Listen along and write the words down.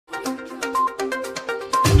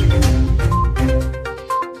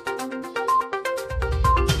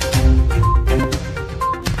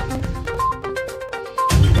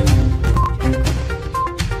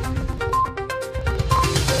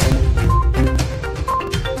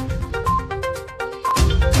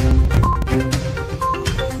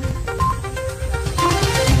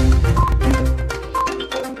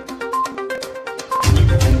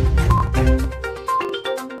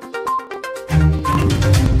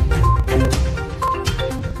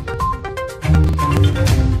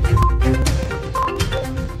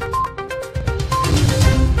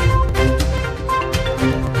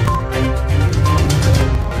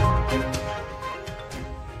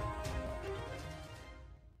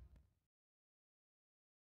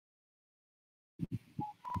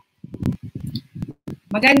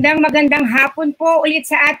Magandang hapon po ulit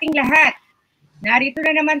sa ating lahat. Narito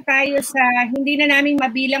na naman tayo sa hindi na naming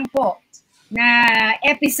mabilang po na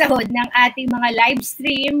episode ng ating mga live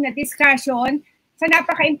stream na discussion sa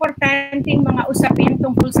napaka-importanting mga usapin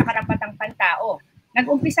tungkol sa karapatang pantao.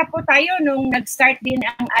 Nag-umpisa po tayo nung nag-start din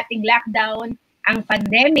ang ating lockdown, ang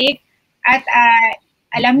pandemic, at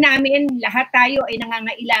alam namin lahat tayo ay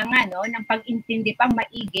nangangailangan ng pag-intindi pang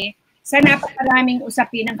maigi sa napakaraming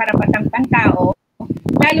usapin ng karapatang pantao,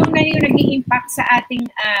 lalo na yung nag-i-impact sa ating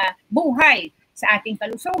buhay, sa ating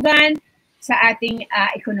kalusugan, sa ating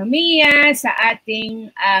ekonomiya, sa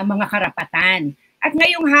ating mga karapatan. At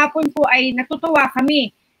ngayong hapon po ay natutuwa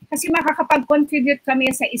kami kasi makakapag-contribute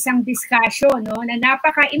kami sa isang discussion na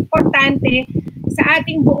napaka-importante sa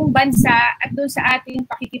ating buong bansa at doon sa ating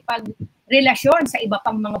pakikipagrelasyon sa iba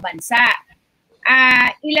pang mga bansa.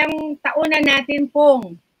 Ilang taon na natin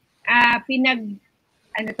pong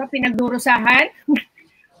pinagdurusahan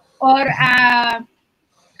or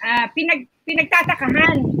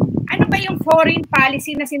pinagtatakahan. Ano ba yung foreign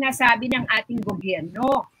policy na sinasabi ng ating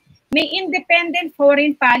gobyerno? May independent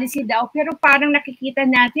foreign policy daw, pero parang nakikita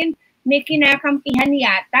natin may kinakampihan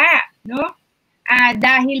yata, no?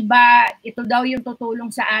 Dahil ba ito daw yung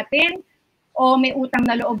tutulong sa atin o may utang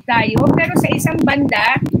na loob tayo? Pero sa isang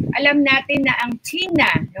banda, alam natin na ang China,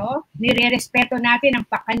 no, nire-respeto natin ang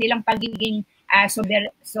kanilang pagiging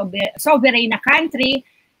sovereign na country,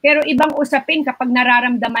 pero ibang usapin kapag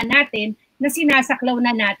nararamdaman natin na sinasaklaw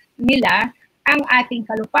na nila ang ating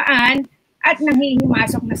kalupaan at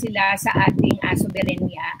nanghihimasok na sila sa ating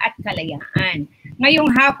soberenya at kalayaan. Ngayong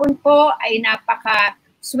hapon po ay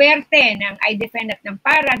napaka-swerte ng iDEFEND at ng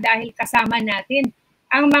PARA dahil kasama natin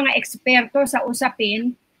ang mga eksperto sa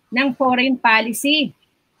usapin ng foreign policy.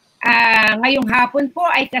 Ngayong hapon po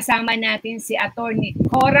ay kasama natin si Atty.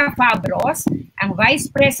 Cora Fabros, ang Vice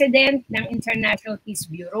President ng International Peace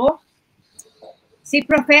Bureau, si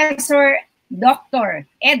Professor Dr.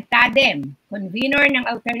 Ed Tadem, Convenor ng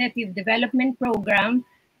Alternative Development Program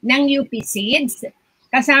ng UP CIDS.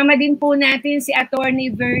 Kasama din po natin si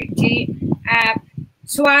Atty.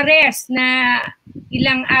 Suarez na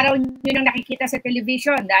ilang araw nyo nang nakikita sa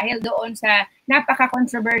television dahil doon sa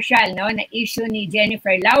napaka-controversial na issue ni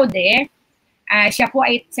Jennifer Laude. Siya po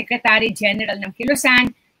ay Secretary General ng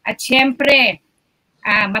Kilusan at syempre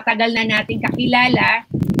matagal na nating kakilala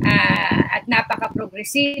at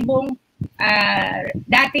napaka-progresibong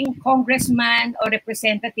dating congressman o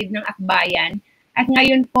representative ng Akbayan at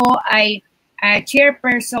ngayon po ay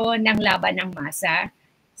chairperson ng Laban ng Masa,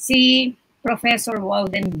 si Professor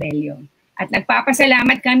Walden Bello. At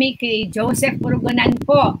nagpapasalamat kami kay Joseph Purugganan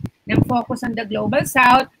po ng Focus on the Global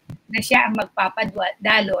South na siya ang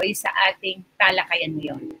magpapadaloy sa ating talakayan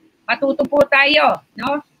ngayon. Matuto po tayo,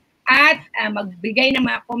 no? At magbigay ng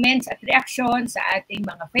mga comments at reaksyon sa ating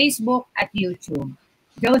mga Facebook at YouTube.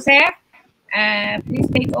 Joseph, please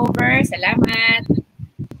take over. Salamat.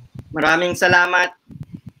 Maraming salamat.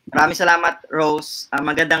 Maraming salamat, Rose.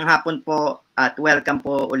 Magandang hapon po at welcome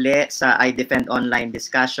po uli sa iDEFEND online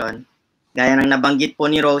discussion. Gaya ng nabanggit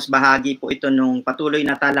po ni Rose, bahagi po ito nung patuloy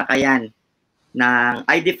na talakayan ng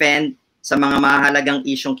iDEFEND sa mga mahalagang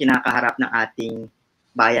isyong kinakaharap ng ating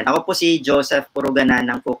bayan. Ako po si Joseph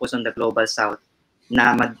Purugganan ng Focus on the Global South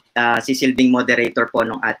na sisilbing moderator po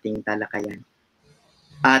ng ating talakayan.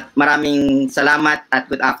 At maraming salamat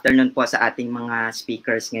at good afternoon po sa ating mga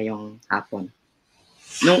speakers ngayong hapon.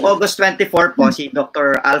 Noong August 24 po, si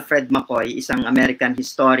Dr. Alfred McCoy, isang American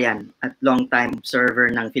historian at long-time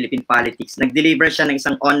observer ng Philippine politics, nag-deliver siya ng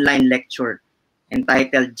isang online lecture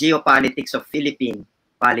entitled Geopolitics of Philippine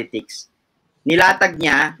Politics. Nilatag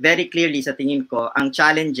niya very clearly sa tingin ko ang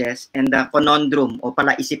challenges and the conundrum o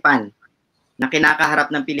palaisipan na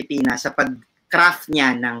kinakaharap ng Pilipinas sa pag-craft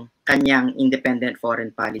niya ng kanyang independent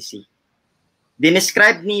foreign policy.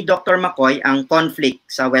 Dinescribe ni Dr. McCoy ang conflict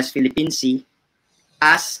sa West Philippine Sea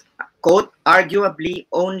as, quote, arguably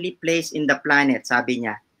only place in the planet, sabi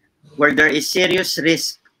niya, where there is serious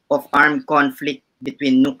risk of armed conflict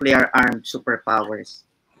between nuclear-armed superpowers.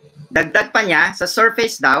 Dagdag pa niya, sa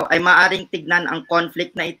surface daw ay maaring tignan ang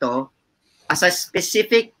conflict na ito as a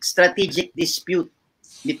specific strategic dispute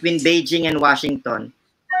between Beijing and Washington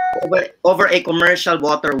over a commercial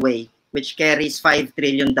waterway which carries $5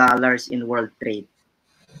 trillion in world trade.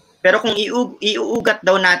 Pero kung iuugat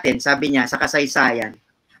daw natin, sabi niya, sa kasaysayan,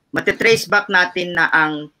 matitrace back natin na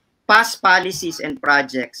ang past policies and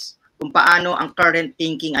projects, kung paano ang current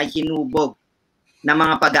thinking ay hinubog ng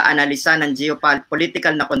mga pag-aanalisa ng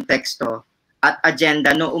geopolitical na konteksto at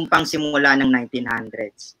agenda noong pang simula ng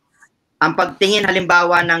 1900s. Ang pagtingin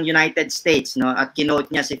halimbawa ng United States, at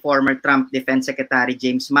kinote niya si former Trump Defense Secretary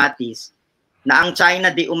James Mattis, na ang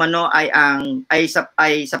China di umano ay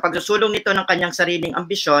sa pagsusulong nito ng kanyang sariling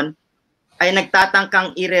ambisyon ay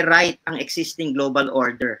nagtatangkang i-rewrite ang existing global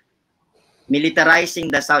order, militarizing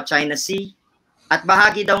the South China Sea, at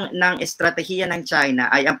bahagi daw ng estratehiya ng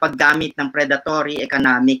China ay ang paggamit ng predatory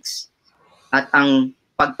economics at ang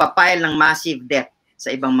pagpapile ng massive debt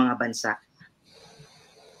sa ibang mga bansa.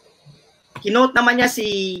 Kinote naman niya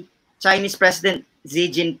si Chinese President Xi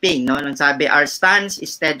Jinping, no, nang sabi, our stance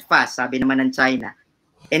is steadfast, sabi naman ng China,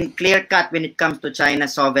 and clear-cut when it comes to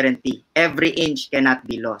China's sovereignty. Every inch cannot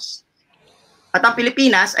be lost. At ang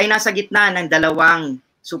Pilipinas ay nasa gitna ng dalawang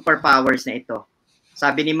superpowers na ito.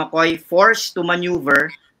 Sabi ni McCoy, forced to maneuver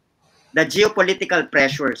the geopolitical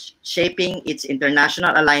pressures shaping its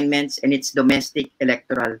international alignments and its domestic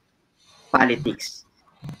electoral politics.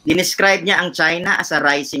 Dinescribe niya ang China as a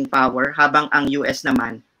rising power habang ang US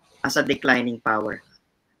naman as a declining power.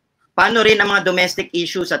 Paano rin ang mga domestic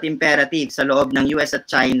issues at imperatives sa loob ng US at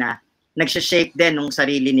China nagsha-shape din ng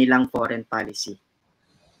sarili nilang foreign policy.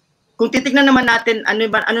 Kung titignan naman natin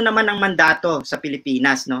ano naman ang mandato sa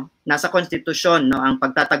Pilipinas, no? Nasa konstitusyon, no, ang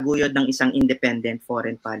pagtataguyod ng isang independent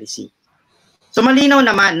foreign policy. So malinaw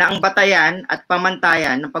naman na ang batayan at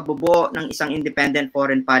pamantayan ng pagbubuo ng isang independent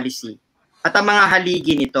foreign policy at ang mga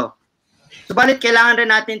haligi nito. Subalit kailangan rin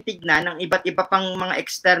natin tignan ang iba't iba pang mga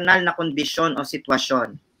external na kondisyon o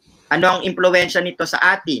sitwasyon. Ano ang impluwensya nito sa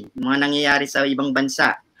atin, mga nangyayari sa ibang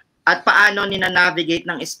bansa, at paano ninanavigate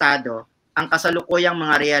ng Estado ang kasalukuyang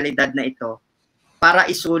mga realidad na ito para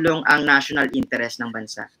isulong ang national interest ng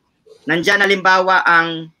bansa. Nandiyan halimbawa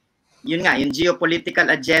yung geopolitical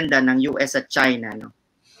agenda ng US at China, no?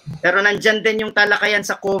 Pero nandiyan din yung talakayan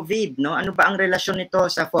sa COVID, no? Ano ba ang relasyon nito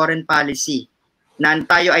sa foreign policy? Na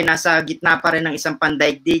tayo ay nasa gitna pa rin ng isang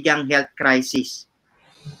pandaigdigang health crisis.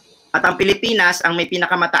 At ang Pilipinas ang may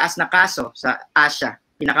pinakamataas na kaso sa Asia,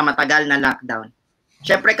 pinakamatagal na lockdown.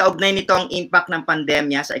 Siyempre, kaugnay nito ang impact ng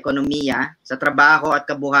pandemya sa ekonomiya, sa trabaho at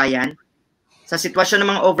kabuhayan, sa sitwasyon ng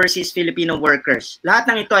mga overseas Filipino workers. Lahat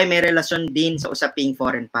ng ito ay may relasyon din sa usaping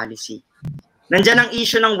foreign policy. Nandiyan ang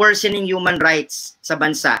issue ng worsening human rights sa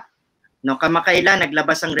bansa. No, kamakailan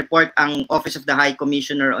naglabas ang report ang Office of the High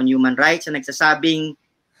Commissioner on Human Rights na nagsasabing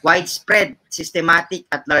widespread, systematic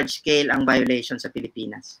at large scale ang violation sa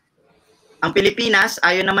Pilipinas. Ang Pilipinas,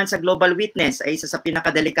 ayon naman sa Global Witness, ay isa sa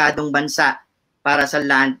pinakadelikadong bansa para sa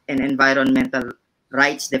land and environmental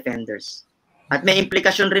rights defenders. At may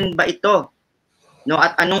implikasyon rin ba ito? No,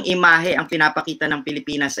 at anong imahe ang pinapakita ng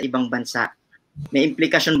Pilipinas sa ibang bansa? May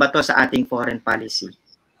implikasyon ba to sa ating foreign policy?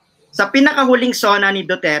 Sa pinakahuling SONA ni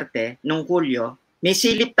Duterte noong Hulyo, may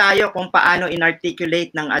silip tayo kung paano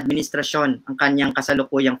inarticulate ng administrasyon ang kanyang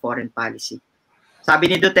kasalukuyang foreign policy. Sabi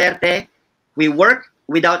ni Duterte, we work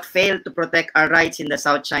without fail to protect our rights in the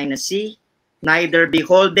South China Sea, neither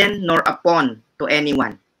beholden nor upon to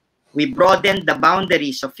anyone. We broaden the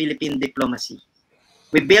boundaries of Philippine diplomacy.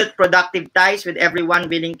 We build productive ties with everyone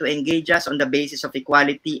willing to engage us on the basis of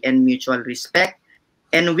equality and mutual respect.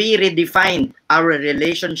 And we redefined our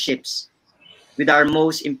relationships with our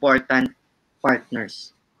most important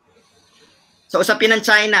partners. So usapin ng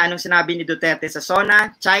China, anong sinabi ni Duterte sa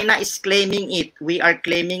SONA? China is claiming it. We are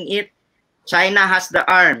claiming it. China has the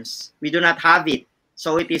arms. We do not have it.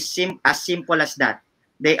 So it is as simple as that.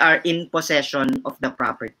 They are in possession of the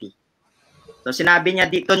property. So sinabi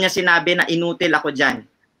niya, dito niya sinabi na inutil ako dyan.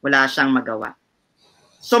 Wala siyang magawa.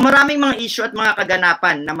 So maraming mga issue at mga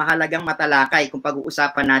kaganapan na mahalagang matalakay kung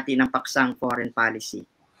pag-uusapan natin ang paksang foreign policy.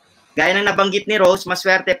 Gaya ng nabanggit ni Rose,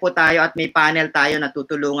 maswerte po tayo at may panel tayo na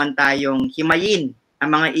tutulungan tayong himayin ang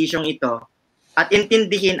mga isyong ito at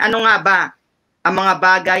intindihin ano nga ba ang mga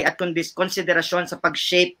bagay at konsiderasyon sa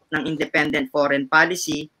pag-shape ng independent foreign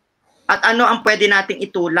policy at ano ang pwede nating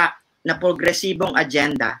itulak na progresibong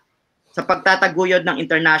agenda sa pagtataguyod ng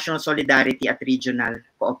international solidarity at regional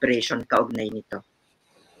cooperation kaugnay nito.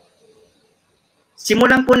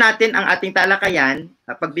 Simulan po natin ang ating talakayan,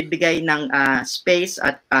 pagbibigay ng space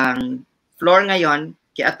at ang floor ngayon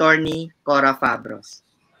kay Attorney Cora Fabros.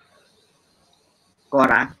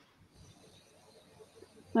 Cora.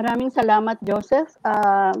 Maraming salamat, Joseph.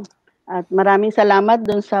 At maraming salamat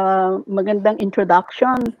dun sa magandang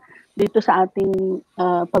introduction dito sa ating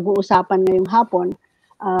pag-uusapan ngayong hapon.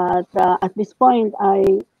 At this point,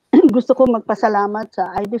 ay gusto ko magpasalamat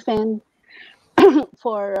sa iDEFEND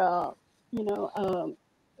for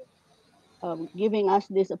giving us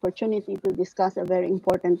this opportunity to discuss a very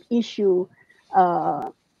important issue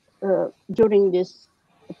during this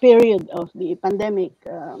period of the pandemic.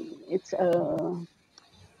 It's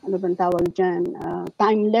ano bang tawag dyan?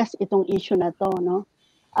 Timeless itong issue na to, no?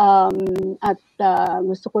 At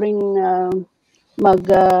gusto ko ring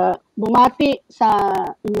bumati sa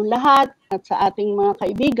inyong lahat at sa ating mga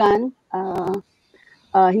kaibigan,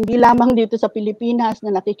 hindi lamang dito sa Pilipinas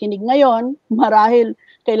na nakikinig ngayon, marahil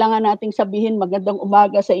kailangan nating sabihin magandang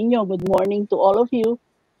umaga sa inyo, good morning to all of you,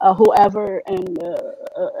 whoever and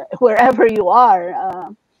wherever you are.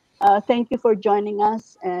 Thank you for joining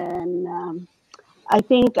us, and I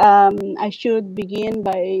think I should begin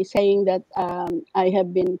by saying that I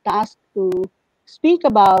have been tasked to speak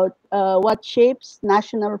about what shapes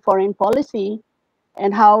national foreign policy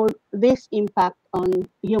and how this impact on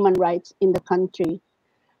human rights in the country.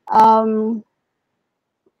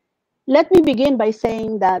 Let me begin by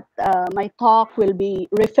saying that my talk will be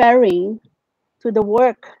referring to the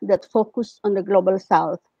work that Focus on the Global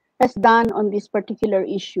South has done on this particular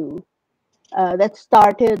issue that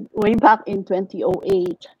started way back in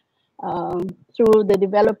 2008 through the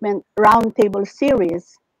Development Roundtable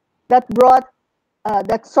series that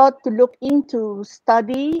that sought to look into,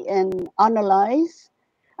 study, and analyze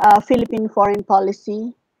Philippine foreign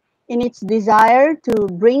policy in its desire to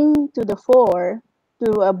bring to the fore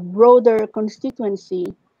to a broader constituency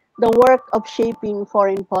the work of shaping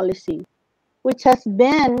foreign policy, which has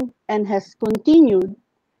been and has continued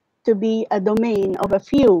to be a domain of a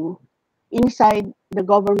few inside the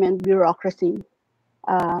government bureaucracy.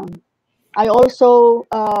 Um, I also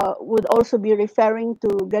would also be referring to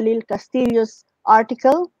Galil Castillo's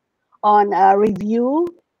article on a review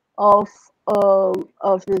of,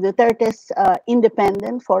 of the Duterte's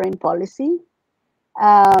independent foreign policy,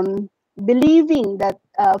 believing that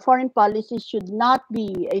foreign policy should not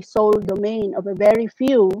be a sole domain of a very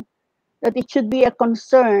few, that it should be a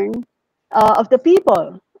concern of the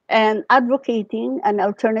people, and advocating an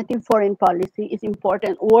alternative foreign policy is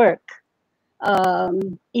important work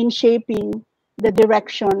in shaping the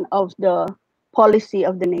direction of the policy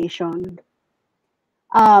of the nation.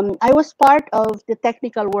 I was part of the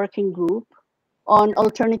technical working group on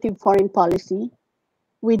alternative foreign policy.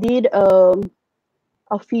 We did a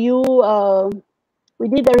few, we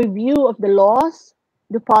did a review of the laws,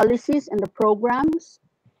 the policies, and the programs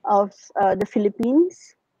of the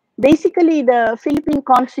Philippines. Basically, the Philippine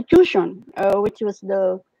Constitution, which was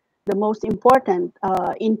the most important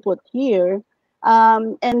input here,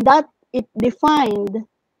 and that it defined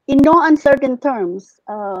in no uncertain terms,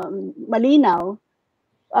 malinaw,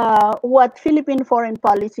 what Philippine foreign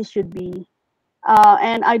policy should be.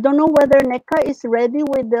 And I don't know whether NECA is ready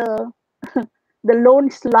with the the lone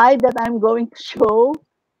slide that I'm going to show.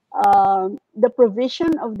 The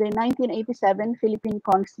provision of the 1987 Philippine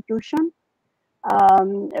Constitution.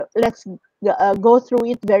 Let's go through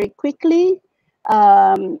it very quickly,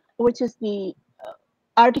 which is the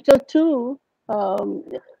Article 2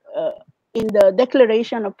 in the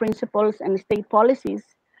Declaration of Principles and State Policies.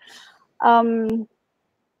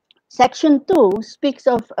 Section 2 speaks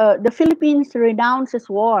of the Philippines renounces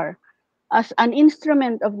war as an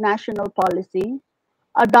instrument of national policy,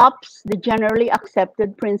 adopts the generally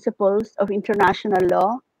accepted principles of international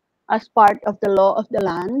law as part of the law of the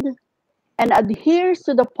land, and adheres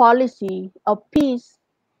to the policy of peace,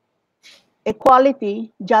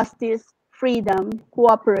 equality, justice, freedom,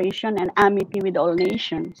 cooperation, and amity with all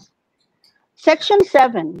nations. Section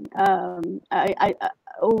 7,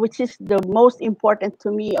 which is the most important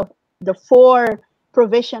to me of the four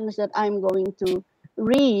provisions that I'm going to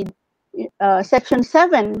read, Section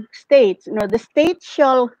 7 states, the state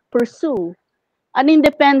shall pursue an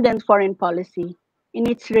independent foreign policy in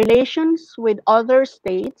its relations with other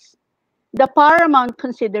states. The paramount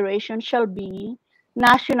consideration shall be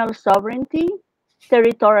national sovereignty,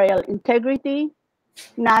 territorial integrity,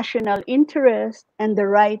 national interest, and the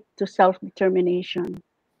right to self-determination.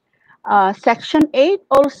 Section 8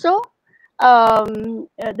 also,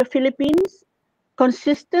 the Philippines,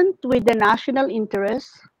 consistent with the national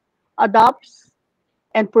interest, adopts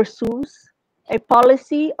and pursues a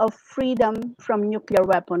policy of freedom from nuclear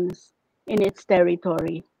weapons in its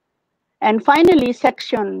territory. And finally,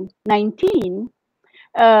 Section 19,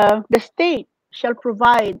 the state shall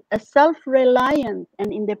provide a self-reliant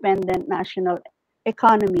and independent national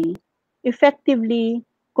economy effectively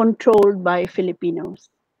controlled by Filipinos.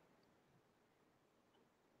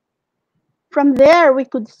 From there, we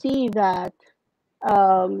could see that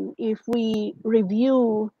if we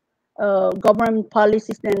review government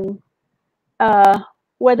policies, then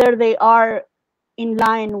whether they are in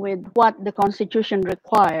line with what the Constitution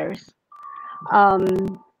requires.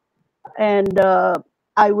 And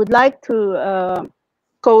I would like to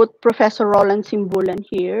quote Professor Roland Simbulan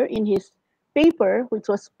here in his paper, which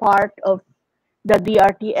was part of the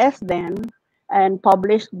DRTS then, and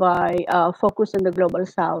published by Focus on the Global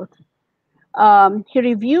South. He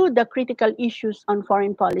reviewed the critical issues on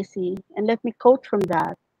foreign policy, and let me quote from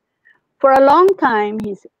that. For a long time,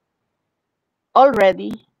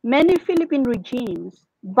 already, many Philippine regimes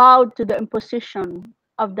bowed to the imposition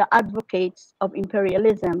of the advocates of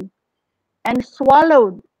imperialism and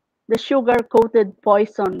swallowed the sugar-coated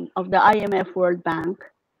poison of the IMF World Bank,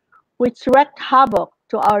 which wreaked havoc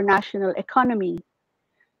to our national economy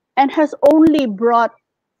and has only brought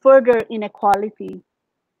further inequality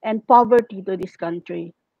and poverty to this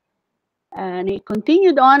country. And he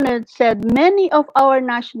continued on and said, many of our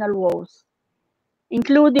national woes,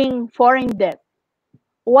 including foreign debt,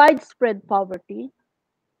 widespread poverty,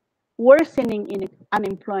 worsening in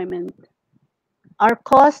unemployment, are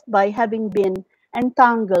caused by having been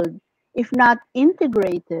entangled, if not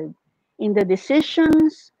integrated, in the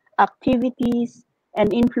decisions, activities,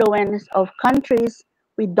 and influence of countries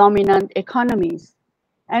with dominant economies,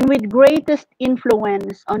 and with greatest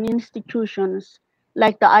influence on institutions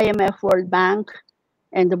like the IMF World Bank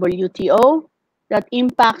and WTO that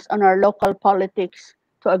impacts on our local politics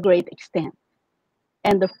to a great extent.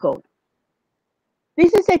 End of quote.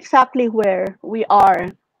 This is exactly where we are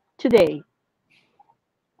today.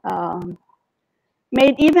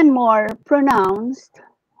 Made even more pronounced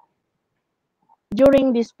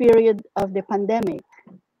during this period of the pandemic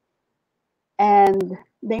and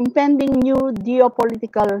the impending new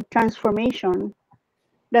geopolitical transformation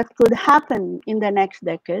that could happen in the next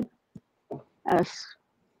decade, as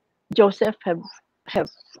Joseph have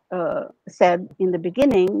said in the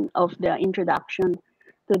beginning of the introduction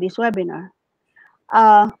to this webinar.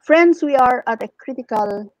 Friends, we are at a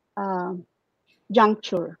critical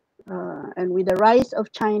juncture, and with the rise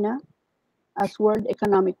of China as world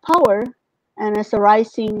economic power and as a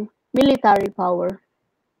rising military power,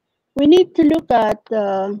 we need to look at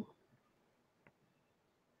the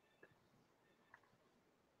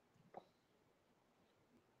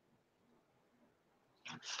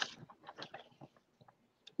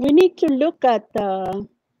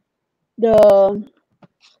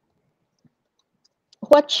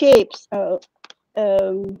what shapes.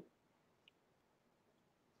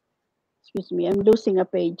 Excuse me, I'm losing a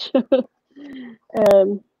page.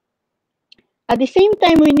 At the same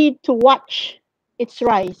time, we need to watch its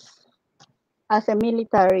rise as a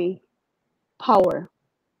military power.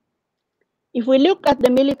 If we look at the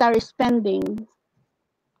military spending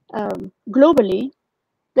globally,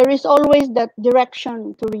 there is always that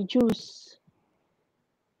direction to reduce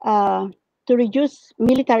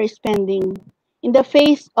military spending in the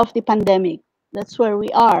face of the pandemic. That's where we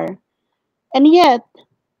are. And yet,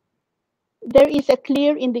 there is a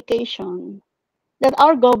clear indication that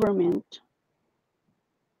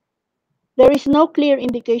there is no clear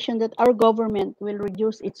indication that our government will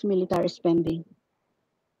reduce its military spending.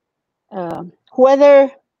 Whether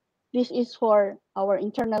this is for our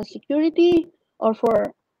internal security or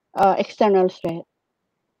for external threat.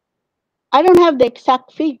 I don't have the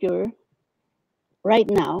exact figure right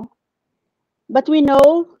now, but we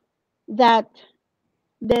know that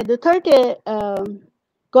the Duterte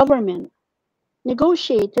government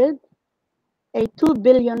negotiated a $2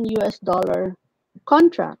 billion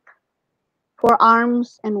contract for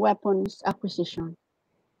arms and weapons acquisition.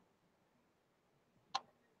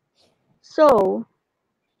 So,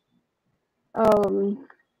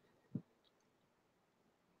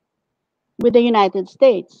 with the United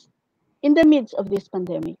States, in the midst of this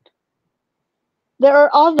pandemic, there are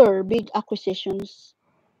other big acquisitions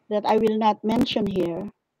that I will not mention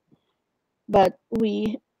here, but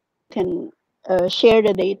we can share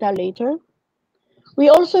the data later. We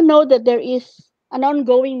also know that there is an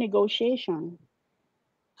ongoing negotiation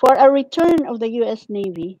for a return of the US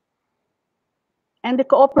Navy and the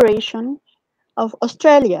cooperation of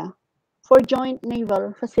Australia for joint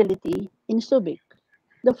naval facility in Subic,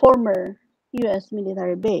 the former US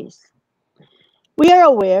military base. We are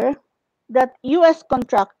aware that US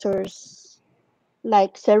contractors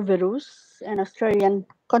like Cerberus and Australian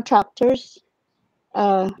contractors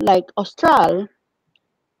like Austral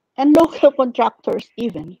and local contractors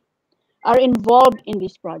even are involved in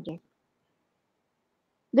this project.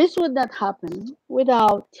 This would not happen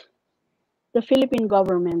without the Philippine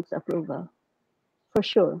government's approval, for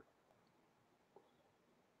sure.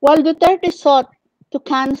 While Duterte sought to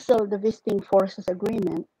cancel the visiting forces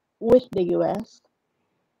agreement with the US,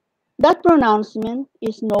 that pronouncement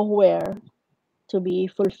is nowhere to be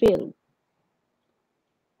fulfilled.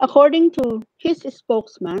 According to his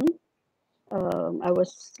spokesman, I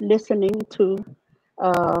was listening to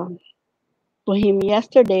him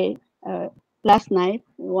yesterday, last night,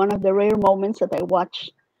 one of the rare moments that I watch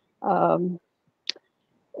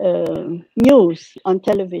news on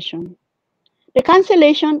television. The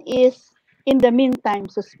cancellation is, in the meantime,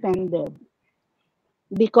 suspended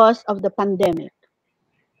because of the pandemic.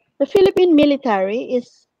 The Philippine military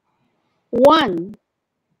is one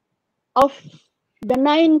of the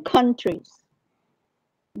 9 countries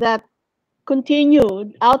that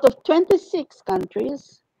continued, out of 26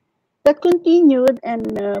 countries, that continued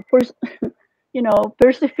and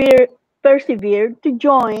persevered to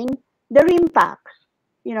join the RIMPAC.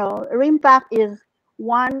 RIMPAC is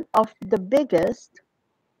one of the biggest,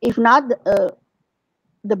 if not the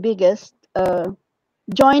biggest,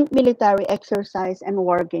 joint military exercise and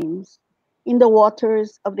war games in the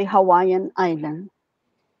waters of the Hawaiian island.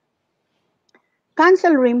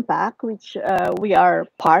 Cancel RIMPAC, which we are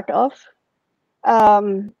part of,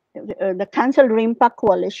 the Cancel RIMPAC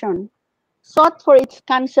coalition sought for its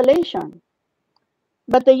cancellation,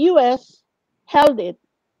 but the US held it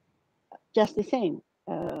just the same,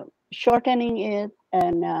 shortening it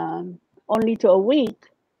and only to a week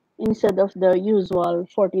instead of the usual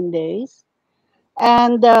 14 days,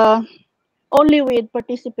 and only with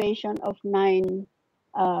participation of 9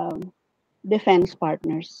 defense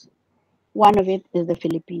partners. One of it is the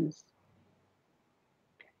Philippines.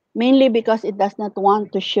 Mainly because it does not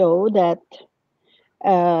want to show that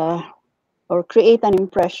or create an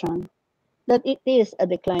impression that it is a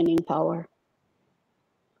declining power.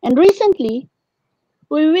 And recently,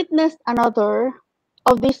 we witnessed another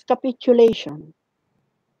of this capitulation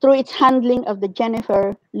through its handling of the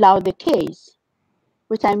Jennifer Laude case,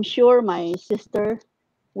 which I'm sure my sister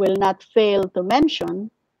will not fail to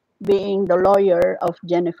mention, being the lawyer of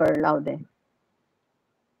Jennifer Laude.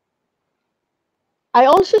 I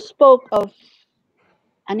also spoke of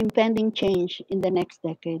an impending change in the next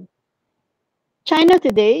decade. China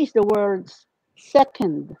today is the world's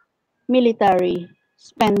 2nd military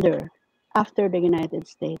spender after the United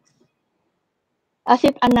States. As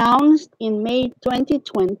it announced in May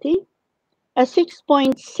 2020, a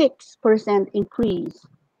 6.6% increase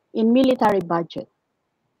in military budget,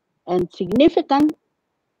 and significant,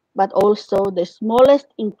 but also the smallest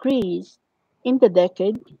increase in the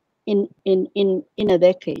decade, in a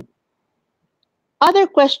decade. Other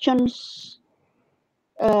questions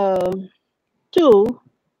too,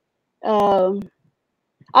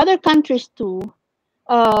 other countries too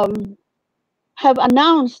have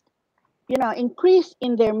announced, increase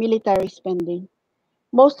in their military spending.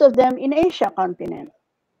 Most of them in Asia continent.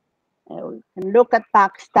 We can look at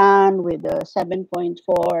Pakistan with a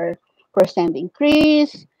 7.4%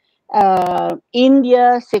 increase,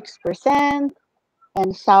 India 6%,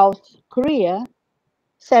 and South Korea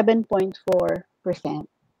 7.4%.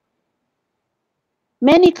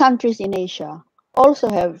 Many countries in Asia also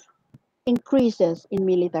have increases in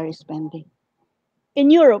military spending. In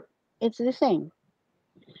Europe, it's the same.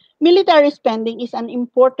 Military spending is an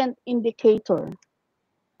important indicator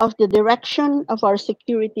of the direction of our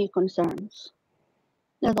security concerns,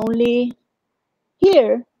 not only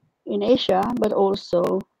here in Asia, but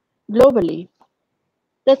also globally.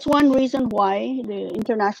 That's one reason why the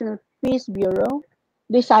International Peace Bureau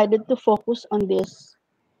decided to focus on this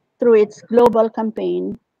through its global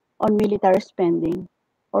campaign on military spending,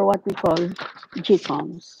 or what we call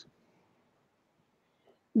GCOMS.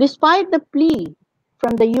 Despite the plea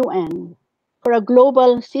from the UN for a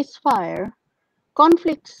global ceasefire,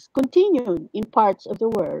 conflicts continued in parts of the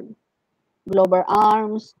world. Global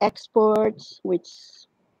arms exports, which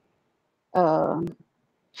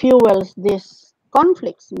fuels these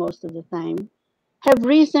conflicts most of the time, have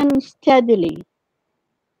risen steadily,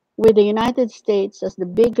 with the United States as the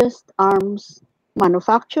biggest arms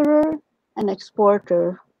manufacturer and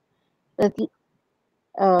exporter that,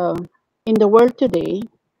 in the world today,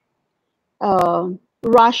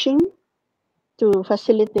 rushing to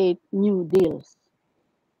facilitate new deals.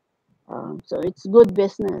 So it's good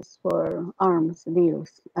business for arms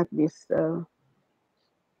deals at this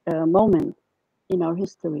moment in our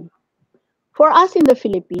history. For us in the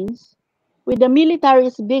Philippines, with the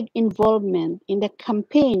military's big involvement in the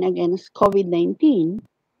campaign against COVID-19,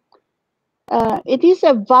 it is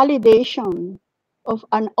a validation of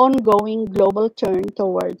an ongoing global turn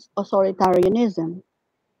towards authoritarianism.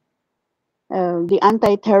 The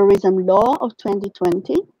anti-terrorism law of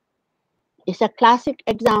 2020 is a classic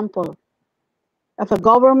example of a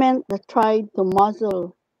government that tried to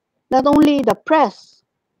muzzle not only the press,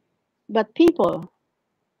 but people.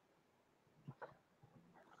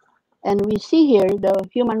 And we see here the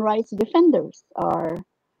human rights defenders are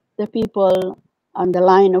the people on the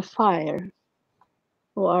line of fire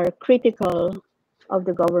who are critical of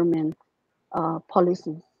the government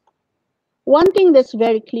policies. One thing that's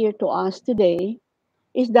very clear to us today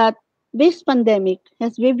is that this pandemic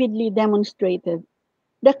has vividly demonstrated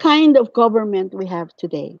the kind of government we have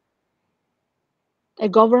today. A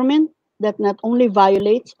government that not only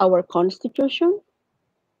violates our constitution,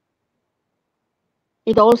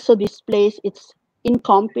 it also displays its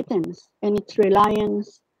incompetence and its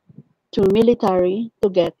reliance to military to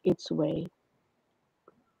get its way.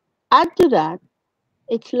 Add to that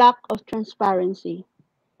its lack of transparency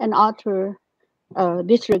and utter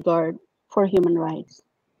disregard for human rights.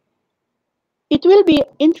 It will be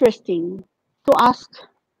interesting to ask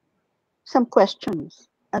some questions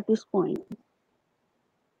at this point.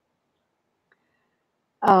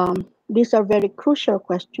 These are very crucial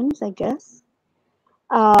questions, I guess.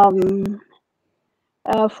 For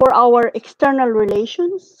our external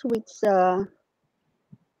relations, which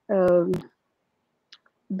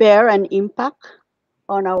bear an impact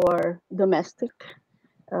on our domestic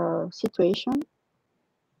situation.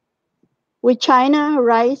 With China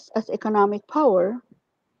rise as economic power,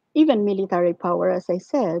 even military power, as I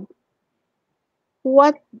said,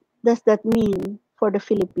 what does that mean for the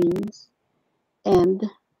Philippines and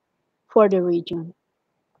for the region?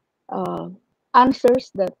 Answers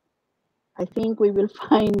that I think we will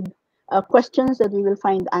find, questions that we will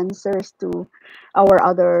find answers to our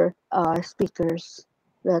other speakers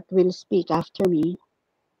that will speak after me.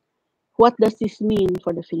 What does this mean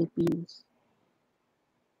for the Philippines?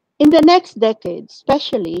 In the next decade,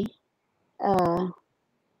 especially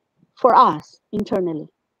for us internally.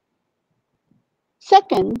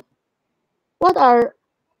 Second, what are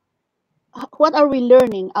we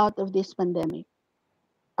learning out of this pandemic?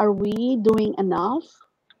 Are we doing enough?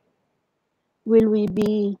 Will we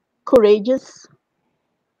be courageous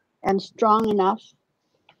and strong enough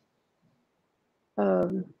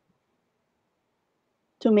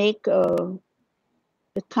to make a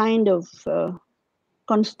kind of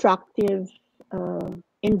constructive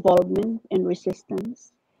involvement and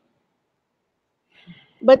resistance?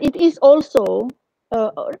 But it is also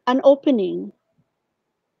an opening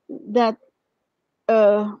that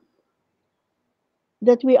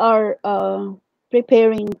that we are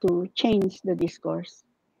preparing to change the discourse.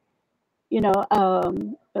 You know,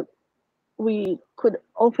 we could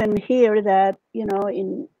often hear that, you know,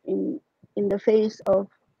 in the face of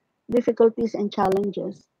difficulties and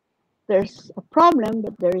challenges, there's a problem,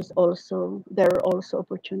 but there are also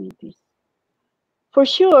opportunities. For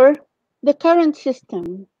sure, the current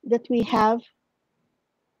system that we have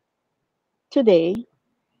today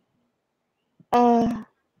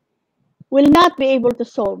will not be able to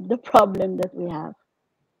solve the problem that we have.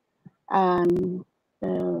 And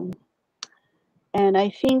I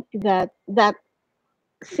think that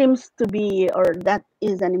seems to be, or that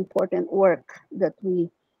is an important work that we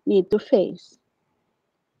need to face.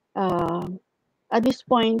 At this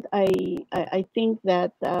point, I think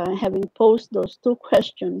that having posed those two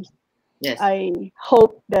questions, Yes. I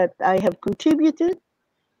hope that I have contributed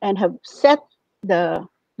and have set the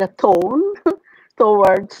tone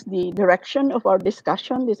towards the direction of our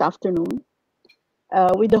discussion this afternoon,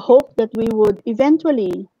 with the hope that we would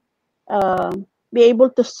eventually be able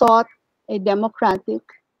to sort a democratic,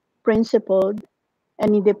 principled,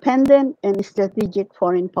 and independent and strategic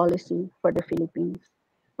foreign policy for the Philippines.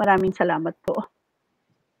 Maraming salamat po.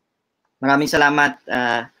 Maraming salamat,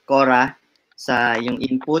 Cora, sa iyong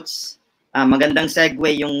inputs. Magandang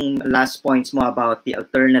segue yung last points mo about the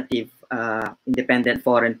alternative independent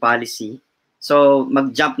foreign policy. So,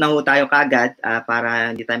 mag-jump na ho tayo kagad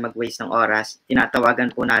para hindi tayo mag-waste ng oras.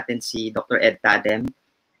 Tinatawagan po natin si Dr. Ed Tadem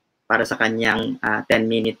para sa kanyang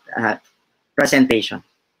 10-minute presentation.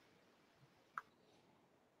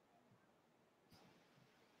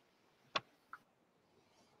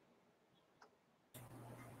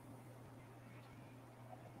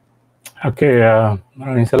 Okay,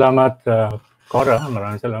 maraming salamat Cora,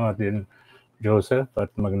 maraming salamat din Joseph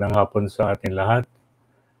at magandang hapon sa ating lahat.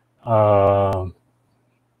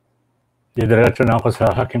 Didiretso na ako sa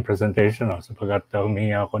aking presentation sapagkat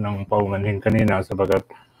humingi ako ng paumanhin kanina sapagkat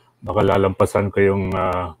baka lalampasan ko yung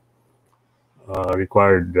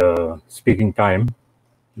required speaking time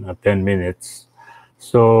na 10 minutes.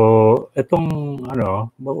 So, itong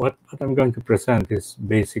what I'm going to present is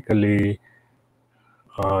basically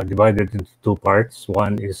divided into two parts.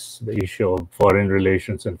 One is the issue of foreign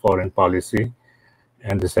relations and foreign policy,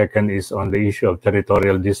 and the second is on the issue of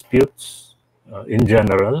territorial disputes in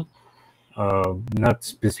general, not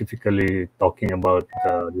specifically talking about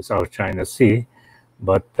the South China Sea,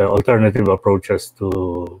 but alternative approaches to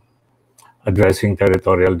addressing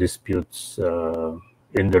territorial disputes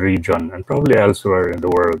in the region and probably elsewhere in the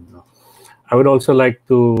world. I would also like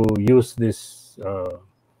to use this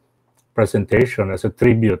presentation as a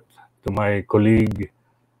tribute to my colleague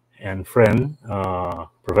and friend,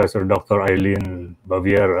 Professor Dr. Eileen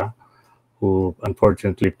Baviera, who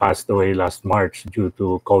unfortunately passed away last March due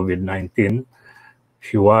to COVID-19.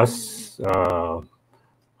 She was,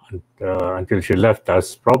 until she left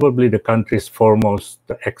us, probably the country's foremost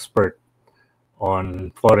expert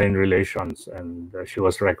on foreign relations, and she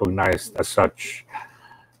was recognized as such.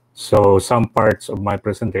 So some parts of my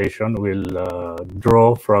presentation will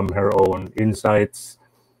draw from her own insights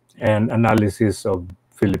and analysis of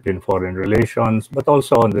Philippine foreign relations, but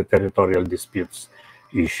also on the territorial disputes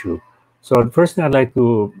issue. So the first thing I'd like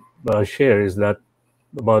to share is that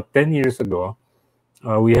about 10 years ago,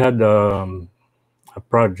 we had a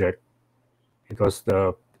project. It was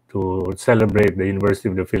to celebrate the University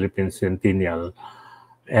of the Philippines centennial.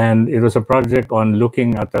 And it was a project on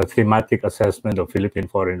looking at a thematic assessment of Philippine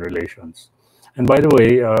foreign relations. And by the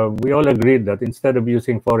way, we all agreed that instead of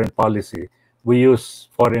using foreign policy, we use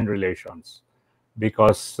foreign relations,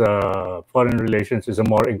 because foreign relations is a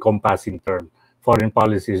more encompassing term. Foreign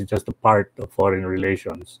policy is just a part of foreign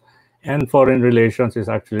relations. And foreign relations is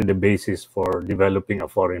actually the basis for developing a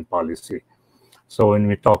foreign policy. So when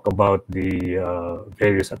we talk about the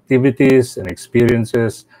various activities and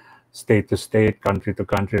experiences, state-to-state,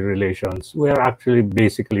 country-to-country relations, we are actually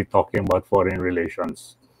basically talking about foreign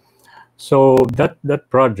relations. So that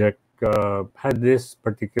project had this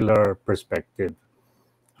particular perspective.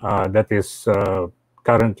 That is,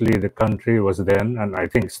 currently the country was then, and I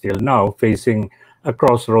think still now, facing a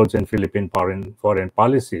crossroads in Philippine foreign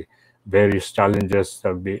policy. Various challenges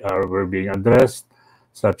were being addressed,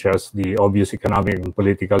 such as the obvious economic and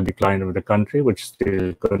political decline of the country, which is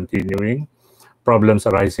still continuing, problems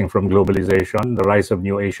arising from globalization, the rise of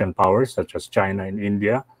new Asian powers, such as China and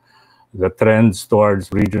India, the trends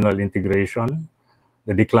towards regional integration,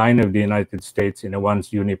 the decline of the United States in a once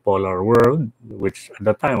unipolar world, which at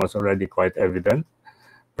the time was already quite evident,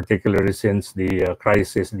 particularly since the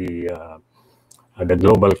crisis, the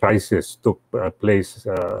global crisis took place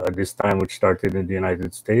at this time, which started in the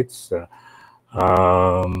United States.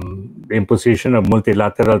 The imposition of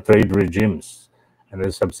multilateral trade regimes and the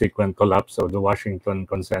subsequent collapse of the Washington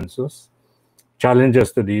Consensus,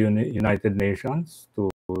 challenges to the United Nations, to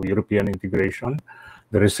European integration,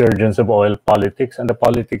 the resurgence of oil politics and the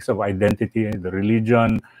politics of identity, the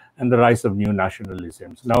religion, and the rise of new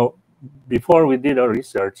nationalisms. Now, before we did our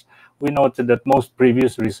research, we noted that most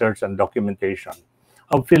previous research and documentation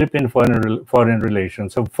of Philippine foreign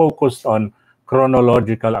relations have focused on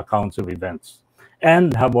chronological accounts of events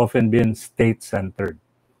and have often been state-centered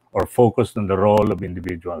or focused on the role of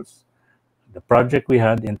individuals. The project we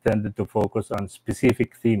had intended to focus on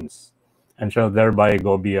specific themes and shall thereby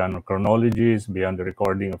go beyond chronologies, beyond the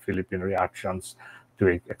recording of Philippine reactions to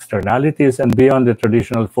externalities, and beyond the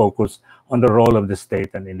traditional focus on the role of the state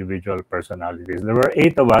and individual personalities. There were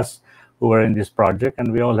 8 of us who were in this project,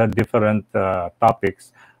 and we all had different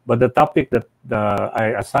topics. But the topic that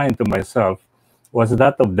I assigned to myself was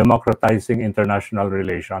that of democratizing international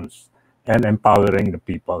relations and empowering the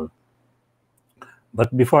people.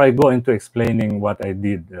 But before I go into explaining what I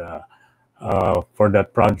did for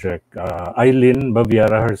that project, Eileen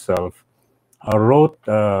Baviera herself wrote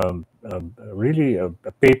really a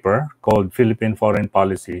paper called Philippine Foreign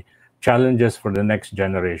Policy, Challenges for the Next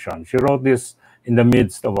Generation. She wrote this in the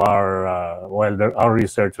midst of while our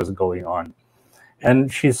research was going on.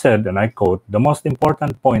 And she said, and I quote, "The most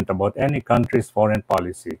important point about any country's foreign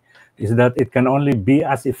policy is that it can only be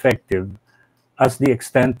as effective as the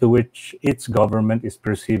extent to which its government is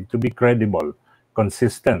perceived to be credible,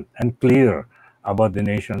 consistent, and clear about the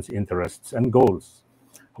nation's interests and goals.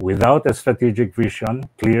 Without a strategic vision,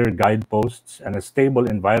 clear guideposts, and a stable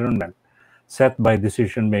environment set by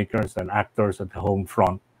decision makers and actors at the home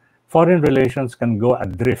front, foreign relations can go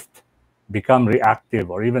adrift, become reactive,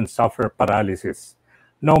 or even suffer paralysis,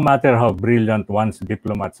 no matter how brilliant one's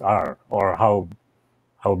diplomats are, or how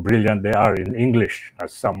brilliant they are in English,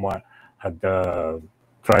 as someone had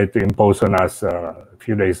tried to impose on us a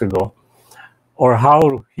few days ago, or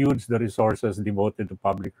how huge the resources devoted to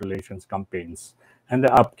public relations campaigns and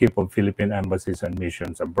the upkeep of Philippine embassies and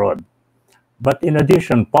missions abroad. But in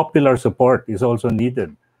addition, popular support is also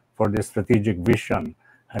needed for the strategic vision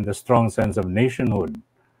and the strong sense of nationhood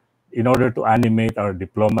in order to animate our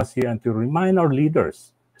diplomacy and to remind our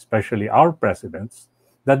leaders, especially our presidents,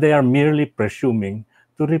 that they are merely presuming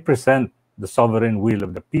to represent the sovereign will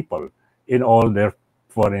of the people in all their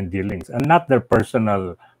foreign dealings and not their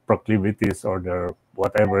personal proclivities or their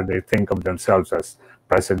whatever they think of themselves as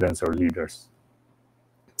presidents or leaders."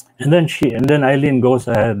 And then Eileen goes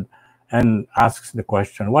ahead and asks the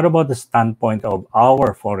question, what about the standpoint of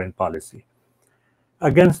our foreign policy?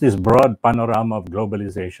 Against this broad panorama of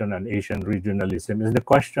globalization and Asian regionalism is the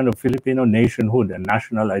question of Filipino nationhood and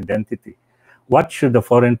national identity. What should the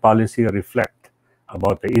foreign policy reflect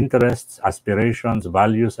about the interests, aspirations,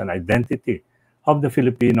 values, and identity of the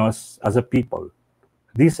Filipinos as a people?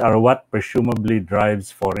 These are what presumably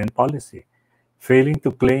drives foreign policy. Failing to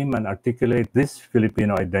claim and articulate this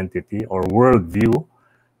Filipino identity or worldview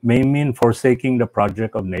may mean forsaking the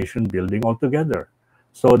project of nation building altogether.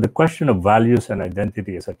 So the question of values and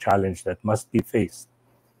identity is a challenge that must be faced.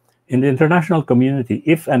 In the international community,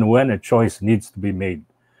 if and when a choice needs to be made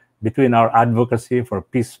between our advocacy for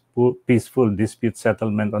peaceful dispute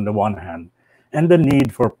settlement on the one hand and the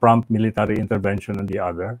need for prompt military intervention on the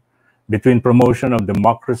other, between promotion of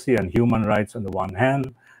democracy and human rights on the one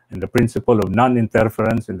hand and the principle of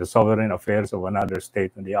non-interference in the sovereign affairs of another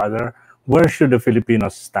state on the other, where should the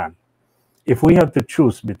Filipinos stand? If we have to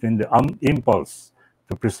choose between the impulse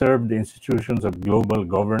to preserve the institutions of global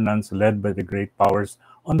governance led by the great powers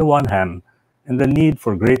on the one hand, and the need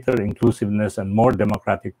for greater inclusiveness and more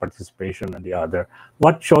democratic participation on the other,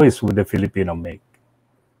 what choice would the Filipino make?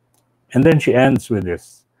 And then she ends with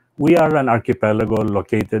this. We are an archipelago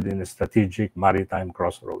located in a strategic maritime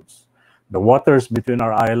crossroads. The waters between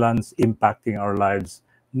our islands impacting our lives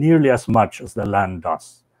nearly as much as the land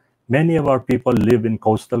does. Many of our people live in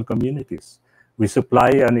coastal communities. We supply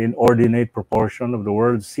an inordinate proportion of the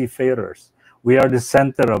world's seafarers. We are the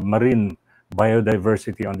center of marine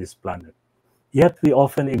biodiversity on this planet. Yet we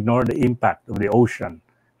often ignore the impact of the ocean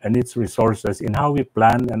and its resources in how we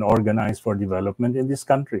plan and organize for development in this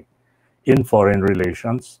country. In foreign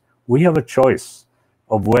relations, we have a choice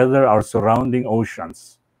of whether our surrounding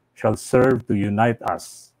oceans shall serve to unite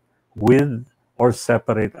us with or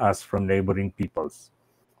separate us from neighboring peoples,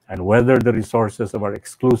 and whether the resources of our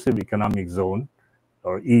exclusive economic zone,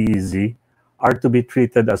 or EEZ, are to be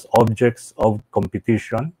treated as objects of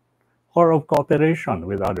competition or of cooperation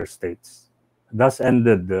with other states. Thus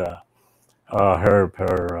ended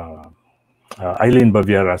Eileen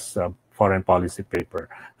Baviera's foreign policy paper.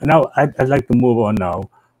 And now I'd like to move on now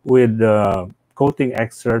with quoting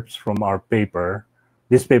excerpts from our paper.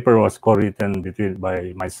 This paper was co-written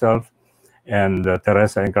by myself and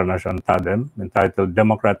Teresa Encarnacion Tadem, entitled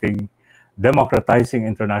Democratizing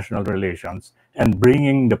International Relations and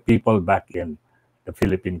Bringing the People Back in, the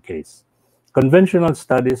Philippine Case. Conventional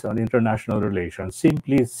studies on international relations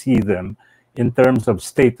simply see them in terms of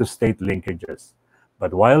state-to-state linkages.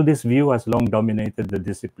 But while this view has long dominated the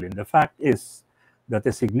discipline, the fact is that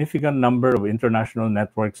a significant number of international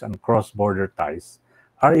networks and cross-border ties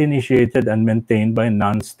are initiated and maintained by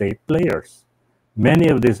non-state players. Many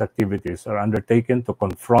of these activities are undertaken to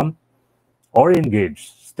confront or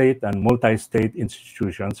engage state and multi-state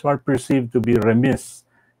institutions who are perceived to be remiss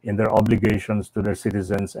in their obligations to their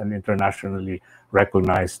citizens and internationally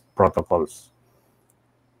recognized protocols.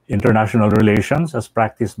 International relations, as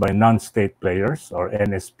practiced by non-state players, or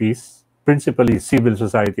NSPs, principally civil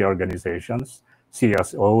society organizations,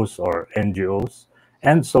 CSOs or NGOs,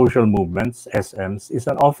 and social movements, SMs, is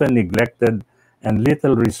an often neglected and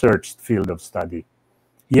little researched field of study.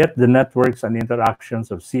 Yet the networks and interactions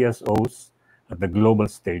of CSOs at the global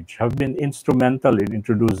stage have been instrumental in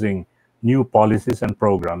introducing new policies and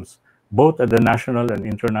programs, both at the national and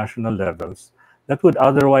international levels, that would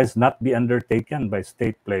otherwise not be undertaken by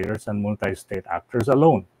state players and multi-state actors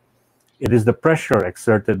alone. It is the pressure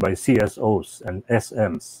exerted by CSOs and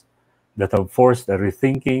SMs that have forced a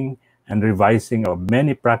rethinking and revising of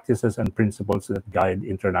many practices and principles that guide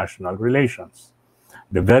international relations.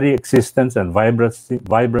 The very existence and vibrancy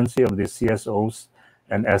of the CSOs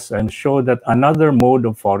and SMs show that another mode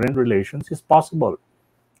of foreign relations is possible,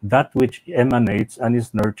 that which emanates and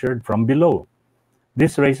is nurtured from below.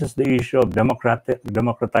 This raises the issue of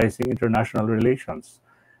democratizing international relations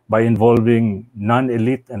by involving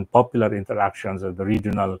non-elite and popular interactions at the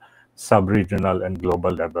regional, sub-regional, and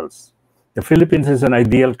global levels. The Philippines is an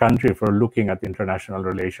ideal country for looking at international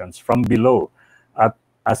relations from below,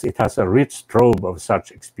 as it has a rich trove of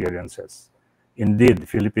such experiences. Indeed,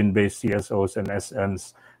 Philippine-based CSOs and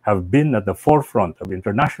SMs have been at the forefront of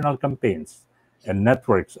international campaigns and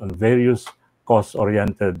networks on various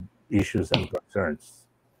cause-oriented issues and concerns.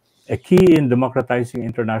 A key in democratizing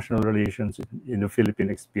international relations in the Philippine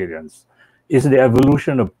experience is the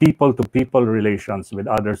evolution of people-to-people relations with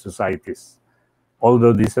other societies.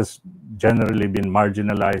 Although this has generally been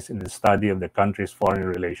marginalized in the study of the country's foreign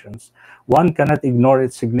relations, one cannot ignore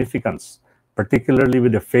its significance, particularly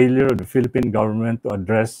with the failure of the Philippine government to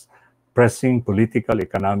address pressing political,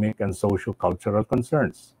 economic, and socio-cultural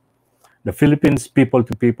concerns. The Philippines'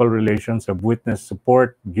 people-to-people relations have witnessed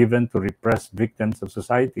support given to repressed victims of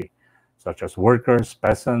society, such as workers,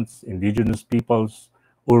 peasants, indigenous peoples,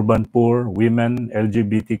 urban poor, women,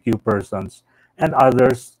 LGBTQ persons, and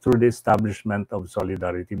others through the establishment of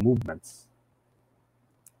solidarity movements.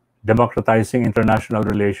 Democratizing international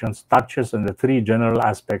relations touches on the three general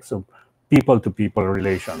aspects of people-to-people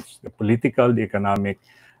relations: the political, the economic,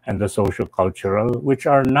 and the social-cultural, which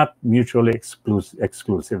are not mutually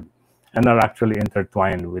exclusive and are actually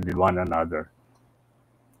intertwined with one another.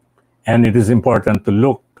 And it is important to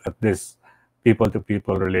look at this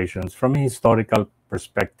people-to-people relations from a historical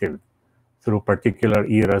perspective through particular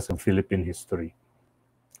eras of Philippine history.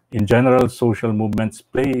 In general, social movements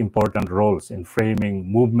play important roles in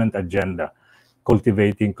framing movement agenda,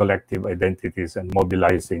 cultivating collective identities, and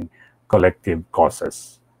mobilizing collective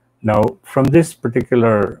causes. Now, from this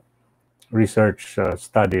particular research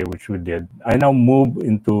study which we did, I now move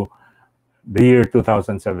into the year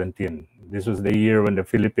 2017. This was the year when the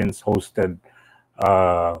Philippines hosted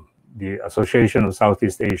the Association of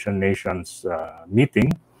Southeast Asian Nations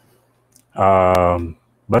meeting.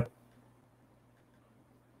 But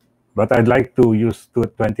I'd like to use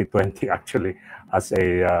 2020 actually as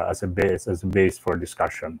a base for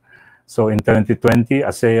discussion. So in 2020,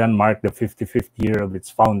 ASEAN marked the 55th year of its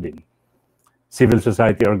founding. Civil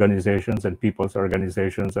society organizations and people's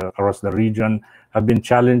organizations across the region have been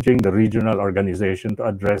challenging the regional organization to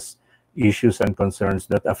address issues and concerns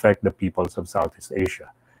that affect the peoples of Southeast Asia.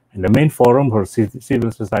 And the main forum for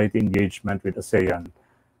civil society engagement with ASEAN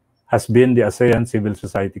has been the ASEAN Civil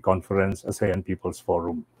Society Conference, ASEAN People's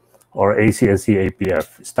Forum, or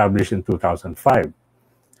ACSC-APF, established in 2005.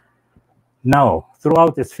 Now,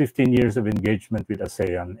 throughout its 15 years of engagement with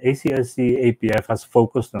ASEAN, ACSC-APF has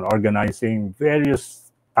focused on organizing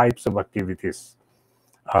various types of activities,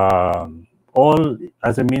 all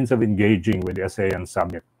as a means of engaging with the ASEAN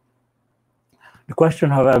Summit. The question,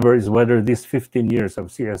 however, is whether these 15 years of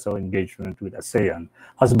CSO engagement with ASEAN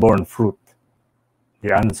has borne fruit.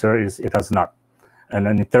 The answer is it has not. And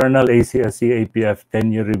an internal ACSC-APF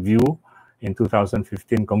 10-year review in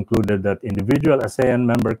 2015 concluded that individual ASEAN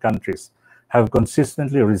member countries have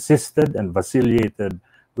consistently resisted and vacillated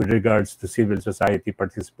with regards to civil society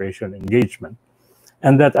participation engagement,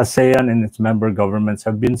 and that ASEAN and its member governments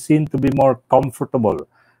have been seen to be more comfortable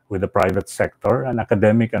with the private sector and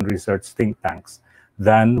academic and research think tanks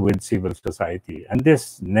than with civil society. And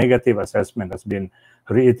this negative assessment has been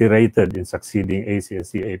reiterated in succeeding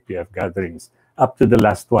ACSC-APF gatherings up to the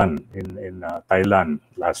last one in Thailand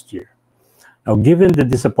last year. Now, given the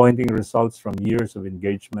disappointing results from years of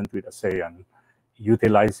engagement with ASEAN,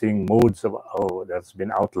 utilizing modes that's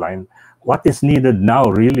been outlined, what is needed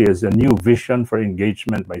now really is a new vision for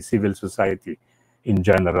engagement by civil society in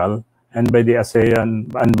general and by the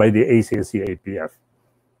ASEAN and by the ACSC-APF.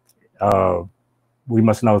 We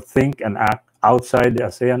must now think and act outside the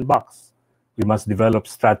ASEAN box. We must develop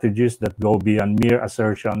strategies that go beyond mere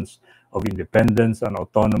assertions of independence and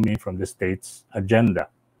autonomy from the state's agenda.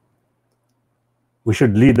 We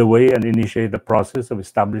should lead the way and initiate the process of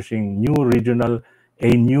establishing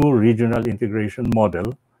a new regional integration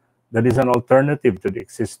model that is an alternative to the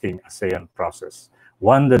existing ASEAN process,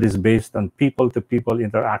 one that is based on people-to-people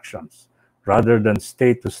interactions rather than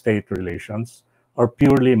state-to-state relations or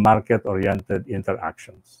purely market-oriented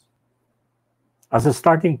interactions. As a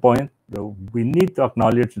starting point, we need to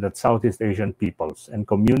acknowledge that Southeast Asian peoples and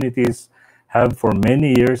communities have for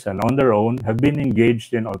many years and on their own have been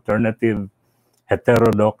engaged in alternative,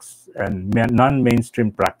 heterodox, and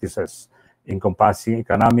non-mainstream practices encompassing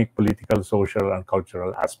economic, political, social, and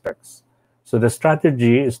cultural aspects. So the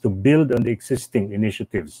strategy is to build on the existing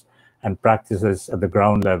initiatives and practices at the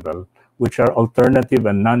ground level, which are alternative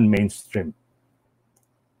and non-mainstream.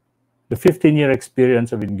 The 15-year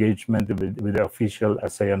experience of engagement with the official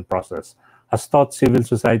ASEAN process has taught civil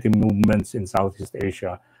society movements in Southeast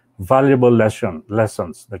Asia valuable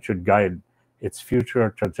lessons that should guide its future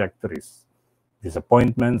trajectories.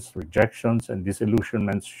 Disappointments, rejections, and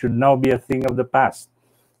disillusionments should now be a thing of the past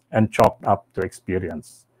and chalked up to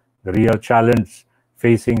experience. The real challenge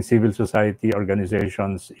facing civil society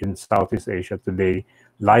organizations in Southeast Asia today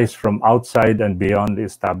lies from outside and beyond the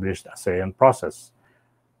established ASEAN process.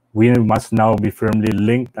 We must now be firmly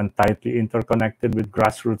linked and tightly interconnected with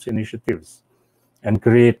grassroots initiatives and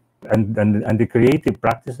the creative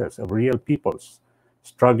practices of real peoples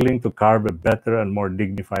struggling to carve a better and more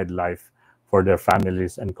dignified life for their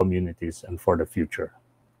families and communities and for the future.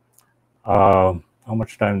 How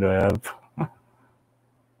much time do I have?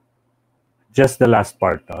 Just the last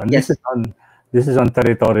part. And yes. This is on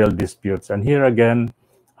territorial disputes. And here again,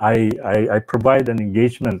 I provide an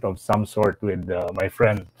engagement of some sort with my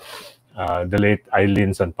friend, the late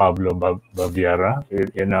Eileen San Pablo Baviera,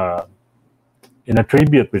 in a in a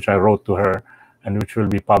tribute which I wrote to her and which will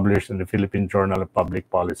be published in the Philippine Journal of Public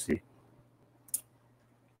Policy.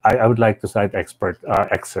 I would like to cite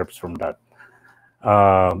excerpts from that.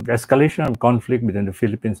 The escalation of conflict between the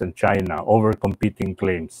Philippines and China over competing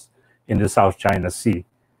claims in the South China Sea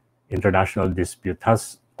international dispute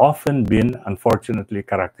has often been, unfortunately,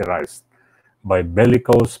 characterized by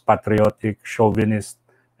bellicose, patriotic, chauvinist,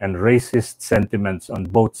 and racist sentiments on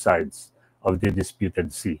both sides of the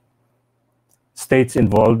disputed sea. States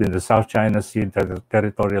involved in the South China Sea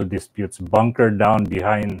territorial disputes bunker down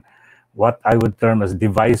behind what I would term as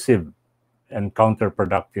divisive and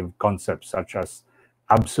counterproductive concepts such as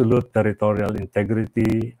absolute territorial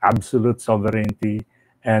integrity, absolute sovereignty,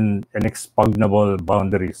 and inexpugnable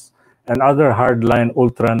boundaries, and other hardline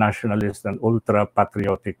ultra-nationalist and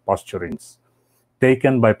ultra-patriotic posturings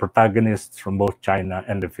taken by protagonists from both China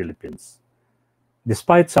and the Philippines.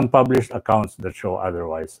 Despite some published accounts that show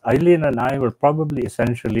otherwise, Eileen and I were probably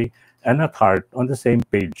essentially and at heart on the same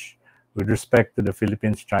page with respect to the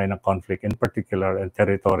Philippines-China conflict in particular and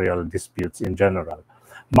territorial disputes in general.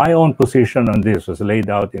 My own position on this was laid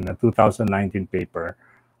out in a 2019 paper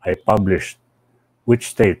I published, which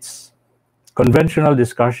states, conventional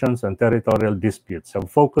discussions on territorial disputes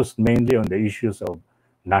have focused mainly on the issues of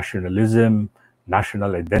nationalism,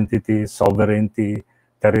 national identity, sovereignty,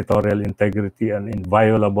 territorial integrity, and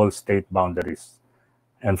inviolable state boundaries.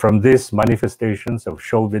 And from this, manifestations of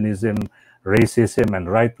chauvinism, racism, and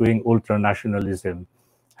right-wing ultranationalism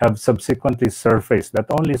have subsequently surfaced that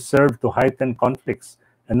only serve to heighten conflicts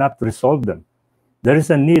and not resolve them. There is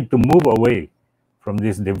a need to move away from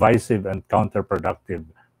these divisive and counterproductive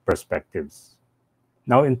perspectives.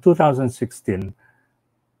 Now, in 2016,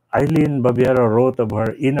 Eileen Baviera wrote of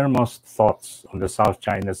her innermost thoughts on the South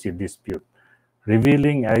China Sea dispute,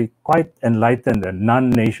 revealing a quite enlightened and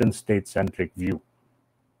non-nation state-centric view.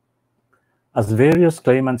 As various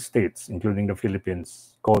claimant states, including the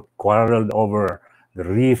Philippines, quote, quarreled over the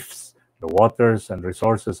reefs, the waters, and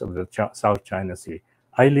resources of the South China Sea,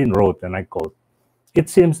 Eileen wrote, and I quote, "It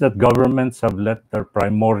seems that governments have let their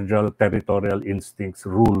primordial territorial instincts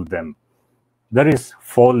rule them. There is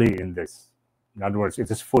folly in this. In other words,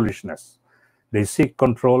 it is foolishness. They seek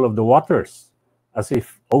control of the waters, as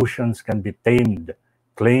if oceans can be tamed,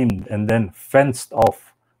 claimed, and then fenced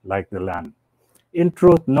off like the land. In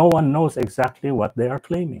truth, no one knows exactly what they are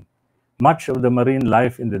claiming. Much of the marine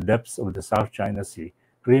life in the depths of the South China Sea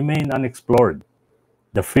remain unexplored.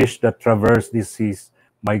 The fish that traverse these seas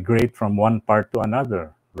migrate from one part to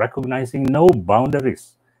another, recognizing no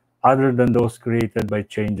boundaries other than those created by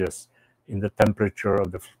changes in the temperature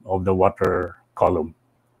of the water column."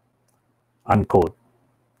 Unquote.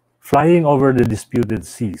 Flying over the disputed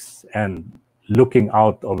seas and looking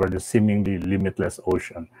out over the seemingly limitless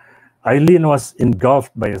ocean, Eileen was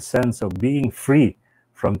engulfed by a sense of being free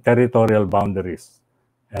from territorial boundaries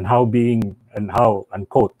and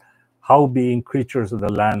unquote, how being creatures of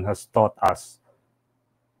the land has taught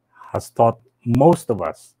most of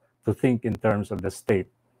us to think in terms of the state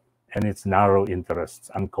and its narrow interests,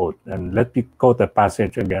 unquote. And let me quote a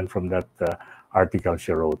passage again from that article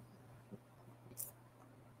she wrote.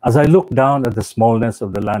 "As I look down at the smallness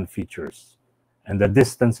of the land features and the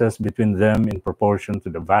distances between them in proportion to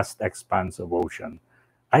the vast expanse of ocean,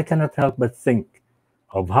 I cannot help but think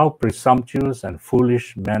of how presumptuous and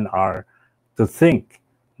foolish men are to think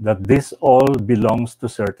that this all belongs to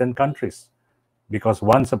certain countries, because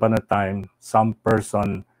once upon a time, some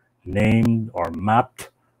person named or mapped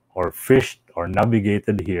or fished or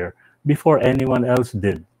navigated here before anyone else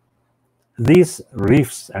did. These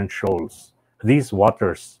reefs and shoals, these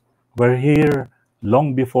waters, were here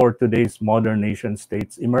long before today's modern nation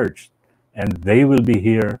states emerged, and they will be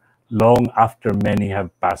here long after many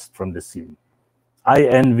have passed from the scene. I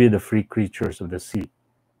envy the free creatures of the sea,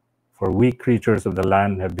 for we creatures of the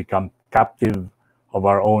land have become captive of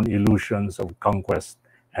our own illusions of conquest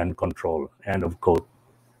and control." End of quote.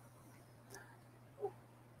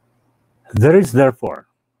 There is therefore,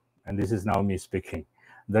 and this is now me speaking,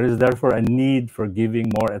 there is therefore a need for giving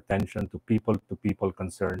more attention to people-to-people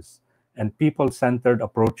concerns and people-centered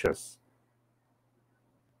approaches.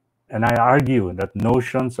 And I argue that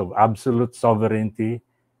notions of absolute sovereignty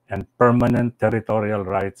and permanent territorial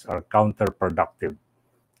rights are counterproductive,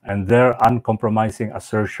 and their uncompromising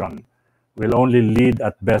assertion will only lead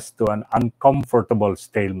at best to an uncomfortable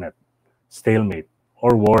stalemate,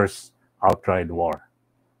 or worse, outright war.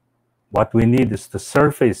 What we need is to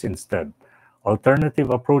surface instead alternative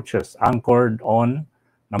approaches anchored on,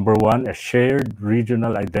 number one, a shared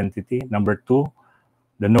regional identity. Number two,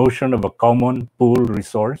 the notion of a common pool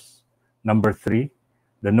resource. Number three,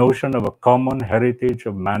 the notion of a common heritage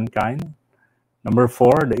of mankind. Number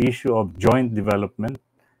 4, the issue of joint development.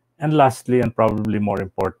 And lastly, and probably more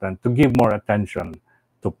important, to give more attention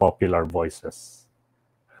to popular voices.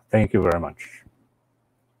 Thank you very much.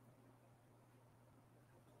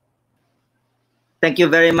 Thank you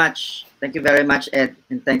very much. Thank you very much, Ed.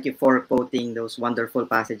 And thank you for quoting those wonderful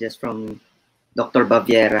passages from Dr.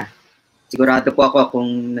 Baviera. Sigurado po ako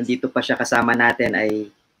kung nandito pa siya kasama natin ay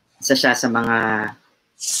isa siya sa mga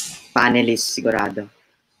panelists, sigurado.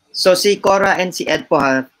 So si Cora and si Ed po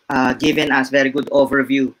have given us very good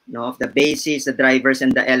overview, no, of the basis, the drivers,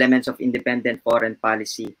 and the elements of independent foreign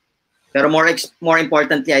policy. Pero more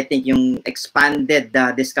importantly, I think yung expanded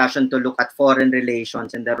discussion to look at foreign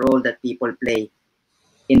relations and the role that people play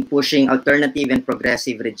in pushing alternative and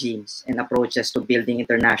progressive regimes and approaches to building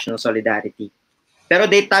international solidarity. Pero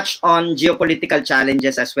they touch on geopolitical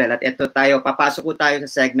challenges as well. At ito tayo, papasok po tayo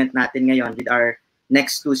sa segment natin ngayon with our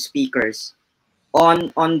next two speakers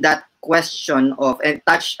on that question of, and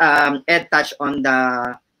Ed touched on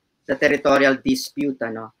the territorial dispute,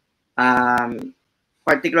 ano?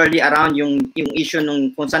 Particularly around yung issue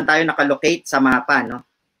nung kung saan tayo nakalocate sa mapa, no?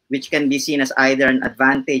 Which can be seen as either an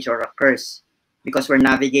advantage or a curse, because we're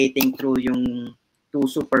navigating through yung two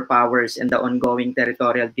superpowers and the ongoing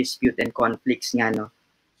territorial dispute and conflicts nga, no.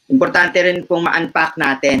 Importante rin pong ma-unpack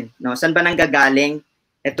natin, no, saan ba nanggagaling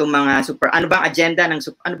itong mga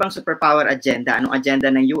ano bang superpower agenda, anong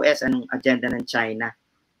agenda ng US, anong agenda ng China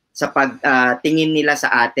sa pagtingin nila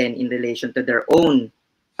sa atin in relation to their own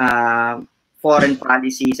foreign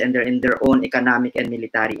policies and their own economic and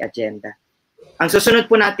military agenda. Ang susunod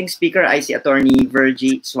po nating speaker ay si Attorney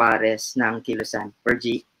Lacsa-Suarez ng Kilusan.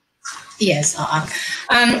 Virgie. Yes, oo.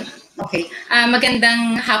 Okay.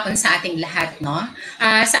 Magandang hapon sa ating lahat, no?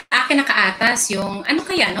 Sa akin nakaatas yung ano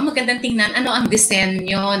kaya, no? Magandang tingnan ano ang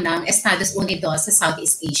disenyo ng Estados Unidos sa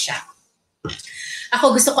Southeast Asia.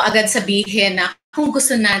 Ako gusto ko agad sabihin na kung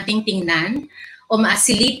gusto nating tingnan o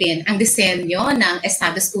maasilipin ang disenyo ng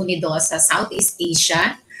Estados Unidos sa Southeast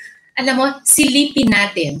Asia, alam mo, silipin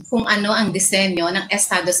natin kung ano ang disenyo ng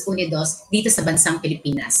Estados Unidos dito sa bansang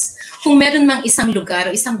Pilipinas. Kung meron mang isang lugar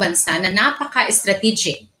o isang bansa na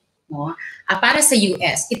napaka-strategic, no, para sa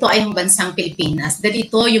US, ito ay yung bansang Pilipinas. Dahil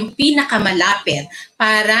ito yung pinakamalapit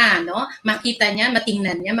para, no, makita niya,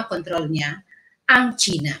 matingnan niya, makontrol niya ang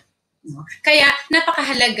China. No? Kaya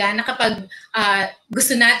napakahalaga na kapag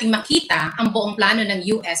gusto nating makita ang buong plano ng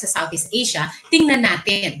US sa Southeast Asia, tingnan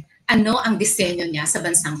natin ano ang disenyo niya sa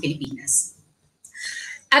bansang Pilipinas.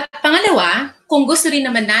 At pangalawa, kung gusto rin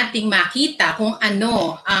naman nating makita kung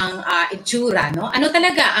ano ang itsura, no? Ano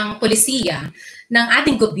talaga ang polisiya ng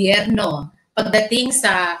ating gobyerno pagdating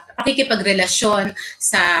sa pakikipagrelasyon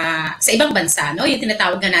sa ibang bansa, no? Yung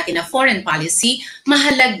tinatawag na natin na foreign policy,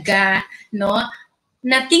 mahalaga, no,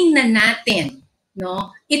 na tingnan natin,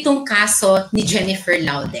 no, itong kaso ni Jennifer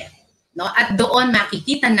Walden. No, at doon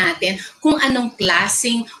makikita natin kung anong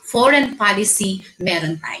klaseng foreign policy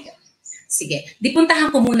meron tayo. Sige,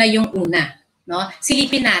 dipuntahan ko muna yung una, no?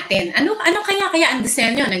 Silipin natin ano kaya ang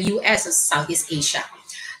disenyo ng US sa Southeast Asia.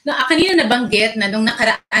 No, kanina nabanggit na nung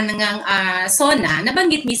nakaraan ng SONA,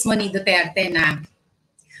 nabanggit mismo ni Duterte na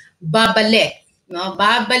babalik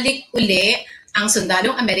uli ang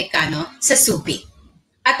sundalong Amerikano sa Subic.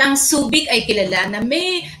 At ang Subic ay kilala na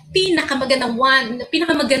may pinakamagandang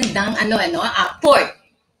port.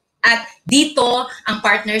 At dito ang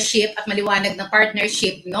partnership at maliwanag na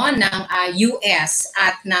partnership, no, ng US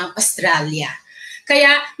at ng Australia.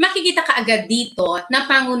 Kaya makikita ka agad dito na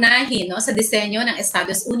pangunahin, no, sa disenyo ng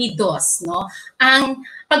Estados Unidos, no, ang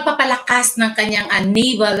pagpapalakas ng kanyang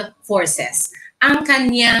naval forces, ang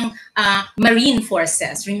kanyang marine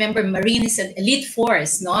forces. Remember, marine is an elite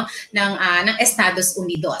force, no, ng Estados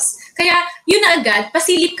Unidos. Kaya yun na agad,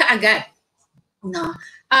 pasilip ka agad, no.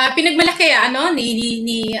 Pinagmalaki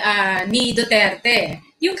ni Duterte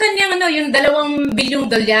yung kanyang yung $2 bilyong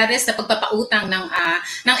na pagpapautang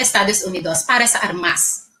ng Estados Unidos para sa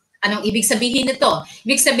armas. Anong ibig sabihin nito?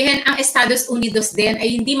 Ibig sabihin ang Estados Unidos din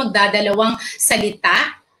ay hindi magdadalawang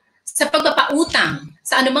salita sa pagpapautang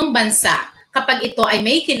sa anumang bansa kapag ito ay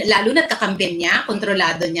may lalo na't kakampiyan niya,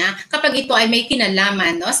 kontrolado niya, kapag ito ay may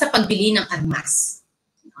kinalaman, no, sa pagbili ng armas.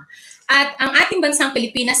 At ang ating bansang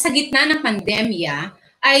Pilipinas sa gitna ng pandemya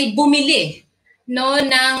ay bumili, no,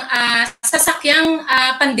 ng sasakyang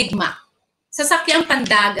pandigma, sasakyang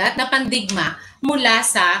pandagat na pandigma mula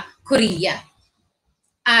sa Korea.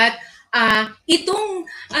 At itong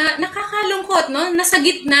nakakalungkot, no, nasa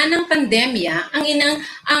gitna ng pandemya,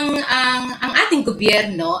 ang ating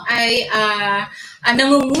gobyerno ay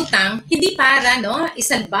nangungutang hindi para, no,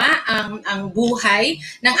 isalba ang buhay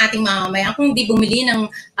ng ating mamamayan, kundi bumili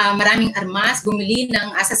ng maraming armas, bumili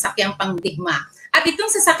ng sasakyang pangdigma. At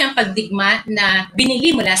itong sasakyang pagdigma na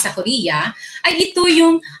binili mula sa Korea ay ito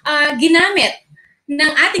yung ginamit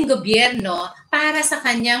ng ating gobyerno para sa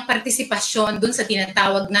kanyang partisipasyon dun sa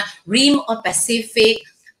tinatawag na Rim of Pacific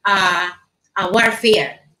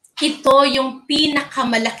warfare. Ito yung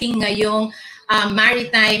pinakamalaking ngayong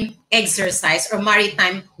maritime exercise or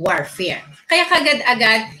maritime warfare. Kaya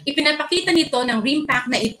kagad-agad, ipinapakita nito ng Rim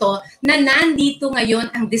Pact na ito na nandito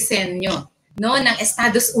ngayon ang disenyo, no, ng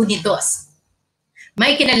Estados Unidos.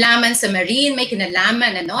 May kinalaman sa Marine, may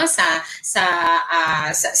kinalaman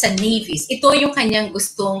sa navies. Ito yung kanyang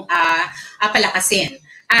gustong palakasin.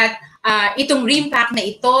 At itong Rim Pact na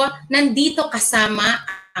ito, nandito kasama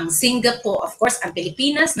ang Singapore, of course, ang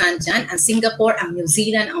Pilipinas, nandyan, ang Singapore, ang New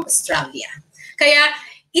Zealand, ang Australia. Kaya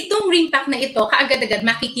itong Rim Pact na ito, kaagad-agad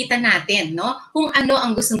makikita natin, no, kung ano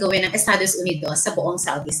ang gustong gawin ng Estados Unidos sa buong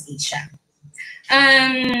Southeast Asia.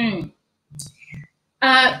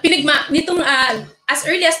 As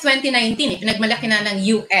early as 2019, pinagmalaki na ng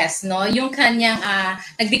US, no, yung kanyang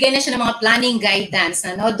nagbigay na siya ng mga planning guidance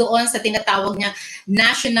na, no, doon sa tinatawag niya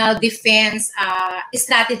National Defense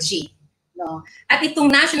Strategy, no. At itong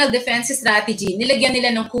National Defense Strategy, nilagyan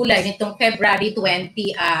nila ng kulay nitong February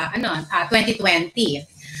 2020.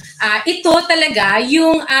 Ito talaga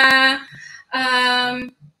yung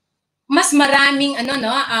mas maraming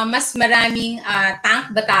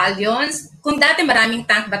tank battalions. Kung dati maraming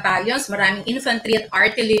tank battalions, maraming infantry at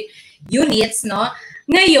artillery units, no.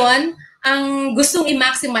 Ngayon, ang gustong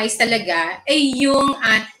i-maximize talaga ay yung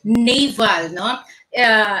naval, no,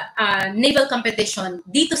 naval competition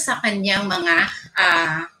dito sa kanyang mga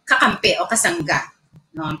kakampi o kasangga,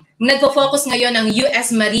 no. Nagfo-focus ngayon ang US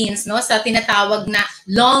Marines, no, sa tinatawag na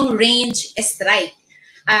long range strike.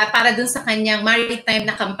 Para dun sa kanyang maritime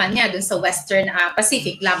na kampanya dun sa Western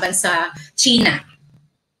Pacific laban sa China.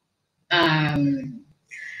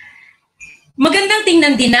 Magandang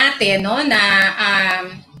tingnan din natin, no, na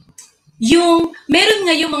meron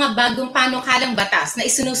ngayong mga bagong panukalang batas na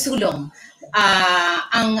isinusulong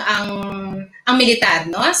ang militar,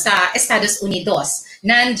 no, sa Estados Unidos.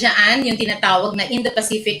 Nandiyan yung tinatawag na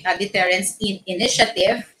Indo-Pacific Deterrence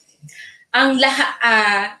Initiative.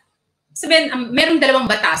 Merong dalawang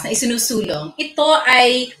batas na isinusulong. Ito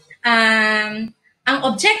ay ang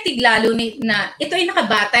objective lalo na ito ay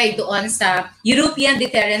nakabatay doon sa European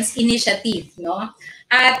Deterrence Initiative, no?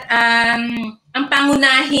 At ang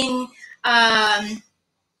pangunahin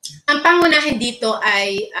dito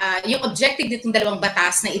ay yung objective nitong dalawang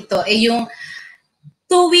batas na ito ay yung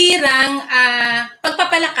tuwirang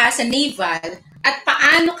pagpapalakas sa naval at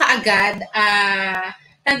paano kaagad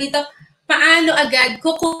paano agad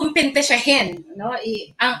kukumpensyahin, no,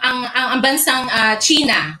 ang bansang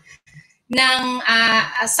China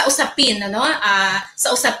sa usaping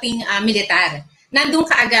militar. Nandun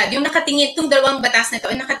kaagad yung nakatingin itong dalawang batas na ito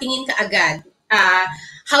ay nakatingin kaagad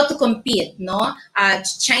how to compete, no,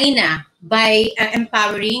 China by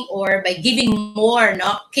empowering or by giving more,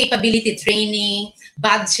 no, capability training,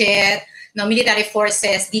 budget, no, military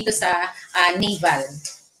forces dito sa naval.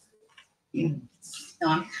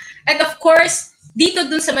 No? At of course, dito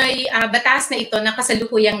dun sa may batas na ito na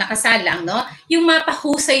kasalukuyang nakasalang, no, yung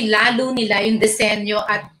mapahusay lalo nila yung disenyo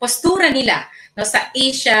at postura nila, no, sa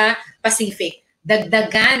Asia Pacific.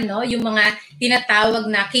 Dagdagan, no, yung mga tinatawag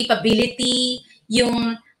na capability,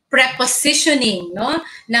 yung prepositioning, no,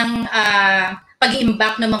 ng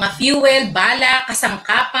pag-iimbak ng mga fuel, bala,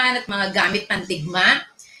 kasangkapan at mga gamit pandigma.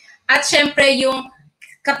 At syempre yung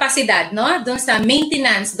kapasidad, no, doon sa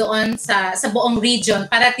maintenance doon sa buong region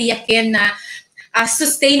para tiyakin na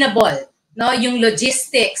sustainable, no, yung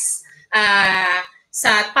logistics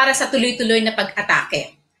para sa tuloy-tuloy na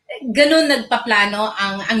pag-atake. Ganun nagpaplano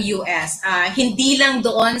ang US. Hindi lang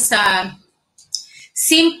doon sa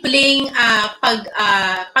simpleng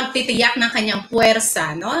pagtitiyak ng kanyang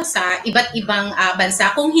puwersa, no, sa iba't ibang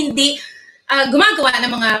bansa, kung hindi gumagawa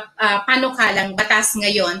ng mga panukalang batas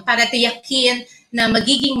ngayon para tiyakin na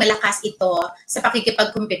magiging malakas ito sa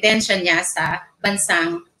pakikipagkompetensya niya sa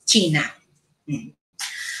bansang China.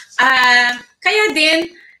 Kaya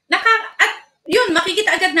din,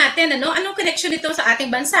 makikita agad natin, anong connection nito sa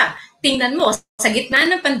ating bansa. Tingnan mo, sa gitna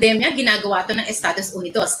ng pandemya, ginagawa ito ng Estados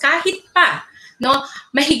Unidos. Kahit pa, no,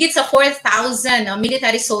 mahigit sa 4,000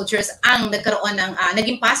 military soldiers ang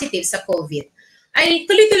naging positive sa COVID, ay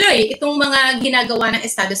tuloy-tuloy itong mga ginagawa ng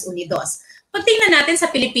Estados Unidos. pag tingnan natin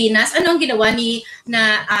sa Pilipinas, ano ang ginawa ni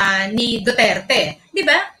Duterte? Di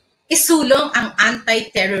ba? Isulong ang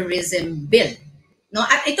anti-terrorism bill. No?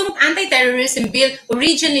 At itong anti-terrorism bill,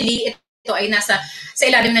 originally, ito ay nasa sa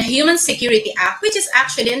ilalim ng Human Security Act, which is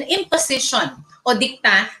actually an imposition o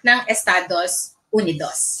dikta ng Estados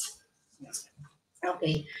Unidos.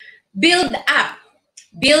 Okay. Build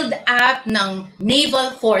up ng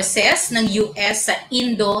naval forces ng US sa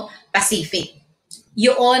Indo-Pacific.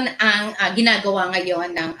 Yun ang ginagawa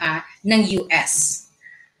ngayon ng US.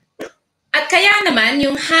 At kaya naman,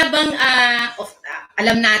 yung habang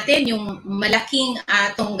alam natin yung malaking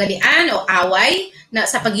tunggalian o away na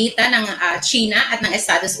sa pagitan ng China at ng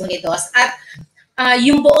Estados Unidos at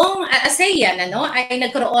yung buong ASEAN ay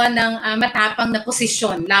nagkaroon ng matapang na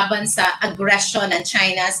posisyon laban sa aggression ng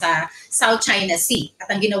China sa South China Sea. At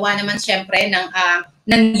ang ginawa naman siyempre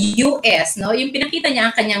ng US, yung pinakita niya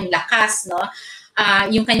ang kanyang lakas,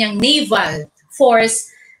 yung kanyang naval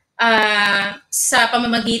force sa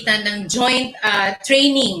pamamagitan ng joint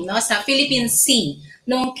training sa Philippine Sea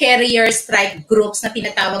ng carrier strike groups na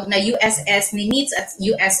tinatawag na USS Nimitz at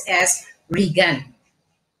USS Reagan.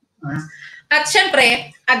 At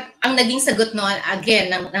syempre, ang naging sagot noon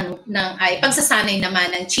again ay pagsasanay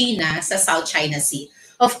naman ng China sa South China Sea.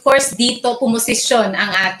 Of course, dito pumosisyon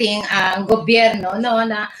ang ating gobyerno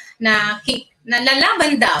na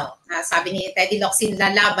lalaban daw. Sabi ni Teddy Locsin,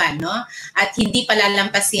 lalaban, at hindi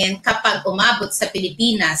palalampasin kapag umabot sa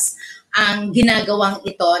Pilipinas ang ginagawang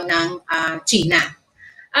ito ng China.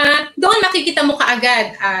 Doon makikita mo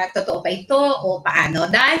kaagad, totoo ba ito o paano?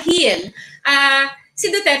 Dahil si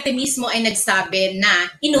Duterte mismo ay nagsabi na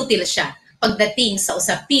inutil siya pagdating sa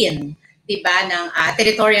usapin, diba, ng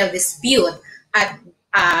territorial dispute at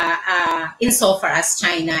insofar as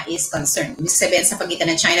China is concerned. Ibig sabihin sa pagitan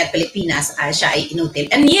ng China at Pilipinas, siya ay inutil.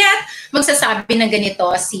 And yet, magsasabi ng ganito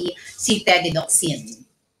si Teddy Locsin.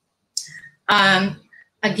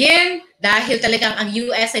 Again, dahil talagang ang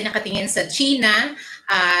US ay nakatingin sa China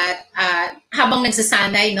at habang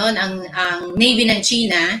nagsasanay ang Navy ng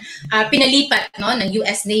China, pinalipat ng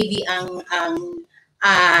US Navy ang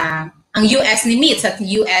US Nimitz at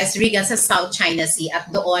US Reagan sa South China Sea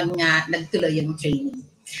at doon nga nagtuloy yung training.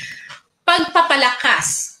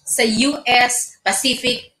 Pagpapalakas sa US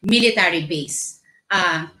Pacific Military Base.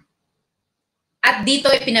 At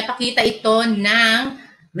dito pinapakita ito ng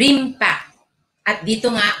RIMPAC. At dito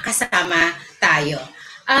nga kasama tayo.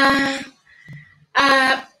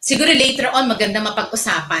 Siguro later on maganda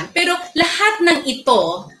mapag-usapan. Pero lahat ng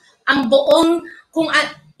ito, ang buong,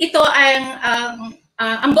 ito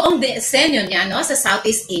ang buong disenyo niya sa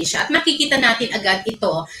Southeast Asia at makikita natin agad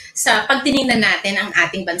ito sa pagtinignan natin ang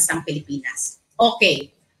ating bansang Pilipinas. Okay,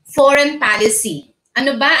 foreign policy.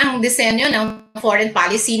 Ano ba ang disenyo ng foreign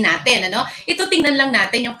policy natin? Ito tingnan lang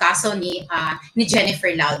natin yung kaso ni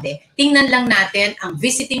Jennifer Laude. Tingnan lang natin ang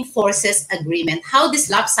Visiting Forces Agreement. How this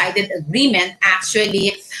lopsided agreement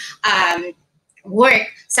actually work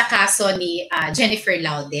sa kaso ni Jennifer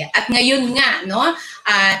Laude. At ngayon nga,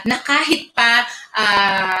 na kahit pa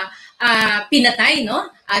pinatay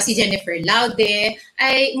si Jennifer Laude,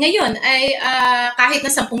 ay ngayon ay kahit na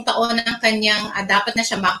 10 taon ang kanyang dapat na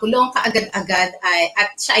siya makulong kaagad-agad at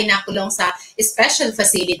siya ay nakulong sa special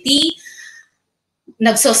facility.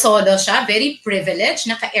 Nagsosolo siya, very privileged,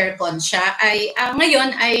 naka-aircon siya, ay ngayon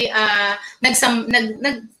ay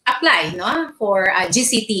nag-apply for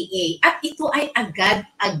GCTA at ito ay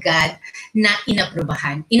agad-agad na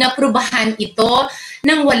inaprubahan. Inaprubahan ito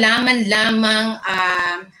nang wala man lamang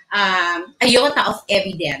iota of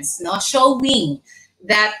evidence showing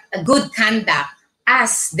that good conduct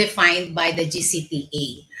as defined by the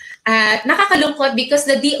GCTA. Nakakalungkot because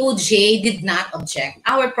the DOJ did not object.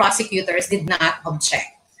 Our prosecutors did not object.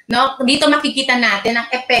 Dito makikita natin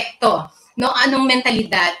ang epekto, anong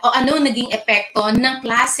mentalidad o anong naging epekto ng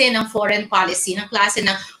klase ng foreign policy, ng klase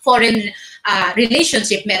ng foreign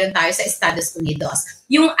relationship meron tayo sa Estados Unidos.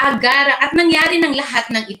 Yung agara at nangyari ng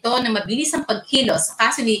lahat ng ito na mabilis ang pagkilos sa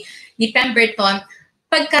kaso ni Pemberton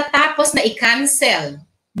pagkatapos na i-cancel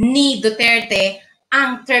ni Duterte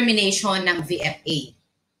ang termination ng VFA.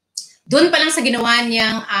 Doon pa lang sa ginawa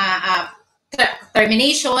niyang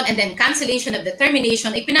termination and then cancellation of the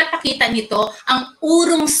termination, ipinapakita nito ang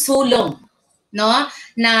urong sulong na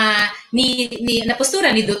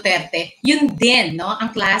postura ni Duterte. Yun din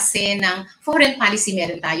ang klase ng foreign policy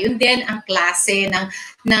meron tayo. Yun din ang klase ng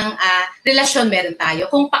relasyon meron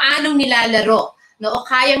tayo. Kung paanong nilalaro o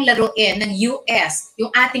kayang laruin ng US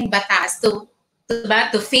yung ating batas to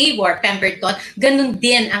diba, to favor Pemberton, ganun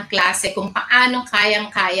din ang klase kung paano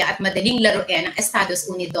kayang-kaya at madaling laruin ng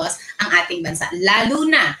Estados Unidos ang ating bansa, lalo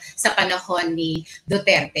na sa panahon ni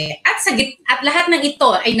Duterte. At lahat ng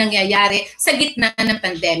ito ay nangyayari sa gitna ng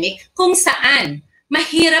pandemic kung saan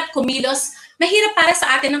mahirap kumilos, mahirap para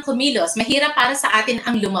sa atin ang kumilos, mahirap para sa atin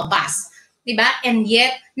ang lumabas, diba? And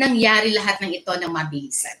yet, nangyari lahat ng ito ng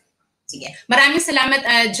mabilisan. Sige. Maraming salamat,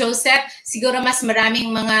 Joseph. Siguro mas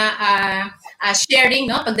maraming mga sharing,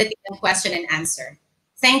 no, pagdating ng question and answer.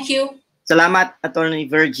 Thank you. Salamat, Attorney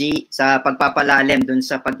Virgie, sa pagpapalalim dun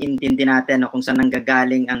sa pag-intindi natin kung saan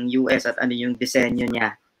nanggagaling ang US at ano yung disenyo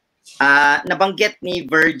niya. Nabanggit ni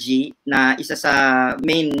Virgie na isa sa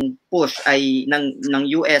main push ay ng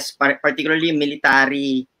US, particularly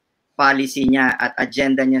military policy niya at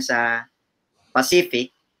agenda niya sa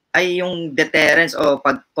Pacific, ay yung deterrence o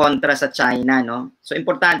pagkontra sa China, no? So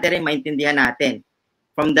importante rin maintindihan natin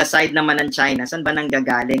from the side naman ng China, saan ba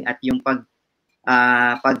nanggagaling at yung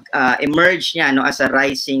emerge niya, no, as a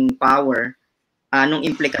rising power, anong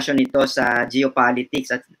implikasyon nito sa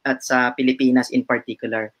geopolitics at sa Pilipinas in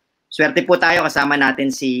particular. Swerte po tayo, kasama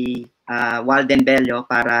natin si Walden Bello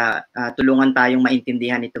para tulungan tayong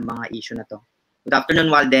maintindihan itong mga issue na to. Good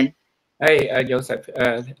afternoon, Walden. Hi, Joseph.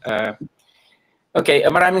 Okay,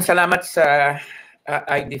 maraming salamat sa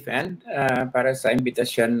iDefend para sa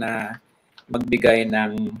imbitasyon na magbigay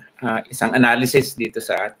ng isang analysis dito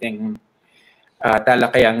sa ating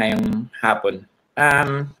talakayan ngayong hapon.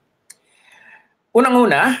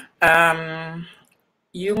 Unang-una,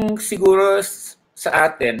 yung siguro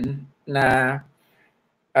sa atin na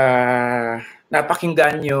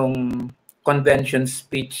napakinggan yung convention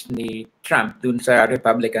speech ni Trump dun sa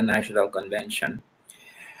Republican National Convention.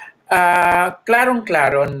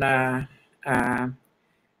 Klarong-klaro na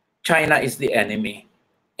China is the enemy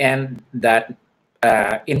and that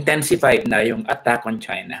intensified na yung attack on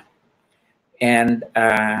China. And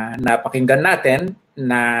napakinggan natin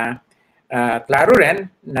na klaro rin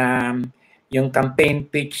na yung campaign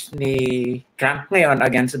pitch ni Trump ngayon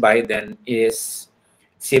against Biden is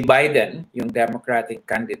si Biden, yung Democratic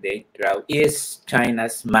candidate raw, is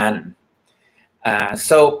China's man.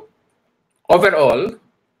 So overall,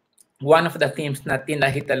 one of the themes na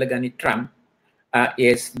tinahi talaga ni Trump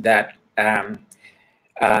is that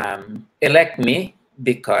elect me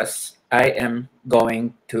because I am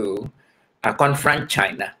going to confront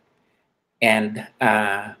China and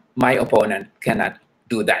my opponent cannot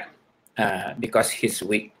do that because he's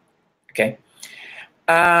weak. Okay?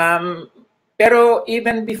 Pero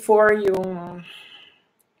even before yung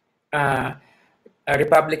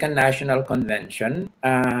Republican National Convention,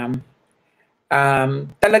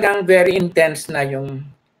 talagang very intense na yung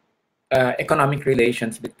economic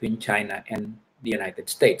relations between China and the United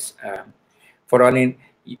States. For all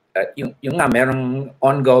yung nga, merong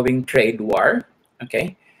ongoing trade war,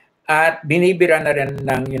 okay? At binibira na rin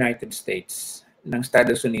ng United States, ng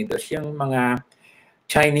Estados Unidos, yung mga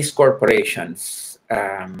Chinese corporations,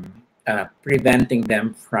 preventing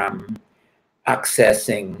them from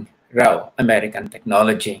accessing raw American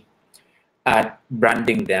technology. At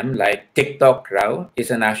branding them like TikTok raw is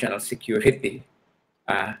a national security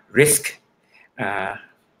risk.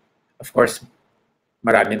 Of course,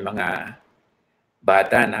 maraming mga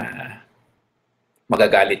bata na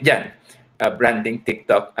magagalit dyan. Branding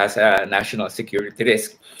TikTok as a national security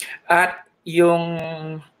risk. At yung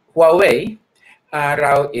Huawei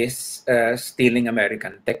raw is stealing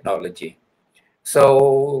American technology.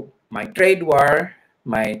 So, my trade war,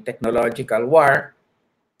 my technological war,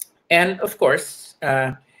 and of course,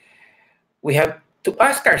 we have to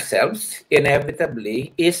ask ourselves,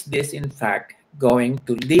 inevitably, is this in fact going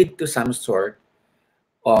to lead to some sort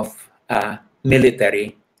of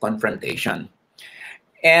military confrontation?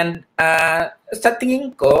 And sa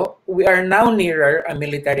tingin ko, we are now nearer a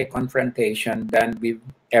military confrontation than we've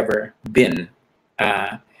ever been,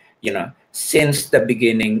 since the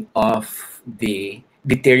beginning of the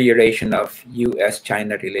deterioration of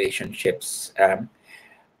U.S.-China relationships,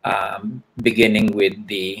 beginning with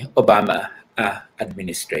the Obama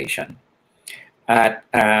administration.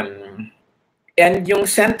 And yung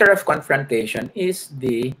center of confrontation is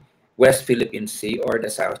the West Philippine Sea or the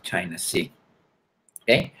South China Sea.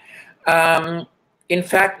 Okay? In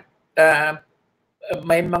fact,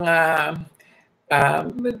 may mga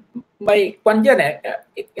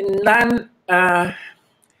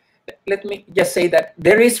let me just say that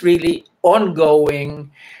there is really ongoing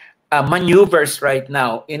maneuvers right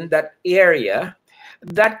now in that area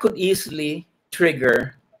that could easily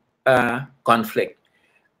trigger conflict.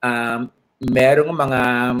 Merong mga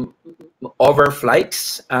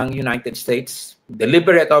overflights ang United States,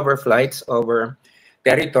 deliberate overflights over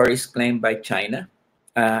territories claimed by China.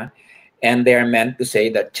 And they are meant to say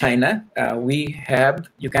that China,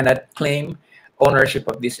 you cannot claim ownership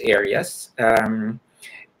of these areas. And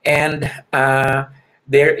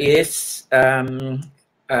there is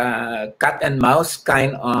cat and mouse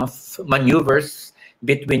kind of maneuvers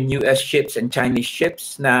between US ships and Chinese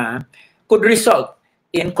ships na could result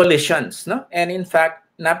in collisions, no? And in fact,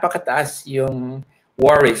 napakataas yung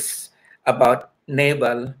worries about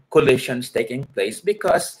naval collisions taking place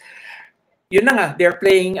because yun na nga, they're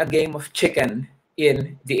playing a game of chicken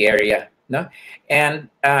in the area, no? And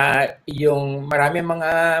yung maraming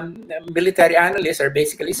mga military analysts are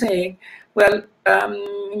basically saying, well,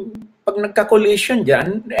 pag nagka-collision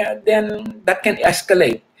dyan, then that can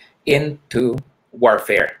escalate into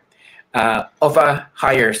warfare of a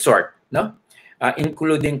higher sort, no?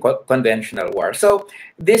 Including conventional war. So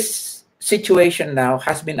this situation now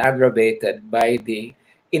has been aggravated by the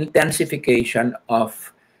intensification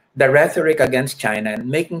of the rhetoric against China and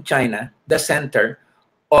making China the center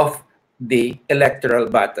of the electoral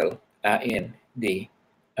battle in the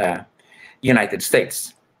United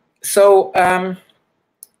States. So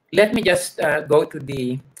let me just go to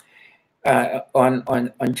the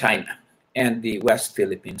on China and the West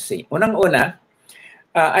Philippine Sea. Unang-una,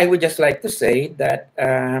 I would just like to say that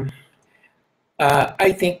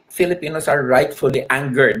I think Filipinos are rightfully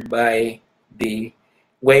angered by the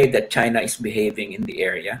way that China is behaving in the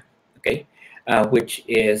area, okay, which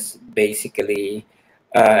is basically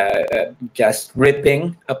just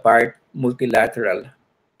ripping apart multilateral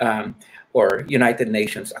or United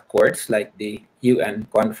Nations accords like the UN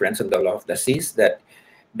Conference on the Law of the Seas that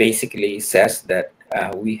basically says that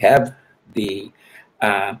we have the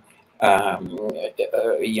that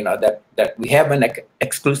we have an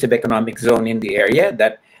exclusive economic zone in the area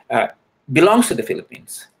that belongs to the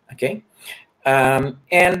Philippines. Okay, and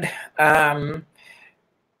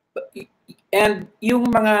yung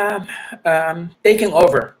mga taking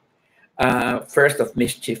over first of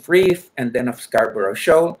Mischief Reef and then of Scarborough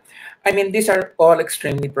Shoal. I mean, these are all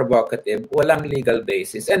extremely provocative, walang legal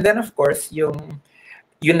basis. And then, of course, yung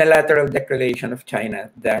unilateral declaration of China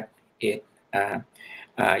that it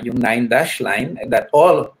yung 9-dash line that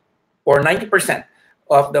all or 90%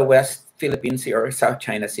 of the West Philippine Sea or South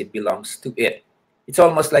China Sea belongs to it. It's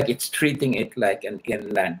almost like it's treating it like an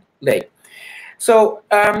inland lake. So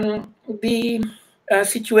the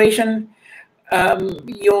situation,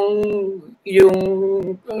 yung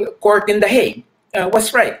court in The Hague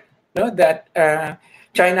was right, that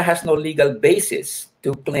China has no legal basis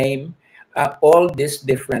to claim all these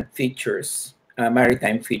different features,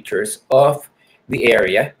 maritime features of the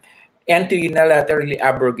area, and to unilaterally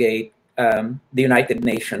abrogate the United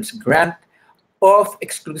Nations grant of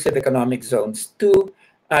exclusive economic zones to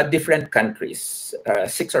different countries,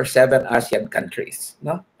 6 or 7 ASEAN countries,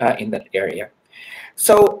 in that area.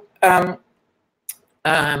 So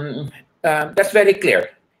that's very clear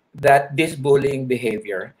that this bullying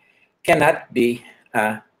behavior cannot be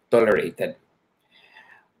tolerated.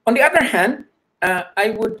 On the other hand,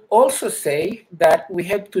 I would also say that we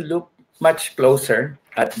have to look much closer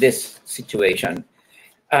at this situation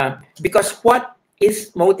because what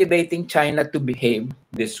is motivating China to behave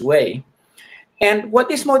this way? And what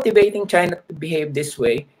is motivating China to behave this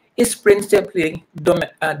way is principally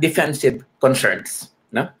defensive concerns.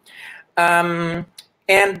 No?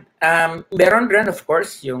 And meron rin, of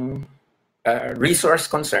course, yung resource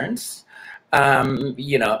concerns,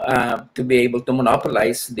 to be able to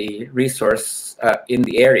monopolize the resource in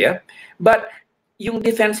the area. But yung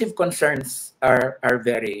defensive concerns are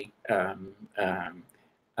very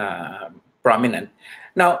prominent.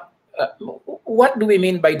 Now, what do we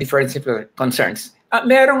mean by defensive concerns?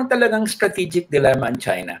 Merong talagang strategic dilemma in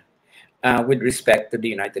China with respect to the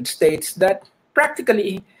United States that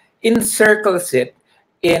practically encircles it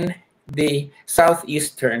in the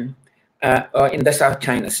southeastern, in the South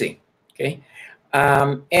China Sea. Okay,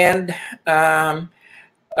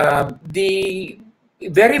 the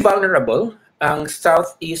very vulnerable ang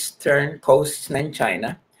southeastern coast ng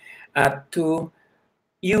China to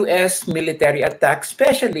U.S. military attack,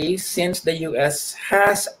 especially since the U.S.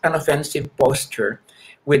 has an offensive posture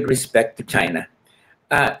with respect to China.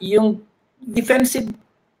 Yung defensive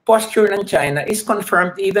posture ng China is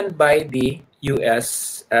confirmed even by the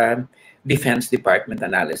U.S. Defense Department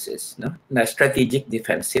analysis, na strategic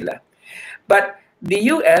defense sila. But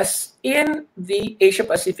the U.S. in the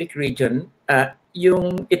Asia-Pacific region,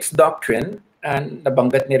 its doctrine,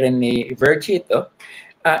 nabanggit ni rin ni Virgie ito,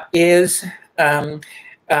 is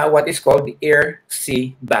what is called the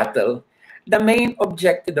air-sea battle. The main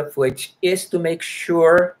objective of which is to make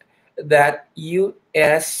sure that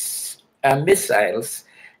U.S. missiles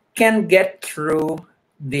can get through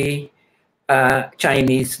the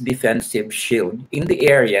Chinese defensive shield in the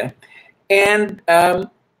area and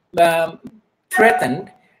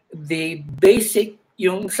threatened the basic,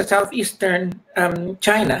 yung sa southeastern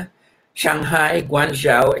China, Shanghai,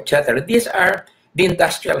 Guangzhou, etc. These are the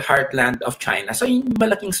industrial heartland of China. So yung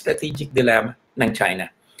malaking strategic dilemma ng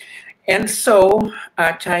China. And so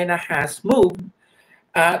China has moved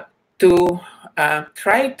to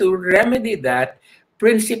try to remedy that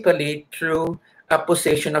principally through a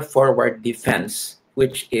position of forward defense,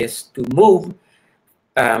 which is to move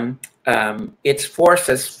its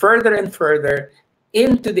forces further and further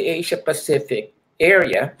into the Asia-Pacific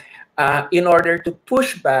area in order to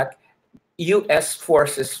push back U.S.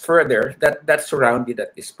 forces further that surrounded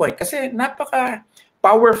at this point. Kasi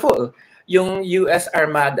napaka-powerful yung U.S.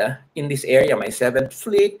 Armada in this area. May 7th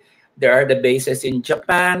Fleet. There are the bases in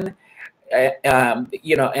Japan. One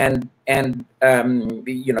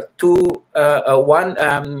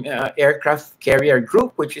aircraft carrier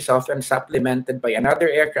group, which is often supplemented by another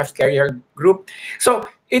aircraft carrier group. So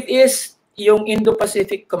it is yung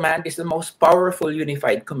Indo-Pacific Command is the most powerful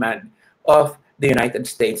unified command of the United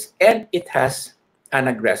States, and it has an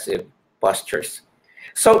aggressive postures.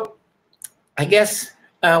 So I guess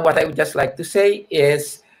what I would just like to say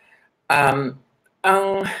is ang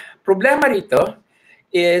problema rito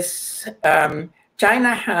is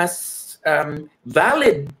China has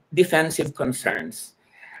valid defensive concerns.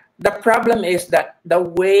 The problem is that the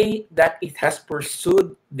way that it has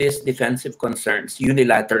pursued these defensive concerns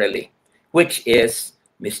unilaterally, which is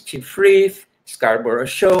Mischief Reef, Scarborough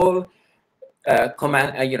Shoal,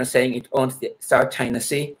 saying it owns the South China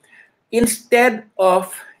Sea, instead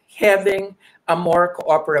of having a more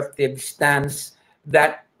cooperative stance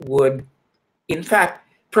that would, in fact,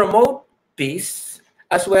 promote peace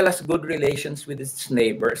as well as good relations with its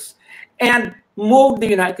neighbors, and move the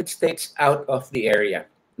United States out of the area.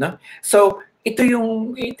 No? So ito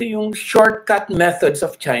yung shortcut methods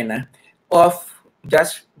of China of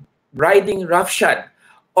just riding roughshod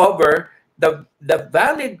over the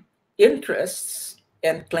valid interests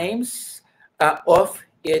and claims of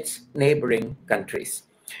its neighboring countries.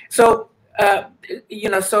 So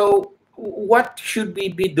so what should we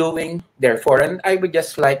be doing therefore? And I would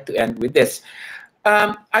just like to end with this.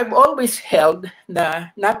 I've always held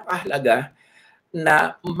na napakahalaga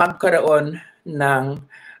na magkaroon ng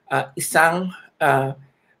isang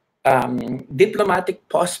diplomatic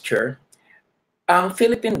posture ang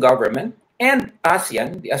Philippine government and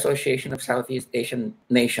ASEAN, the Association of Southeast Asian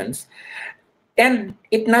Nations, and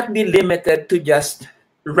it not be limited to just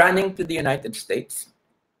running to the United States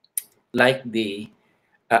like the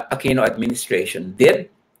Aquino administration did,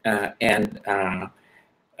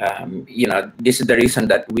 this is the reason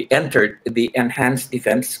that we entered the Enhanced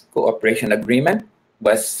Defense Cooperation Agreement.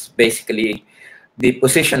 Was basically the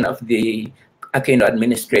position of the Aquino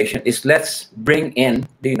administration is let's bring in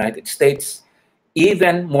the United States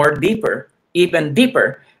even deeper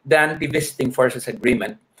than the Visiting Forces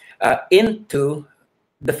Agreement into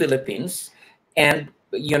the Philippines and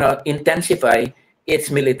intensify its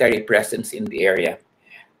military presence in the area.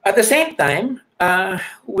 At the same time,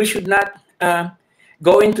 we should not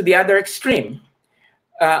go into the other extreme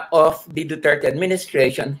of the Duterte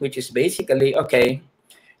administration, which is basically, okay,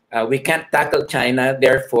 we can't tackle China,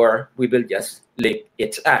 therefore we will just lick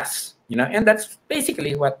its ass. And that's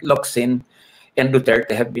basically what Locsin and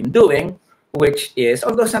Duterte have been doing, which is,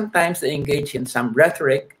 although sometimes they engage in some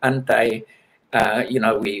rhetoric, we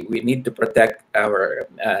need to protect our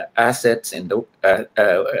assets in the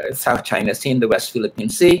South China Sea, in the West Philippine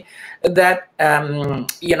Sea, that,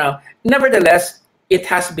 nevertheless, it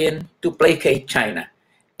has been to placate China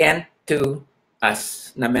and to,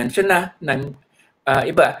 as na-mention ng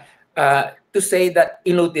iba, to say that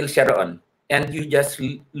inutil siya roon and you just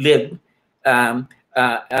live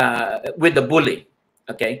with the bully,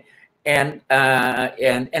 okay? And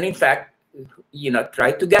in fact,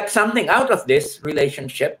 try to get something out of this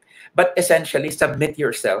relationship, but essentially submit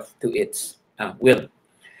yourself to its will.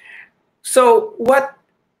 So what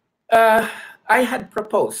I had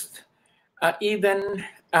proposed, even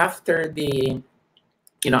after the,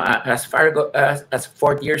 as far ago as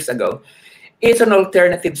 4 years ago, is an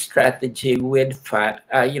alternative strategy with 4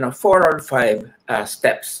 or 5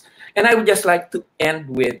 steps. And I would just like to end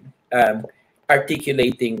with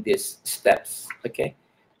articulating these steps, okay?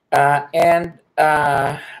 And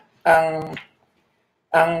ang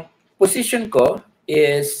position ko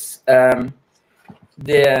is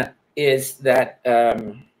that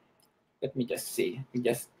let me just see,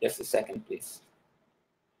 just a second, please.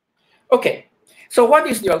 Okay, so what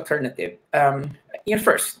is the alternative?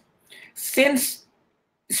 First, Since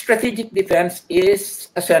strategic defense is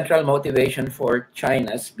a central motivation for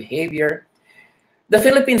China's behavior, the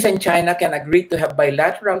Philippines and China can agree to have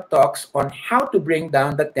bilateral talks on how to bring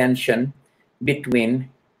down the tension between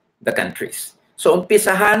the countries. So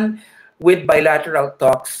umpisahan with bilateral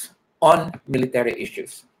talks on military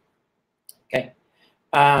issues. Okay.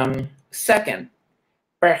 Second,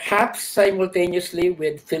 perhaps simultaneously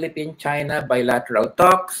with Philippine-China bilateral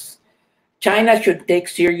talks, China should take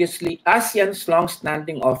seriously ASEAN's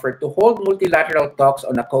long-standing offer to hold multilateral talks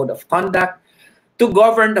on a code of conduct to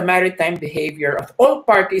govern the maritime behavior of all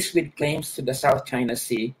parties with claims to the South China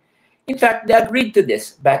Sea. In fact, they agreed to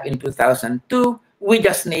this back in 2002. We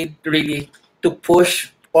just need really to push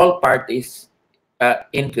all parties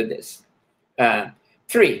into this.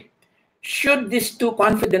 Three, should these two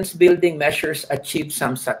confidence-building measures achieve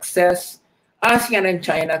some success, ASEAN and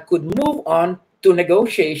China could move on to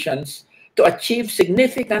negotiations to achieve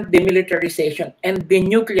significant demilitarization and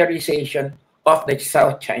denuclearization of the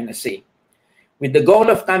South China Sea, with the goal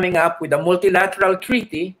of coming up with a multilateral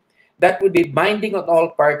treaty that would be binding on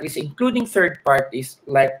all parties, including third parties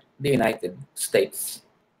like the United States.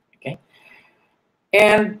 Okay,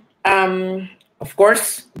 and of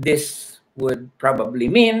course, this would probably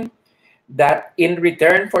mean that in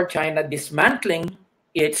return for China dismantling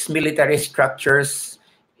its military structures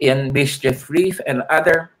in Mischief Reef and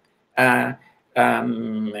other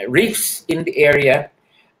reefs in the area,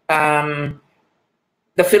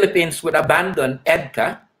 the Philippines would abandon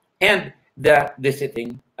EDCA and the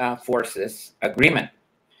Visiting Forces Agreement.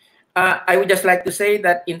 I would just like to say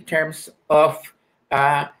that in terms of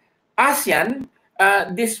ASEAN,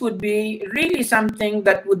 this would be really something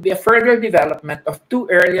that would be a further development of two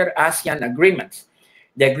earlier ASEAN agreements.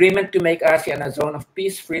 The agreement to make ASEAN a zone of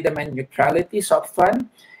peace, freedom, and neutrality, SOPFAN,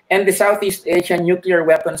 and the Southeast Asian Nuclear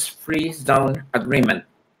Weapons-Free Zone Agreement.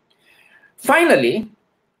 Finally,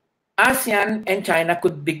 ASEAN and China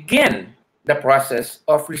could begin the process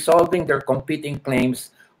of resolving their competing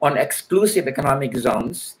claims on exclusive economic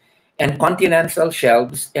zones and continental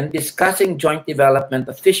shelves and discussing joint development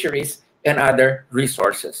of fisheries and other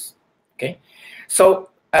resources. Okay, so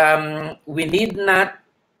we need not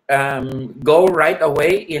go right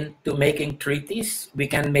away into making treaties. We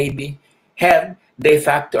can maybe have de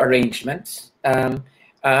facto arrangements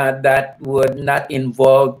that would not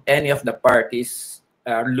involve any of the parties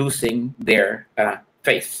losing their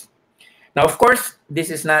faith. Now, of course, this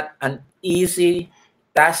is not an easy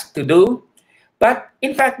task to do, but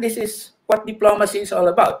in fact, this is what diplomacy is all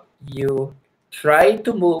about. You try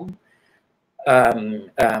to move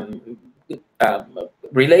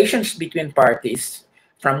relations between parties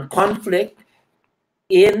from conflict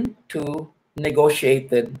into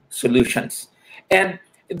negotiated solutions. And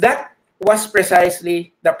that was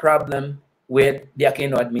precisely the problem with the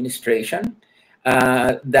Aquino administration,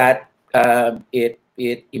 that it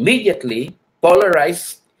immediately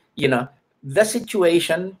polarized, the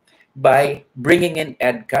situation by bringing in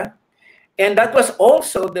EDCA. And that was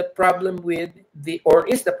also the problem with the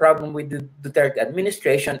Duterte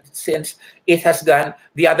administration, since it has gone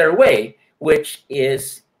the other way, which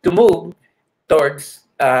is to move towards,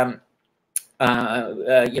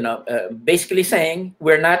 basically saying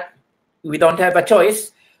we don't have a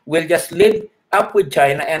choice. We'll just live up with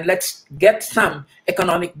China and let's get some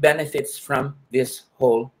economic benefits from this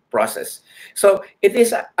whole process. So it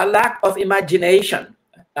is a lack of imagination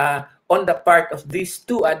on the part of these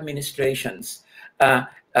two administrations,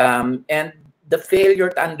 and the failure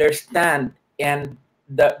to understand and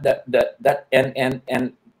the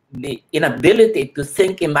inability to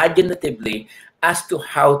think imaginatively as to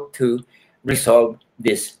how to resolve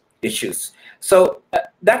these issues. So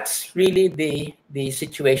that's really the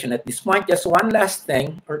situation at this point. Just one last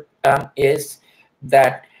thing is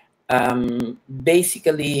that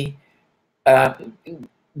basically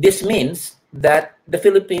this means that the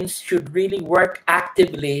Philippines should really work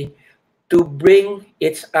actively to bring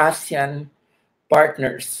its ASEAN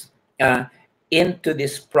partners into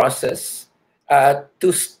this process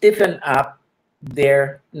to stiffen up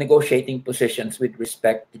their negotiating positions with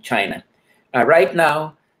respect to China. Right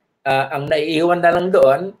now, ang naiiwan na lang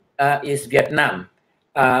doon is Vietnam,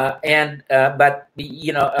 but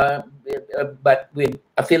with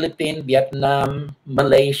a Philippine, Vietnam,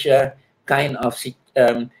 Malaysia kind of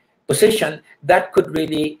position that could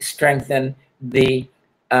really strengthen the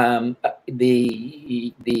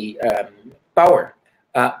power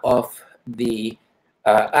of the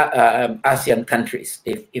ASEAN countries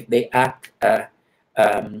if they act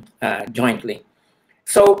jointly.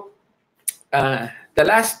 So the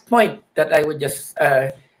last point that I would just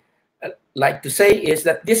like to say is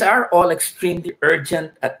that these are all extremely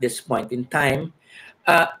urgent at this point in time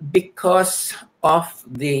because of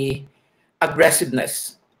the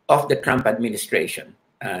aggressiveness of the Trump administration.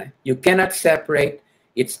 You cannot separate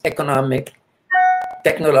its economic,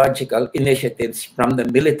 technological initiatives from the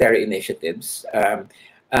military initiatives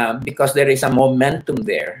because there is a momentum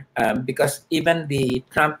there. Because even the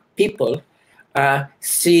Trump people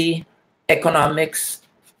see economics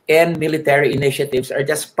and military initiatives are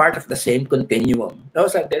just part of the same continuum.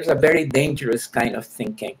 There's a very dangerous kind of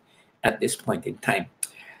thinking at this point in time.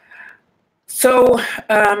 So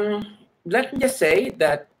let me just say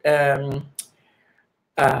that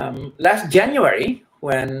last January,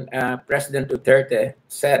 when President Duterte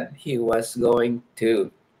said he was going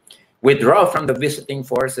to withdraw from the Visiting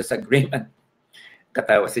Forces Agreement,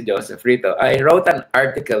 katawa si Joseph Rito, I wrote an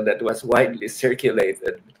article that was widely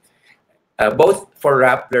circulated, both for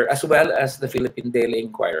Rappler as well as the Philippine Daily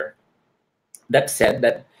Inquirer, that said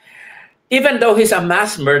that even though he's a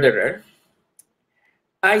mass murderer,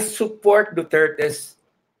 I support Duterte's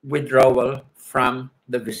withdrawal from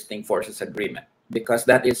the Visiting Forces Agreement because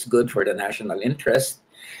that is good for the national interest,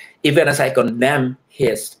 even as I condemn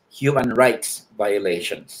his human rights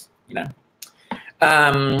violations.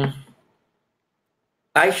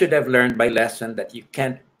 I should have learned by lesson that you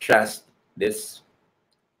can't trust this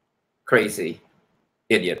crazy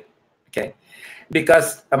idiot, okay?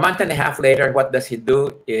 Because a month and a half later, what does he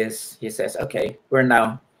do is he says, okay, we're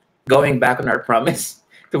now going back on our promise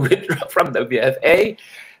to withdraw from the VFA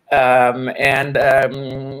and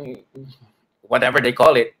whatever they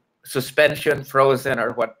call it, suspension, frozen,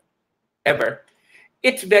 or whatever.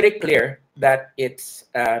 It's very clear that it's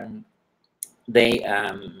they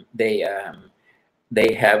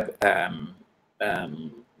have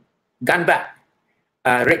gone back.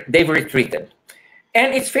 They've retreated.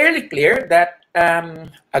 And it's fairly clear that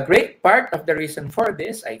a great part of the reason for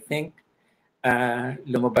this, I think,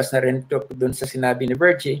 lumabas na rin to dun sa sinabi ni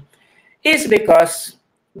Virgie, is because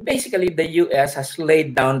basically the U.S. has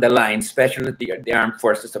laid down the line, especially the armed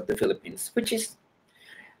forces of the Philippines, which is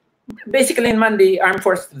basically, in man, the armed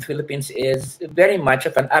forces of the Philippines is very much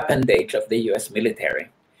of an appendage of the U.S. military.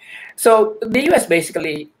 So the U.S.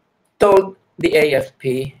 basically told the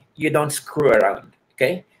AFP, you don't screw around,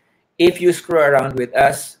 okay? If you screw around with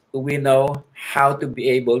us, we know how to be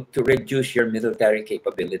able to reduce your military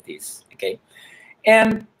capabilities, okay?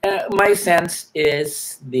 And my sense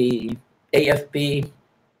is the AFP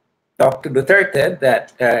talked to Duterte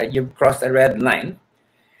that you've crossed a red line.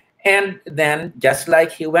 And then, just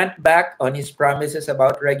like he went back on his promises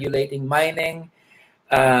about regulating mining,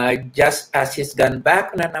 just as he's gone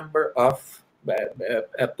back on a number of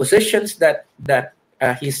positions that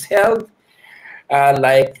he's held,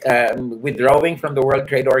 like withdrawing from the World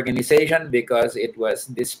Trade Organization because it was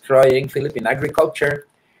destroying Philippine agriculture,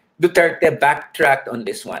 Duterte backtracked on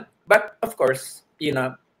this one. But of course,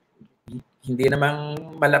 hindi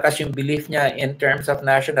namang malakas yung belief niya in terms of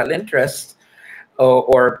national interest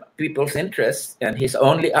or people's interests, and he's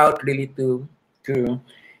only out really to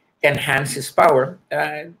enhance his power.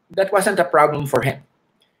 That wasn't a problem for him.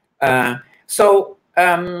 So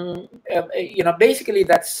basically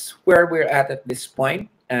that's where we're at this point.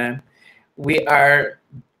 We are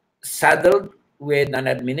saddled with an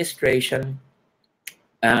administration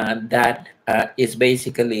that is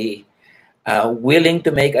basically willing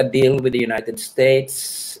to make a deal with the United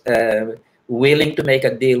States, willing to make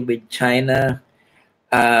a deal with China,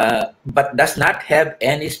 but does not have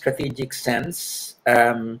any strategic sense,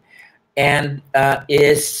 and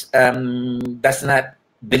does not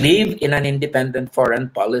believe in an independent foreign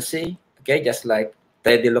policy. Okay, just like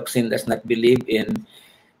Teddy Locsin does not believe in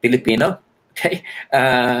Filipino. Okay,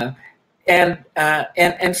 and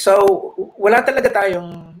so wala talaga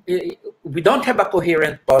tayong. We don't have a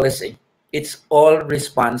coherent policy. It's all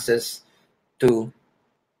responses to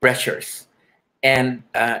pressures, and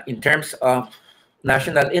in terms of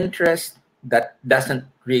national interest, that doesn't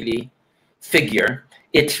really figure.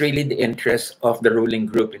 It's really the interest of the ruling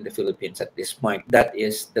group in the Philippines at this point. That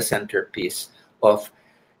is the centerpiece of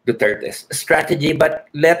Duterte's strategy. But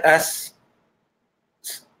let us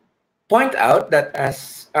point out that,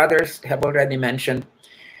 as others have already mentioned,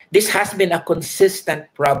 this has been a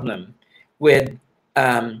consistent problem with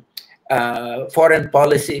foreign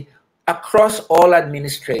policy across all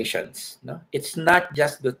administrations. No? It's not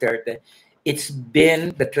just Duterte. It's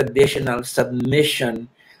been the traditional submission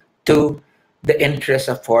to the interests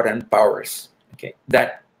of foreign powers, okay?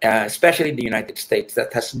 That, especially the United States,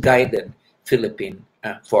 that has guided Philippine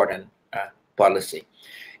foreign policy.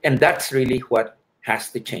 And that's really what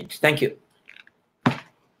has to change. Thank you.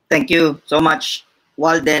 Thank you so much,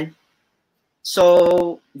 Walden.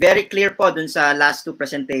 So, very clear po dun sa last two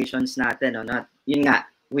presentations natin, no, na yun nga,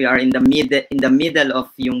 we are in the middle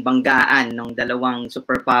of yung banggaan ng dalawang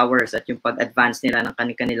superpowers at yung pag-advance nila ng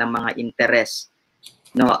kanilang mga interest.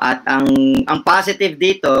 No, at ang positive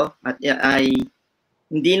dito ay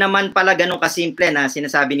hindi naman pala ganun kasimple na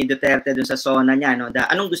sinasabi ni Duterte dun sa SONA niya, no,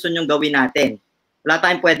 anong gusto niyong gawin natin? Wala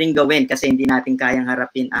tayong pwedeng gawin kasi hindi natin kayang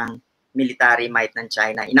harapin ang military might ng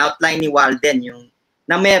China. In-outline ni Walden yung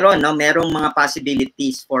na merong mga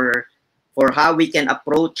possibilities for how we can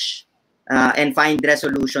approach and find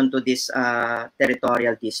resolution to this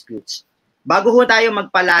territorial disputes. Bago ho tayo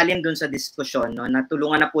magpalalim dun sa diskusyon, no,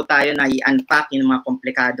 natulungan na po tayo na i-unpack yung mga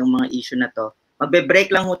komplikadong mga issue na to.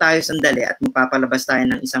 Magbe-break lang ho tayo sandali at magpapalabas tayo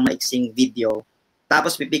ng isang maiksing video.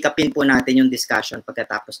 Tapos pipick upin po natin yung discussion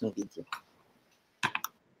pagkatapos ng video.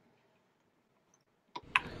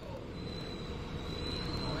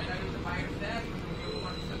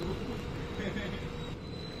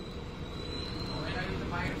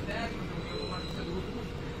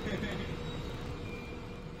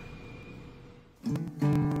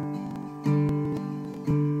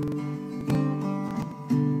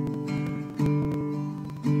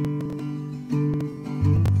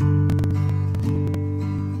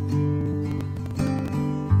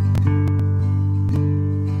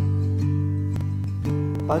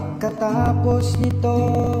 Pagkatapos nito,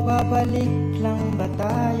 babalik lang ba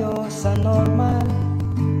tayo sa normal?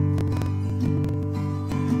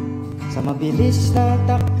 Sa mabilis na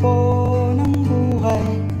takbo ng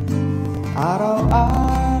buhay,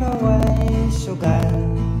 araw-araw ay sugal.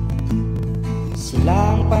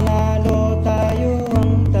 Silang panalo, tayo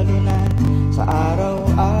ang talunan. Sa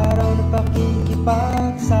araw-araw na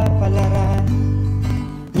pakikipagsapalaran.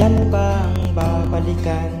 Yan ba ang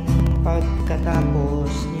babalikan pagkatapos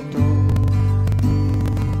nito?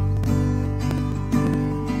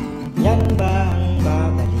 Yan ba ang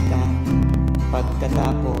babalikan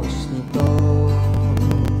pagkatapos nito?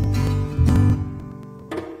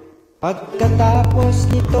 Pagkatapos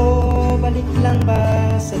nito, balik lang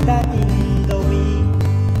ba sa dating gawin?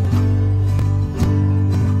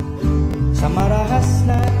 Sa marahas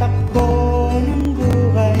na takbo ng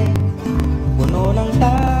buhay, puno ng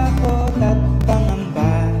takot at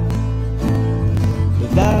pangamba,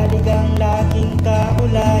 ligalig-ang laging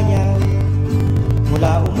kaulayaw,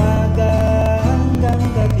 mula umaga hanggang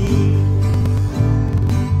gabi.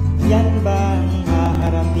 Yan ba ang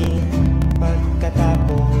haharapin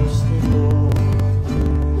pagkatapos nito?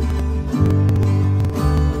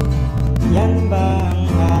 Yan ba ang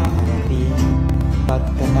haharapin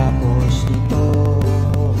pagkatapos nito?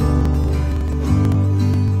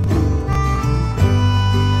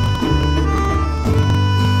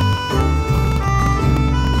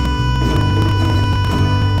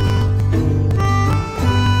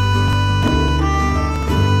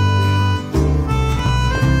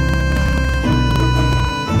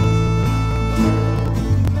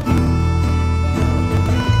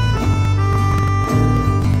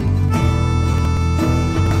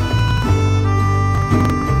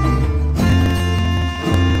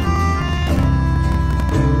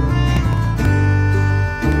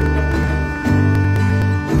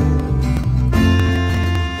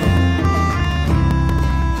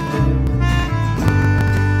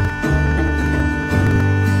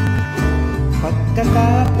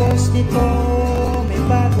 Pagkatapos nito, may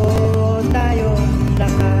bago tayong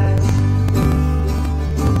lakas.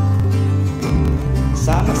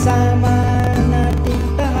 Sama-sama nating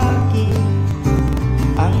tahakin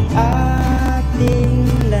ang ating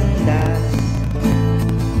landas.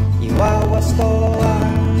 Iwawasto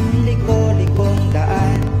ang liko-likong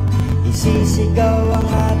daan, isisigaw ang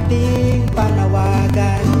ating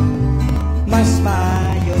panawagan. Mas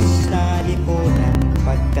maayos na lipunan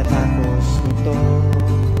pagkatapos nito.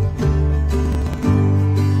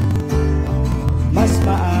 Mas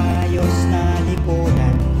maayos na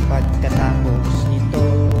lipunan pagkatapos nito.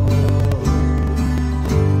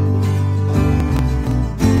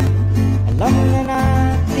 Alam na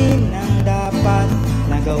natin ang dapat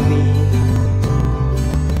na gawin,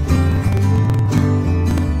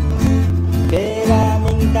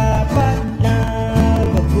 maraming dapat na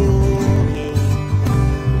baguhin.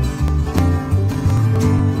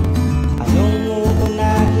 Anong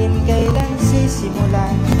uunahin, kailan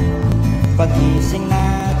sisimulan? Pag-gising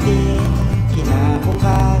natin,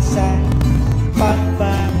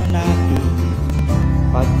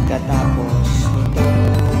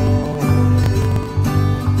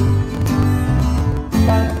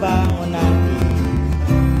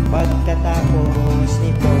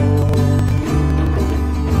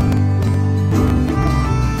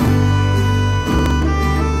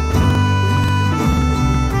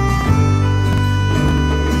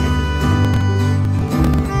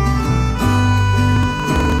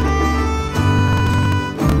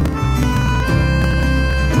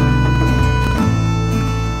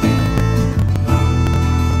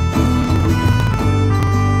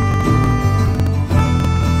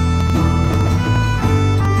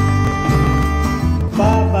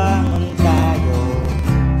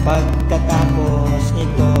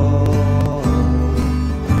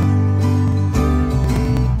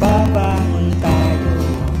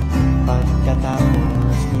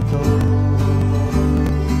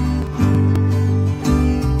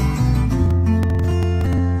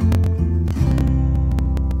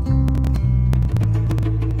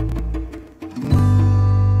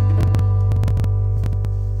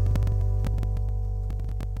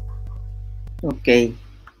 Okay.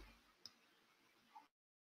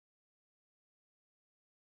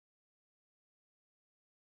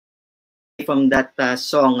 From that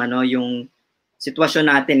song, ano, yung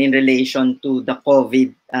sitwasyon natin in relation to the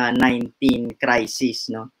COVID-19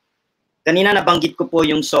 crisis, no? Kanina nabanggit ko po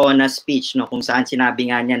yung SONA speech, no, kung saan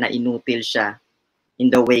sinabi nga niya na inutil siya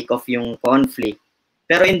in the wake of yung conflict.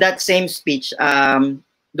 Pero in that same speech,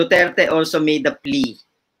 Duterte also made a plea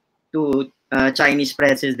to Chinese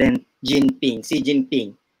President Xi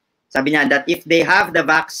Jinping. Sabi niya that if they have the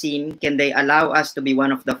vaccine, can they allow us to be one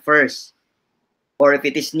of the first? Or if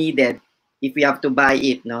it is needed, if we have to buy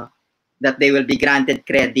it, no, that they will be granted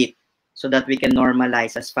credit so that we can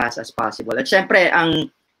normalize as fast as possible. At syempre, ang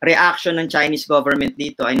reaction ng Chinese government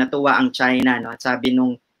dito ay natuwa ang China, no? At sabi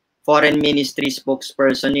nung foreign ministry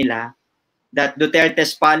spokesperson nila that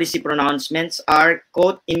Duterte's policy pronouncements are,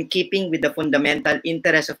 quote, in keeping with the fundamental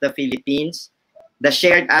interests of the Philippines, the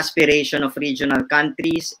shared aspiration of regional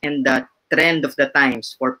countries, and the trend of the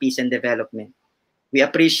times for peace and development. We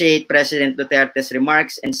appreciate President Duterte's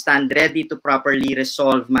remarks and stand ready to properly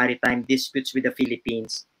resolve maritime disputes with the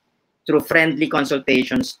Philippines through friendly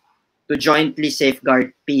consultations to jointly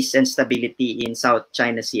safeguard peace and stability in South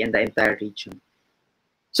China Sea and the entire region.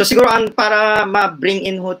 So siguro para ma-bring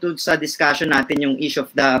in ho to sa discussion natin yung issue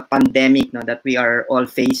of the pandemic, no, that we are all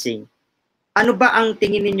facing. Ano ba ang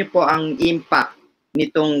tingin niyo po ang impact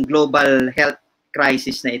nitong global health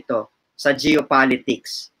crisis na ito sa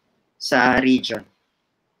geopolitics sa region?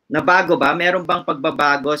 Nabago ba? Meron bang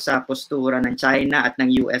pagbabago sa postura ng China at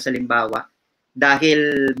ng US halimbawa?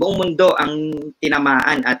 Dahil buong mundo ang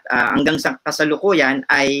tinamaan at hanggang sa kasalukuyan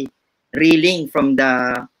ay reeling from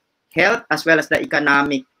the health as well as the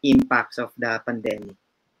economic impacts of the pandemic.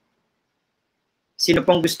 Sino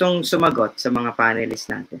pong gustong sumagot sa mga panelists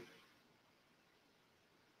natin?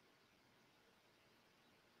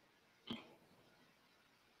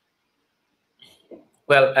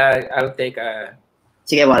 Well, I'll take a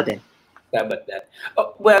Sige, Walden. stab at that.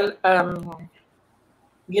 Oh, well,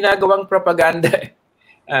 ginagawang propaganda.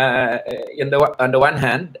 On the one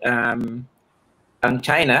hand, ang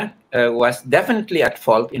China was definitely at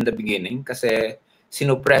fault in the beginning kasi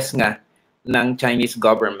sinupress nga ng Chinese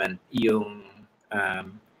government yung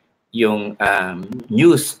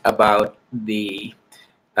news about the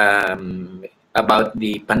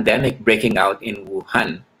pandemic breaking out in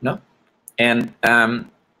Wuhan, no? And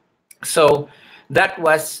so that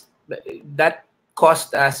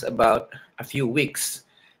cost us about a few weeks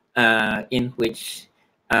in which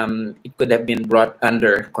it could have been brought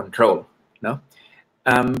under control, no?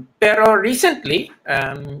 Pero recently,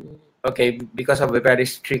 okay, because of a very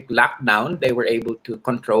strict lockdown, they were able to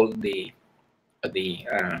control the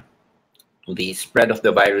spread of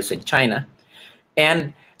the virus in China,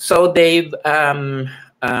 and so they've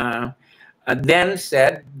then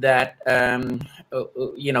said that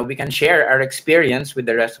we can share our experience with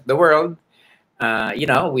the rest of the world.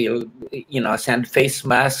 We'll send face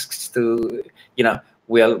masks to,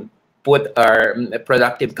 we'll put our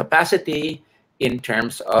productive capacity in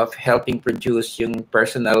terms of helping produce yung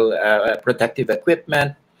personal protective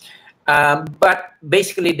equipment. But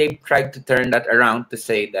basically, they've tried to turn that around to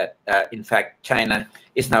say that, in fact, China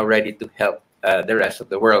is now ready to help the rest of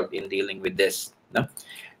the world in dealing with this. No?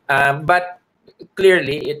 But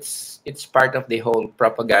clearly, it's part of the whole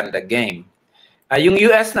propaganda game. Yung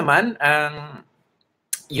US naman,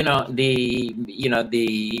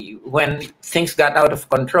 when things got out of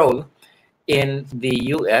control in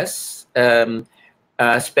the US,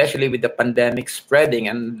 especially with the pandemic spreading,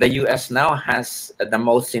 and the US now has the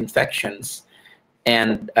most infections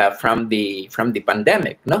and from the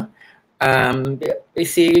pandemic, no? You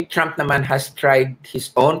see, Trump naman has tried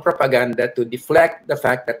his own propaganda to deflect the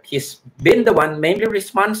fact that he's been the one mainly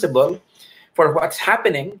responsible for what's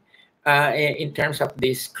happening in terms of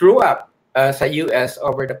the screw up sa US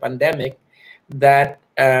over the pandemic. That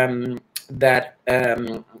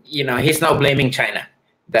he's now blaming China.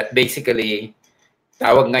 That basically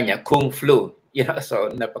tawag nga niya kung flu. So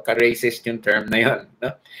napaka-racist yung term na yun.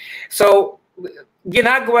 No? So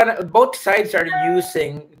both sides are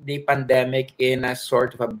using the pandemic in a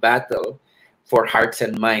sort of a battle for hearts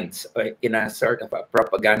and minds, or in a sort of a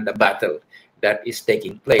propaganda battle that is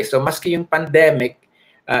taking place. So maski yung pandemic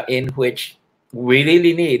in which we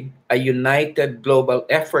really need a united global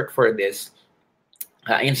effort for this,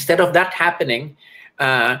 instead of that happening,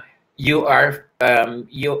 you are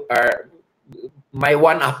my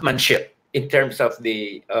one-upmanship in terms of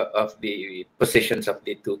the positions of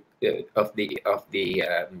the two of the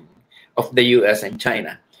US and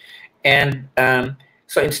China, and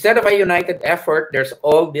So instead of a united effort, there's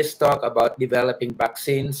all this talk about developing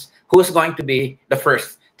vaccines. Who's going to be the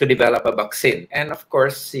first to develop a vaccine? And of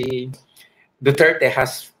course, si Duterte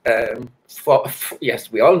has,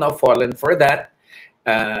 yes, we all know, fallen for that.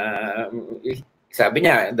 Sabi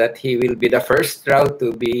niya that he will be the first raw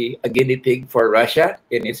to be a guinea pig for Russia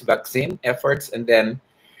in its vaccine efforts. And then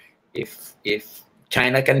if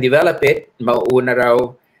China can develop it, mauuna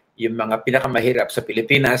raw yung mga pinakamahirap sa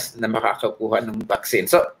Pilipinas na makakakuha ng vaccine.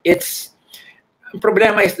 So it's,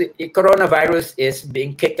 problema is the coronavirus is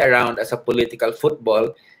being kicked around as a political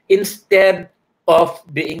football instead of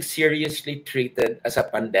being seriously treated as a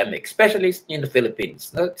pandemic, especially in the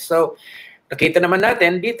Philippines. So nakita naman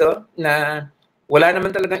natin dito na wala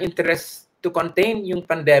naman talagang interest to contain yung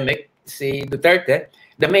pandemic si Duterte.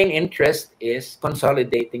 The main interest is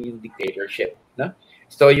consolidating yung dictatorship. No?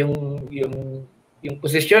 So yung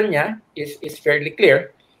position niya is fairly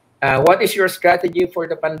clear. What is your strategy for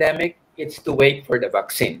the pandemic? It's to wait for the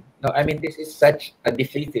vaccine. No, I mean, this is such a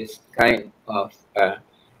defeatist kind of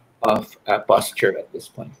posture at this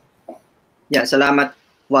point. Yeah, salamat,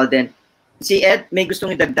 Walden. Si Ed, may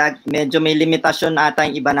gustong idagdag. Medyo may limitasyon ata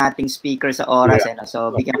yung iba nating speaker sa oras. Yeah.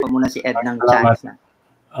 So, bigyan ko muna si Ed ng chance na.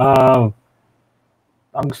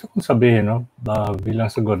 Ang gusto kong sabihin, no,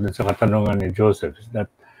 bilang sagot dun sa katanungan ni Joseph, is that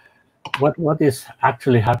what is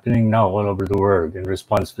actually happening now all over the world in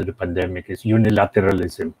response to the pandemic is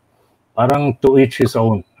unilateralism. Parang to each his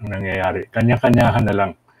own ang nangyayari. Kanya-kanyahan na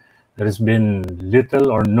lang. There has been little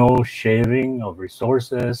or no sharing of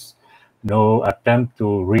resources, no attempt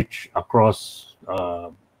to reach across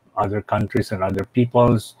other countries and other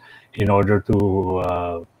peoples in order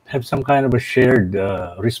to have some kind of a shared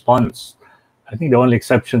response. I think the only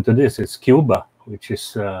exception to this is Cuba, which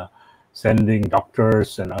is sending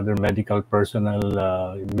doctors and other medical personnel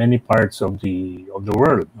in many parts of the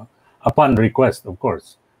world, no? Upon request, of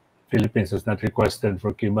course. Philippines has not requested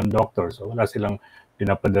for Cuban doctors, so wala silang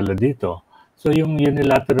pinapadala dito. So yung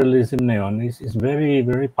unilateralism na yun is very,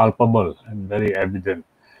 very palpable and very evident.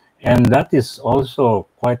 And that is also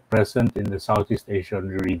quite present in the Southeast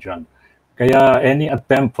Asian region. Kaya any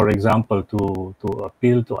attempt, for example, to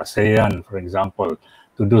appeal to ASEAN, for example,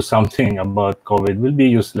 to do something about COVID will be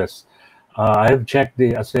useless. I have checked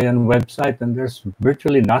the ASEAN website and there's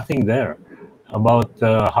virtually nothing there about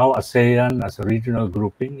how ASEAN as a regional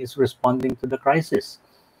grouping is responding to the crisis.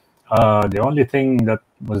 The only thing that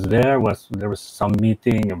was there was some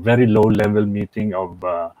meeting, a very low-level meeting of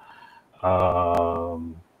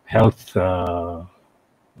health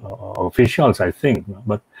officials, I think,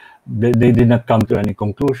 but they did not come to any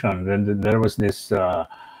conclusion. Then there was this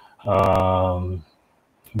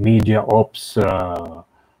media ops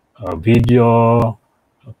video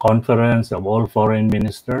conference of all foreign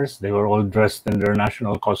ministers. They were all dressed in their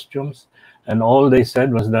national costumes, and all they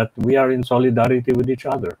said was that we are in solidarity with each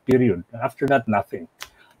other, period. After that, nothing.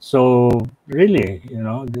 So really, you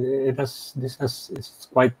know, it's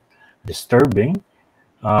quite disturbing,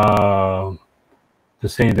 to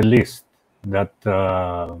say the least, that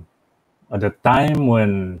at the time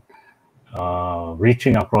when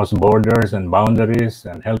reaching across borders and boundaries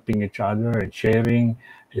and helping each other and sharing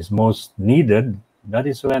is most needed, that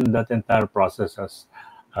is when that entire process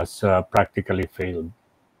has practically failed.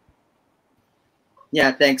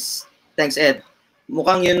 Yeah, thanks, Ed.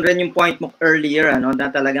 Mukhang yun rin yung point mo earlier, ano, na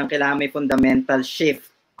talagang kailangan may fundamental shift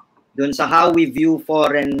dun sa how we view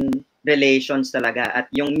foreign relations talaga. At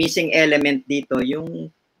yung missing element dito, yung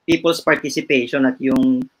people's participation at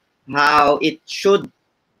yung how it should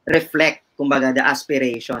reflect, kumbaga, the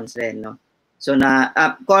aspirations rin, no? So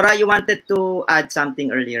Cora, you wanted to add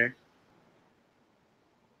something earlier?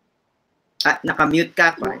 Nakamute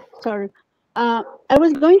ka, Cora. Sorry. I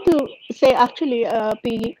was going to say, actually,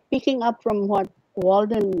 picking up from what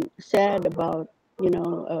Walden said about, you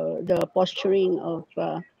know, the posturing of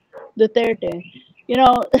Duterte, you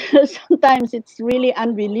know, sometimes it's really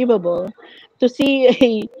unbelievable to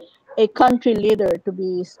see a country leader to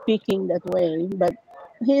be speaking that way, but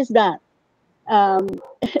he's that.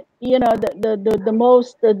 You know, the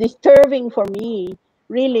most disturbing for me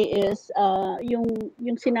really is yung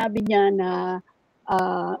sinabi niya na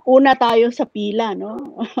una tayo sa pila, no?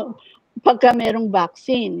 Pagka merong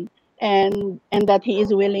vaccine, and that he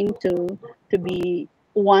is willing to be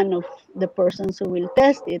one of the persons who will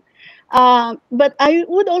test it. But I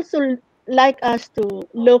would also like us to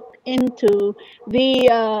look into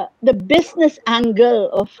the business angle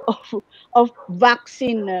of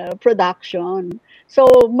vaccine production. So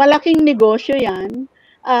malaking negosyo yan,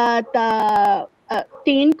 at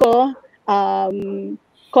tingin ko,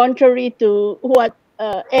 contrary to what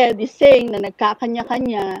Ed is saying, na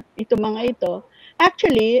nagkakanya-kanya ito mga ito,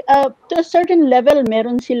 actually, to a certain level,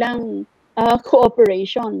 meron silang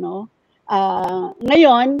cooperation, no?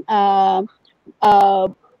 Ngayon,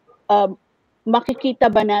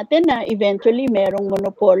 makikita ba natin na eventually merong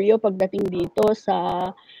monopolyo pagdating dito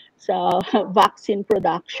sa vaccine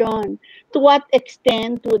production? To what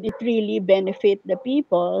extent would it really benefit the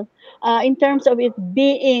people in terms of it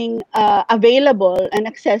being available and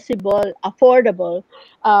accessible, affordable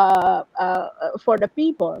for the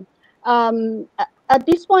people? At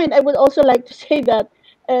this point, I would also like to say that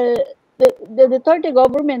the Duterte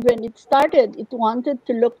government, when it started, it wanted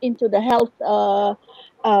to look into the health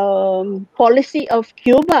policy of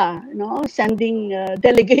Cuba, sending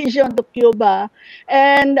delegation to Cuba.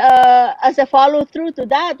 And as a follow through to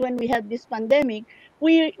that, when we had this pandemic,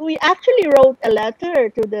 we actually wrote a letter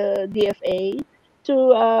to the DFA to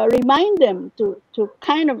remind them to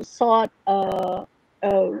kind of sought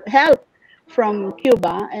help from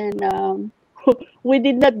Cuba, and we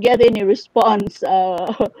did not get any response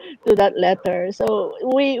to that letter. So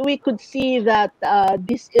we could see that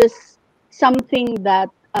this is something that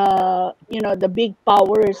the big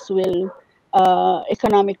powers will,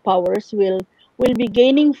 economic powers will be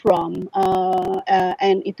gaining from,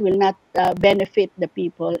 and it will not benefit the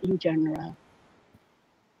people in general.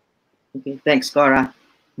 Okay, thanks, Cora.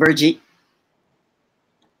 Virgie?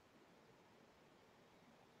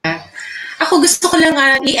 Ako gusto ko lang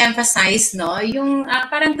i-emphasize, no, yung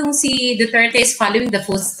parang tong si Duterte is following the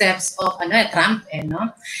footsteps of Trump, no?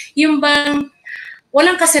 Yung bang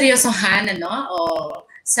walang kaseryosohan o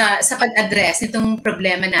sa pag-address nitong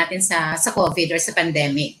problema natin sa COVID or sa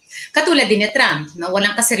pandemic. Katulad din ni Trump, no,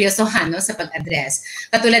 walang kaseryosohan sa pag-address.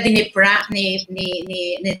 Katulad din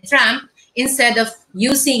ni Trump, instead of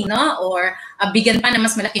using or bigyan pa ng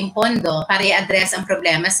mas malaking pondo para i-address ang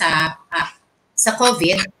problema sa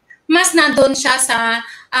COVID, mas nandoon siya sa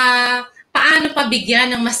paano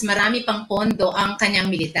pabigyan ng mas marami pang pondo ang kanyang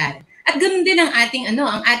militar. At ganoon din ang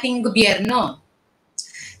ating gobyerno.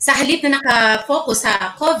 Sa halip na naka-focus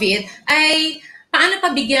sa COVID ay paano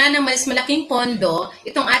pabigyan ng mas malaking pondo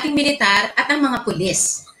itong ating militar at ang mga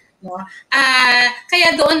pulis. No?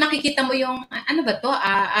 Kaya doon makikita mo yung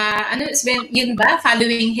yun ba,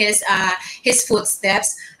 following his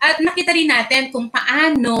footsteps, at nakita rin natin kung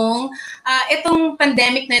paanong itong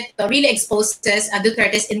pandemic na ito really exposes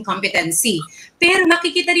Duterte's incompetency. Pero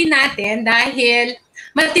makikita rin natin dahil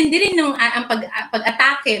matindi rin ang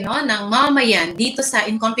pag-atake ng mamayan dito sa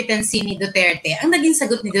incompetency ni Duterte. Ang naging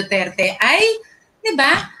sagot ni Duterte ay, di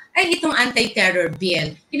ba, ay itong anti-terror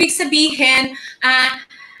bill. Ibig sabihin,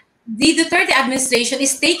 the Duterte administration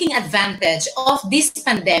is taking advantage of this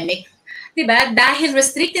pandemic, 'di ba? Dahil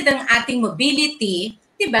restricted ang ating mobility,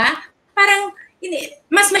 'di ba? Parang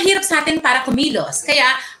mas mahirap sa atin para kumilos.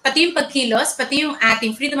 Kaya pati yung pagkilos, pati yung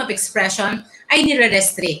ating freedom of expression ay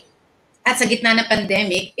nire-restrict. At sa gitna ng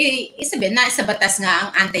pandemic, isabihin na sa batas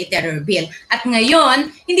nga ang anti-terror bill. At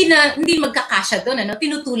ngayon, hindi magkakasya doon,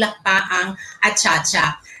 tinutulak pa ang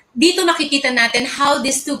atchacha. Dito makikita natin how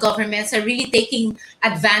these two governments are really taking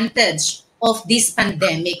advantage of this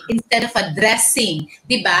pandemic instead of addressing,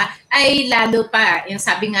 di ba? Ay lalo pa, yung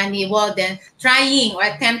sabi nga ni Walden, trying or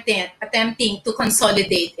attempting to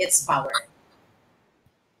consolidate its power.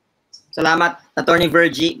 Salamat, Attorney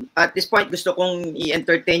Virgie. At this point, gusto kong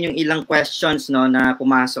i-entertain yung ilang questions na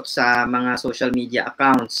pumasok sa mga social media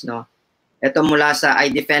accounts. Ito mula sa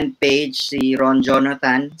iDEFEND page, si Ron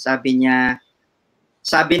Jonathan, sabi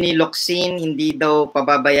ni Locsin, hindi daw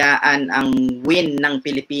pababayaan ang win ng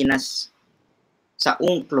Pilipinas sa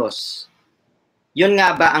UNCLOS. Yun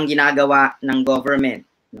nga ba ang ginagawa ng government?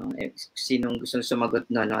 Sinong gusto sumagot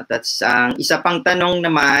That's ang isa pang tanong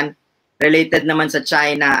naman, related naman sa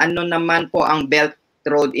China. Ano naman po ang Belt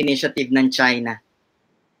Road Initiative ng China?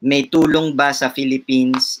 May tulong ba sa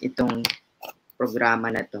Philippines itong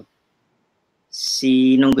programa na to?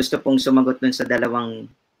 Sinong gusto pong sumagot dun sa dalawang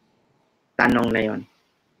tanong na yon?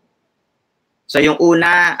 So yung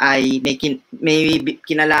una ay may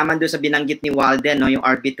kinalaman doon sa binanggit ni Walden, yung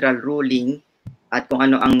arbitral ruling at kung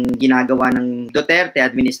ano ang ginagawa ng Duterte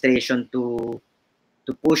administration to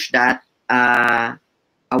push that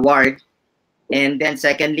award. And then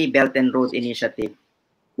secondly, Belt and Road Initiative.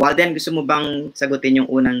 Walden, gusto mo bang sagutin yung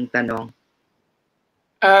unang tanong?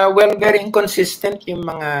 Well, very inconsistent yung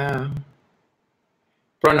mga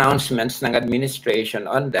pronouncements ng administration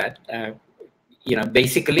on that.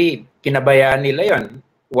 Basically, pinabayaan nila yon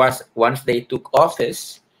once they took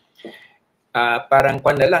office. Parang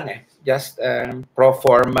kwan na lang just pro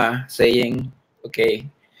forma saying, okay,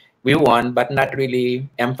 we won, but not really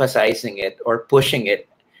emphasizing it or pushing it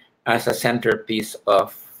as a centerpiece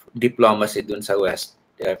of diplomacy dun sa West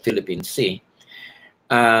Philippine Sea.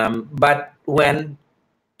 But when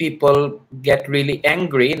people get really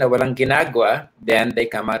angry na walang ginagawa, then they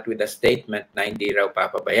come out with a statement na hindi raw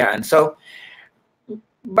papabayaan. So,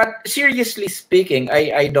 but seriously speaking,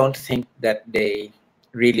 I don't think that they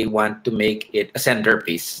really want to make it a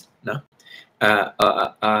centerpiece, no,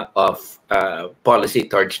 of policy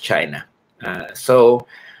towards China. So,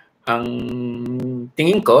 ang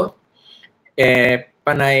tingin ko,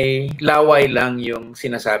 panay laway lang yung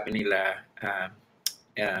sinasabi nila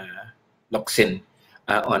Locsin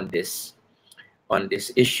on this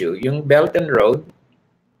issue. Yung Belt and Road,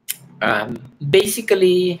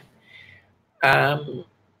 basically,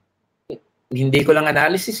 hindi ko lang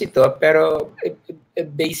analysis ito, pero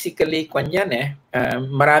basically, kwan yan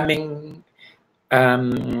maraming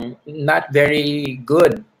not very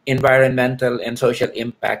good environmental and social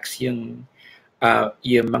impacts yung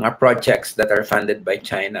mga projects that are funded by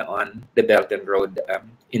China on the Belt and Road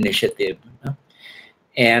Initiative.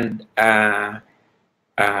 And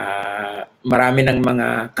marami ng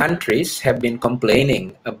mga countries have been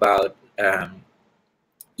complaining about,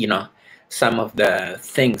 some of the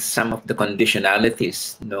things, some of the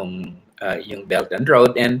conditionalities nung yung Belt and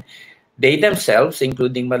Road, and they themselves,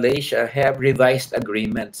 including Malaysia, have revised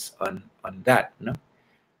agreements on that. No?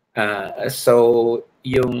 So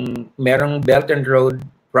yung merong Belt and Road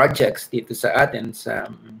projects dito sa atin sa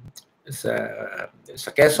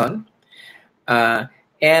Quezon,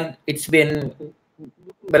 and it's been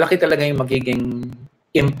malaki talaga yung magiging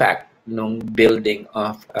impact nung building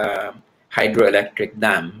of hydroelectric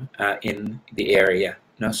dam in the area.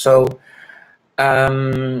 No? So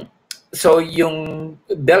yung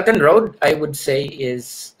Belt and Road, I would say,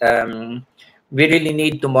 is we really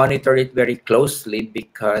need to monitor it very closely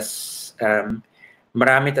because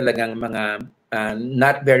marami talagang mga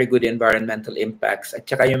not very good environmental impacts, at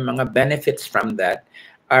saka yung mga benefits from that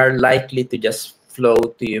are likely to just flow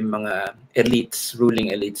to yung mga elites,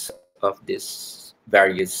 ruling elites of these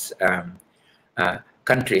various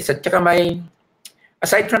countries. At saka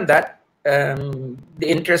aside from that, the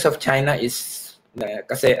interest of China is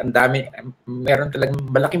kasi ang dami, meron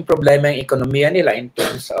talagang malaking problema yung ekonomiya nila in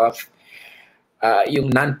terms of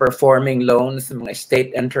yung non-performing loans, mga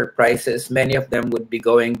state enterprises. Many of them would be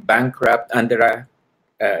going bankrupt under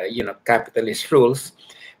capitalist rules.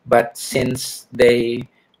 But since they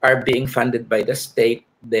are being funded by the state,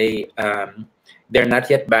 they're not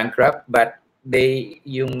yet bankrupt, but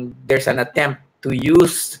there's an attempt to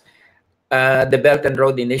use the Belt and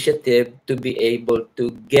Road Initiative to be able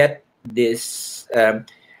to get this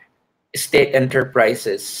state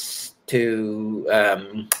enterprises to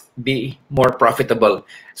be more profitable.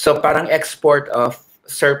 So parang export of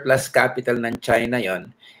surplus capital ng China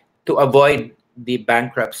yon to avoid the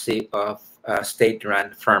bankruptcy of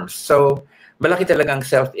state-run firms. So malaki talagang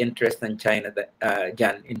self-interest ng China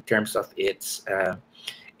dyan in terms of its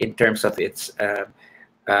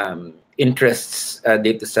interests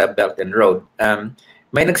dito sa Belt and Road.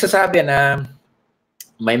 May nagsasabi na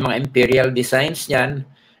may mga imperial designs yan,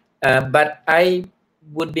 but I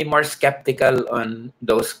would be more skeptical on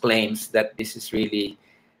those claims that this is really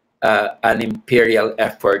an imperial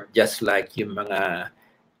effort, just like yung mga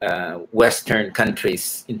Western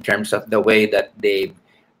countries in terms of the way that they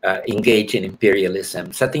engage in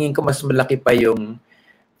imperialism. Sa tingin ko, mas malaki pa yung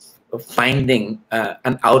finding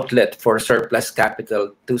an outlet for surplus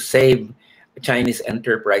capital to save Chinese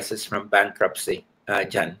enterprises from bankruptcy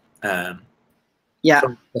dyan. Yeah.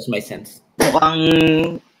 So that's my sense.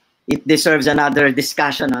 Mukhang it deserves another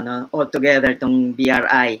discussion altogether tong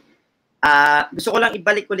BRI. Gusto ko lang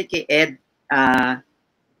ibalik ulit kay Ed,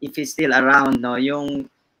 if he's still around,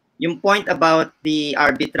 yung point about the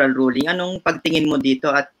arbitral ruling. Anong pagtingin mo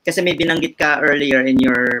dito? At kasi may binanggit ka earlier in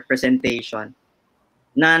your presentation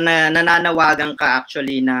na nananawagan ka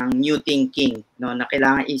actually ng new thinking, na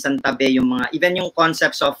kailangan isang tabi yung mga, even yung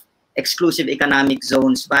concepts of exclusive economic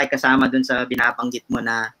zones ba, kasama dun sa binabanggit mo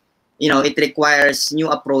na, it requires new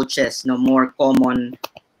approaches, more common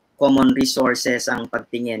resources ang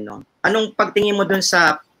pagtingin, Anong pagtingin mo dun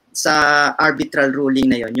sa arbitral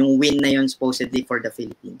ruling na yon, yung win na yon supposedly for the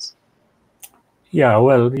Philippines? Yeah,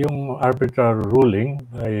 well, yung arbitral ruling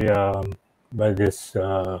by this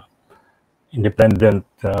independent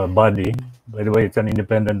body. By the way, it's an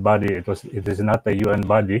independent body. It is not a UN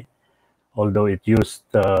body, although it used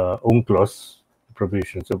UNCLOS,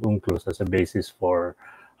 provisions of UNCLOS, as a basis for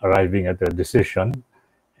arriving at a decision.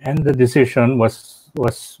 And the decision was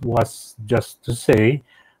just to say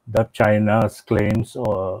that China's claims,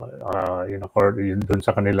 dun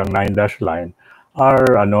sa kanilang 9-dash line,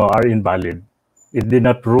 are invalid. It did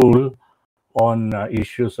not rule on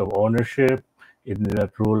issues of ownership. it did not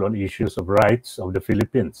rule on issues of rights of the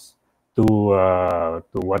Philippines to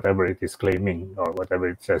whatever it is claiming or whatever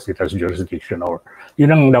it says it has jurisdiction over.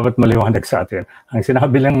 Yun ang dapat maliwanag sa atin. Ang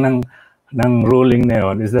sinabi lang ng ruling na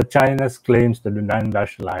yun is that China's claims to the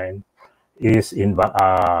 9-dash line is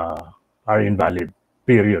are invalid,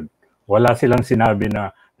 period. Wala silang sinabi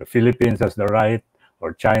na the Philippines has the right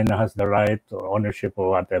or China has the right or ownership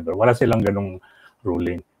or whatever. Wala silang ganung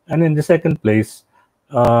ruling. And in the second place,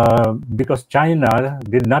 because China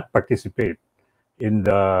did not participate in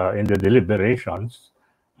the deliberations,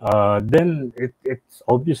 then it's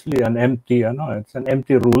obviously an empty it's an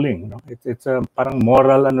empty ruling. No? It's a parang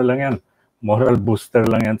moral lang yan, moral booster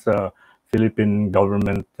lang yan sa Philippine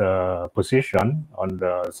government position on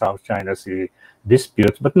the South China Sea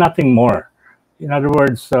disputes, but nothing more. In other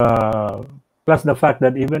words, plus the fact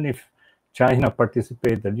that even if China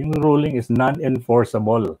participated, yung ruling is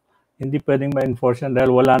non-enforceable. Hindi pwedeng ma-enforce yan dahil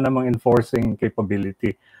wala namang enforcing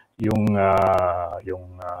capability yung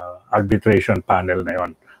arbitration panel na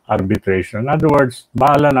yon. Arbitration. In other words,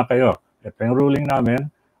 bahala na kayo. Ito yung ruling namin.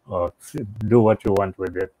 Do what you want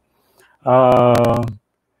with it.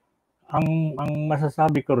 Ang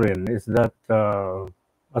masasabi ko rin is that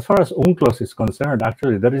as far as UNCLOS is concerned,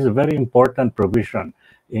 actually, there is a very important provision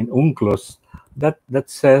in UNCLOS that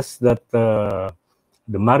says that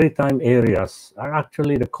the maritime areas are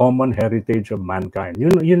actually the common heritage of mankind.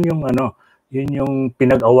 Yun yung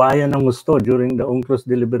pinag-awayan ng gusto during the UNCLOS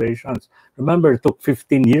deliberations. Remember, it took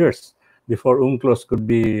 15 years before UNCLOS could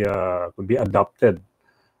be adopted.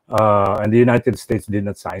 And the United States did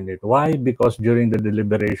not sign it. Why? Because during the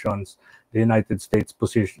deliberations, the United States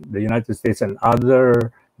and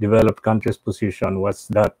other developed countries' position was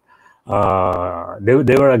that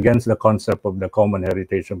they were against the concept of the common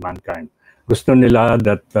heritage of mankind. Gusto nila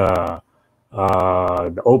that the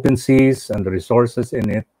open seas and the resources in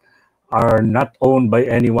it are not owned by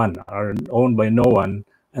anyone, are owned by no one,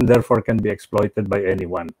 and therefore can be exploited by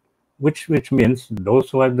anyone. Which means those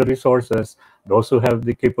who have the resources, those who have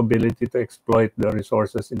the capability to exploit the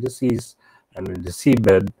resources in the seas and in the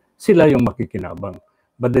seabed, sila yung makikinabang.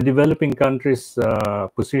 But the developing countries'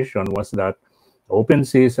 position was that open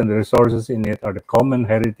seas and the resources in it are the common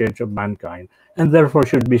heritage of mankind and therefore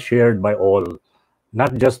should be shared by all,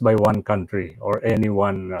 not just by one country or any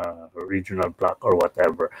one regional bloc or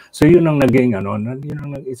whatever. So yun ang naging yun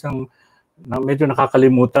ang isang na medyo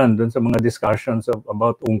nakakalimutan dun sa mga discussions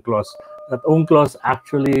about UNCLOS. That UNCLOS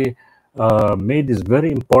actually made this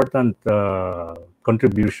very important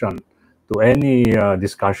contribution to any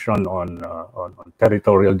discussion on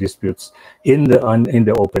territorial disputes in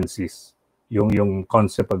the open seas. Yung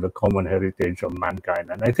concept of the common heritage of mankind.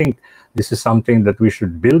 And I think this is something that we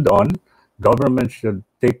should build on. Government should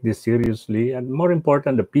take this seriously, and more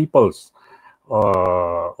important, the peoples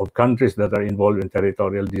of countries that are involved in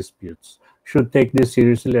territorial disputes should take this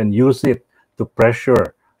seriously and use it to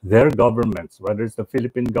pressure their governments, whether it's the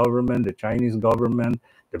Philippine government, the Chinese government,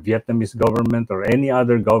 the Vietnamese government, or any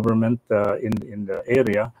other government in the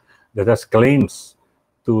area that has claims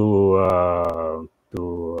to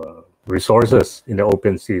resources in the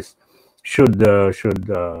open seas should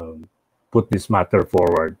put this matter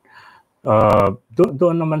forward.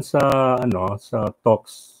 Doon naman sa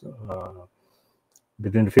talks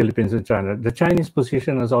between the Philippines and China, the Chinese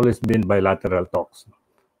position has always been bilateral talks.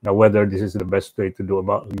 Now, whether this is the best way to go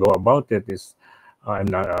about it is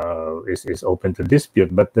open to dispute.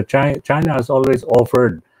 But China has always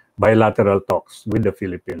offered bilateral talks with the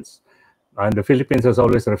Philippines, and the Philippines has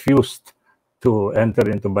always refused to enter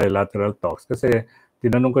into bilateral talks. Kasi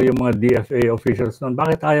tinanong ko yung mga DFA officials noon,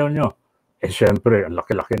 bakit ayaw nyo? Syempre, ang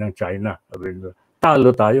laki-laki ng China. Talo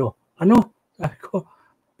tayo. Ano? Sabi ko,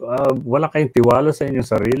 wala kayong tiwala sa inyong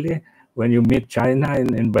sarili when you meet China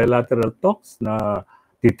in bilateral talks na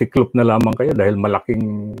titiklop na lamang kayo dahil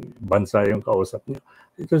malaking bansa yung kausap niyo.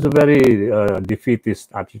 It was a very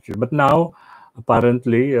defeatist attitude. But now,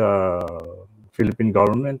 apparently, Philippine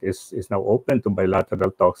government is now open to bilateral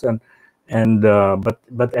talks,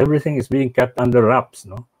 but everything is being kept under wraps.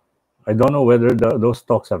 No, I don't know whether those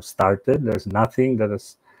talks have started. There's nothing that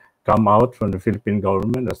has come out from the Philippine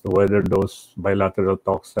government as to whether those bilateral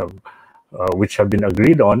talks have, which have been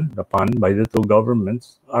agreed upon by the two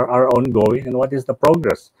governments, are ongoing, and what is the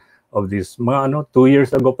progress of this? 2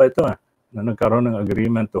 years ago pa ito na nagkaroon ng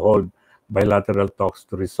agreement to hold bilateral talks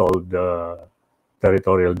to resolve the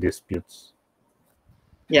territorial disputes.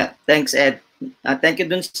 Yeah, thanks, Ed. Thank you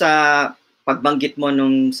dun sa pagbanggit mo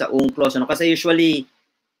sa UNCLOS, kasi usually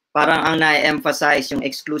parang ang na-emphasize yung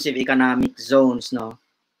exclusive economic zones, no?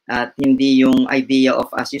 At hindi yung idea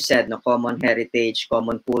of, as you said, no, common heritage,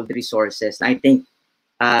 common pooled resources. I think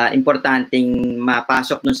importanteng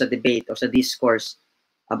mapasok nun sa debate o sa discourse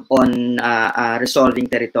on resolving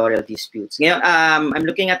territorial disputes. Ngayon, I'm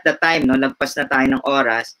looking at the time, no, lagpas na tayo ng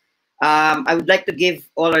oras. I would like to give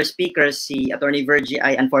all our speakers, si Attorney Virgie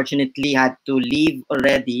I unfortunately had to leave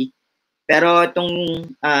already. Pero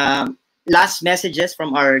itong last messages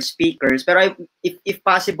from our speakers, pero if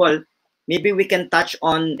possible, maybe we can touch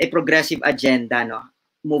on a progressive agenda, no?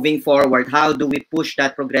 Moving forward, how do we push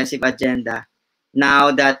that progressive agenda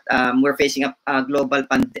now that we're facing a global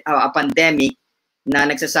pandemic na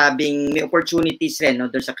nagsasabing may opportunities rin, no?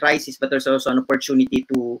 There's a crisis, but there's also an opportunity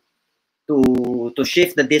to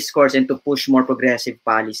shift the discourse and to push more progressive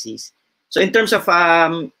policies. So in terms of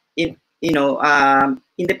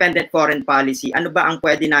independent foreign policy, ano ba ang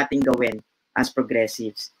pwede nating gawin as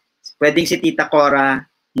progressives? Pwedeng si Tita Cora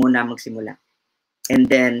muna magsimula. And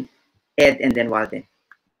then Ed and then Walden.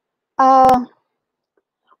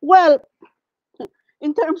 Well,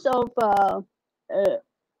 in terms of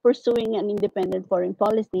pursuing an independent foreign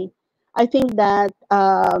policy, I think that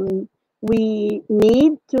we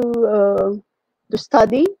need to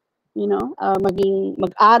study,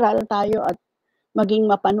 mag-aral tayo at maging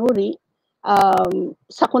mapanuri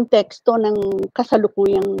sa konteksto ng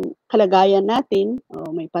kasalukuyang kalagayan natin.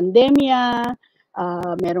 May pandemya,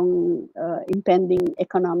 merong impending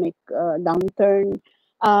economic downturn.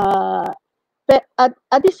 But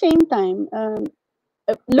at the same time,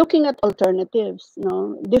 looking at alternatives,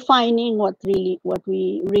 defining what we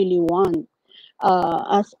really want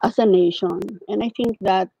as a nation. And I think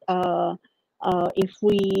that if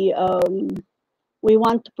we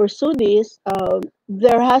want to pursue this,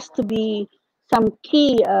 there has to be some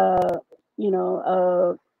key,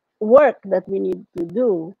 work that we need to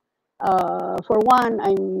do. For one,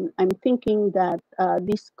 I'm thinking that there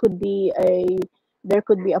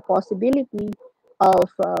could be a possibility of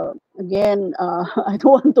again, I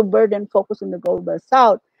don't want to burden focus on the global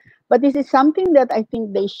south, but this is something that I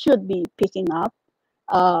think they should be picking up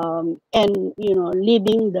and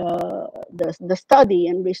leading the study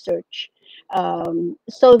and research,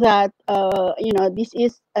 so that this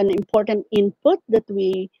is an important input that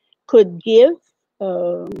we could give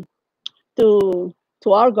to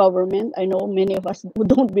our government. I know many of us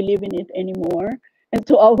don't believe in it anymore, and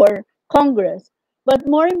to our Congress. But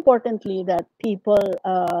more importantly, that people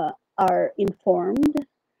are informed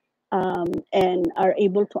and are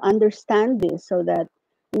able to understand this, so that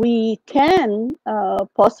we can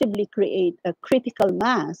possibly create a critical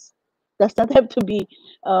mass. Does not have to be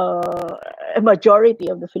a majority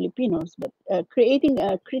of the Filipinos, but creating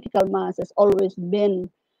a critical mass has always been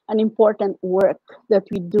an important work that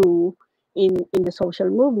we do in the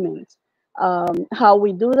social movements. How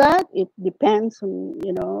we do that, it depends on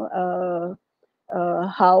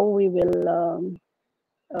how we will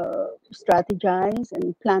strategize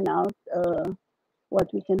and plan out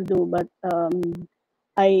what we can do. But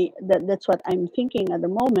that's what I'm thinking at the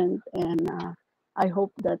moment, and I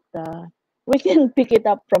hope that we can pick it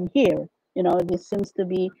up from here. This seems to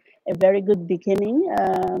be a very good beginning.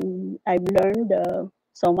 I've learned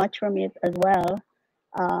so much from it as well,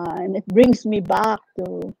 and it brings me back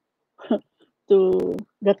to to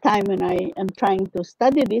the time when I am trying to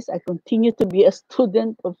study this. I continue to be a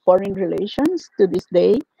student of foreign relations to this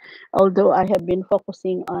day, although I have been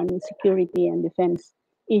focusing on security and defense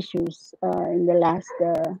issues in the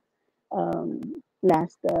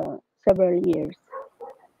last several years.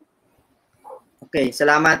 Okay,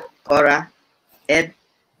 salamat, Cora. Ed?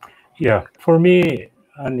 Yeah, for me,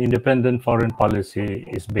 an independent foreign policy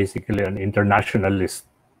is basically an internationalist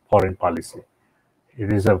foreign policy.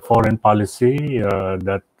 It is a foreign policy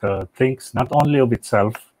that thinks not only of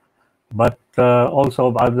itself, but also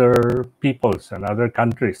of other peoples and other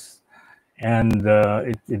countries. And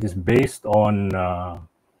it is based on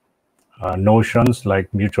notions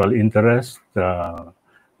like mutual interest,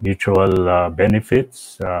 mutual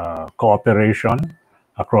benefits, cooperation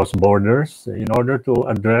across borders in order to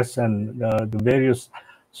address the various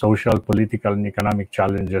social, political, and economic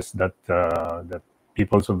challenges that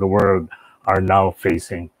peoples of the world are now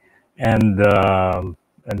facing. And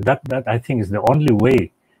that I think is the only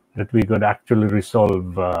way that we could actually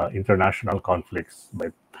resolve international conflicts,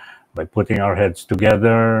 by putting our heads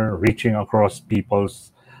together, reaching across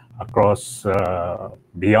peoples, across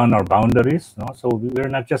beyond our boundaries. So we're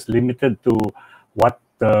not just limited to what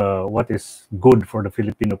is good for the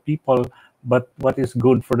Filipino people, but what is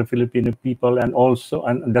good for the Filipino people and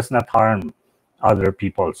does not harm other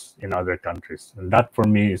peoples in other countries. And that for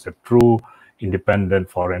me is a true independent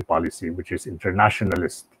foreign policy, which is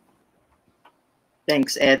internationalist.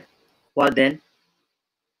 Thanks, Ed. Walden?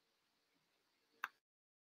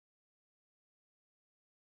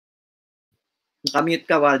 Nakamute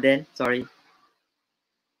ka, Walden. Sorry.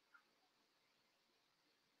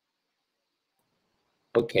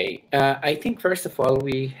 Okay. I think first of all,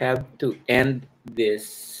 we have to end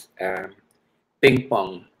this ping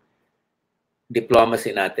pong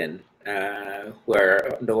diplomacy natin,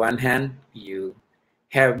 where on the one hand, you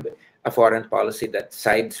have a foreign policy that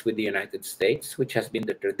sides with the United States, which has been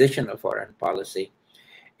the traditional foreign policy,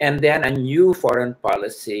 and then a new foreign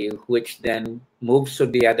policy, which then moves to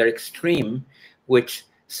the other extreme, which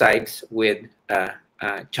sides with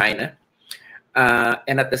China.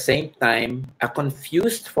 And at the same time, a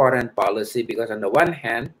confused foreign policy, because on the one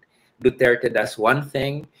hand, Duterte does one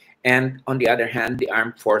thing, and on the other hand, the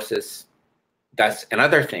armed forces does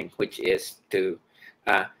another thing, which is to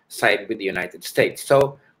side with the United States.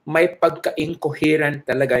 So may pagka-incoherent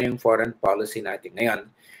talaga yung foreign policy natin ngayon.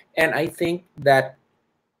 And I think that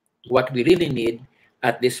what we really need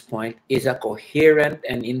at this point is a coherent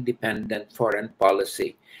and independent foreign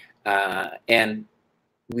policy. And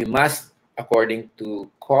we must, according to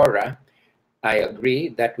Cora, I agree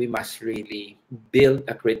that we must really build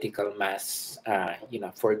a critical mass,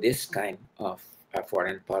 for this kind of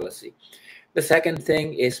foreign policy. The second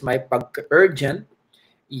thing is my pagka-urgent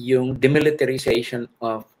yung demilitarization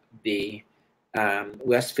of the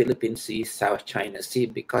West Philippine Sea, South China Sea,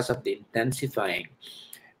 because of the intensifying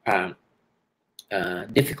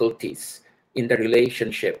difficulties in the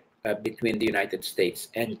relationship between the United States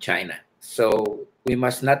and China. So we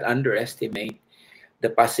must not underestimate the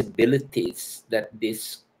possibilities that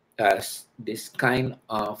this kind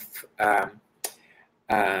of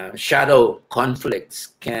shadow conflicts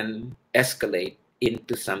can escalate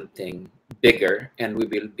into something bigger, and we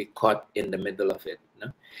will be caught in the middle of it.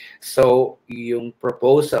 No? So yung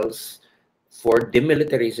proposals for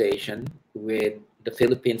demilitarization with the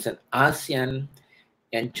Philippines and ASEAN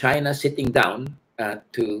and China sitting down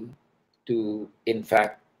to in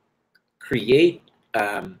fact create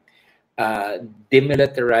a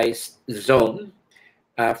demilitarized zone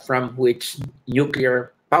from which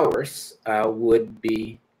nuclear powers would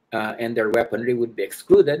be and their weaponry would be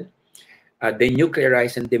excluded. The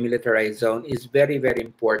nuclearized and demilitarized zone is very, very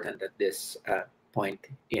important at this point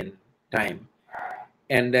in time.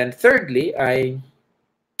 And then thirdly, I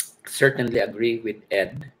certainly agree with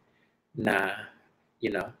Ed na,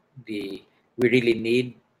 we really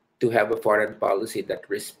need to have a foreign policy that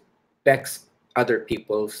respects other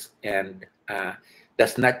people's and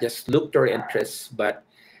does not just look to our interests, but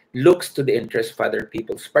looks to the interests of other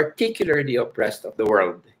people's, particularly the oppressed of the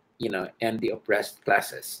world, and the oppressed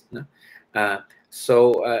classes.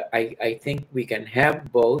 So I think we can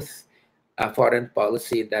have both a foreign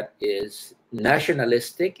policy that is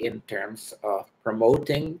nationalistic in terms of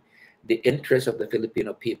promoting the interests of the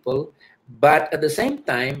Filipino people, but at the same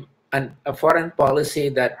time, a foreign policy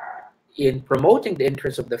that in promoting the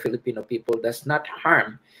interests of the Filipino people does not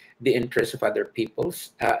harm the interests of other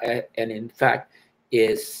peoples, and in fact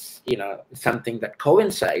is something that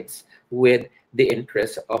coincides with the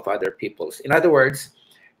interests of other peoples. In other words,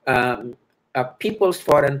 a people's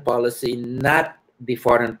foreign policy, not the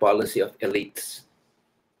foreign policy of elites.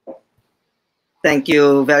 Thank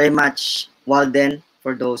you very much, Walden,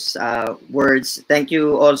 for those words. Thank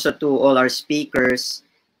you also to all our speakers.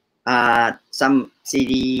 Attorney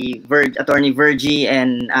Virgie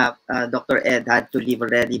and Dr. Ed had to leave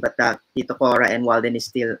already, but Tito Cora and Walden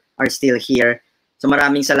are still here. So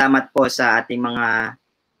maraming salamat po sa ating mga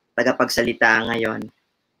tagapagsalita ngayon.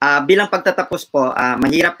 Bilang pagtatapos po,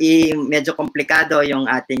 medyo komplikado yung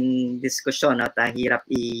ating diskusyon at hirap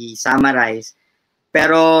i-summarize.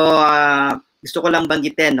 Pero gusto ko lang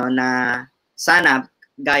banggitin na sana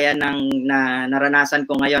gaya ng naranasan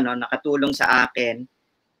ko ngayon, nakatulong sa akin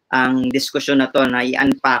ang diskusyon na to na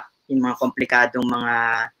i-unpack yung mga komplikadong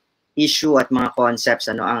mga issue at mga concepts.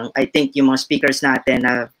 I think yung mga speakers natin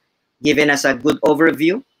have given us a good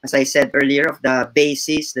overview, as I said earlier, of the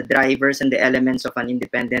basis, the drivers, and the elements of an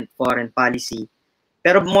independent foreign policy.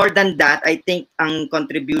 Pero more than that, I think ang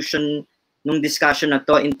contribution ng discussion na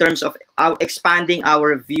to in terms of expanding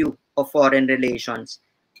our view of foreign relations,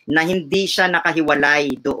 na hindi siya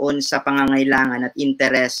nakahiwalay doon sa pangangailangan at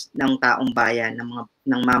interes ng taong bayan, ng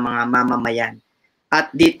mga mamamayan. At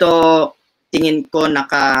dito, tingin ko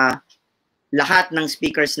lahat ng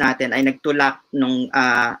speakers natin ay nagtulak ng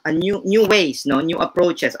new ways, new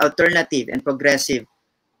approaches, alternative and progressive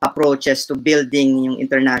approaches to building yung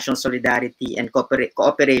international solidarity and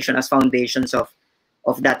cooperation as foundations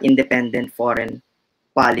of that independent foreign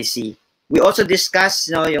policy. We also discussed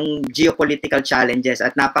yung geopolitical challenges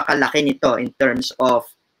at napakalaki nito in terms of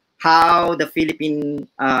how the Philippine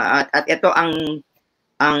at ito ang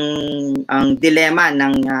dilemma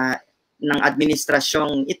ng ng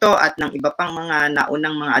administrasyong ito at ng iba pang mga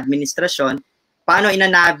naunang mga administrasyon, paano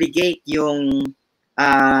ina-navigate yung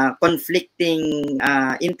conflicting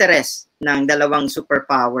interest ng dalawang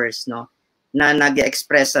superpowers, no, na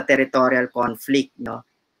nag-express sa territorial conflict, no.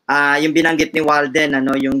 Yung binanggit ni Walden,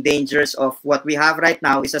 ano, yung dangers of what we have right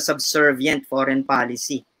now is a subservient foreign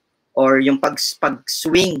policy, or yung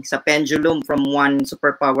pag-swing sa pendulum from one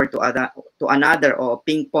superpower to another, o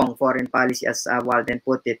ping-pong foreign policy as Walden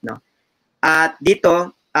put it, no. At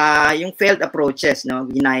dito, yung failed approaches, no,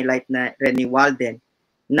 hinighlight na rin ni Walden,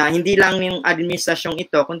 na hindi lang yung administrasyong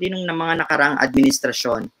ito, kundi nung mga nakaraang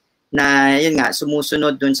administrasyon na yun nga,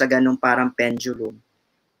 sumusunod dun sa ganung parang pendulum.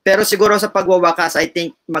 Pero siguro sa pagwawakas, I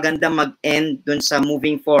think maganda mag-end dun sa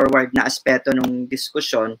moving forward na aspeto ng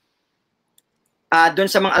diskusyon. Dun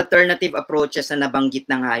sa mga alternative approaches na nabanggit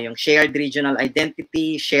na nga, yung shared regional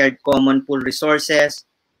identity, shared common pool resources,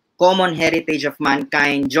 common heritage of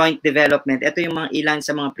mankind, joint development. Ito yung mga ilan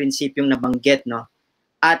sa mga prinsipyong nabanggit, no?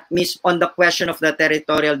 At on the question of the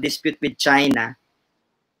territorial dispute with China,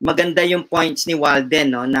 maganda yung points ni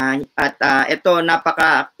Walden, no, na ito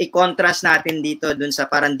i-contrast natin dito dun sa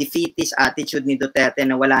parang defeatist attitude ni Duterte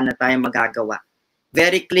na wala na tayong magagawa.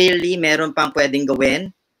 Very clearly, meron pang pwedeng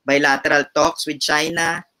gawin. Bilateral talks with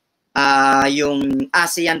China, yung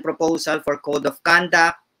ASEAN proposal for code of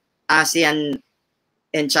conduct, ASEAN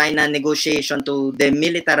and China negotiation to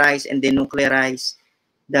demilitarize and denuclearize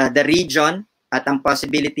the region, at ang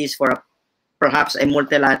possibilities for perhaps a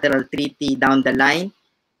multilateral treaty down the line,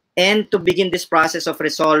 and to begin this process of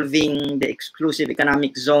resolving the exclusive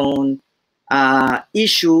economic zone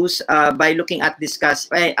issues by looking at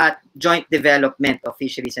joint development of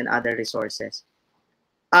fisheries and other resources.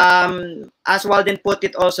 As Walden put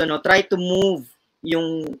it also, no, try to move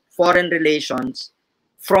yung foreign relations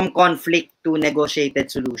from conflict to negotiated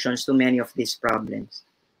solutions to many of these problems.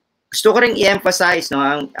 Gusto ko rin i-emphasize, no,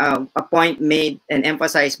 a point made and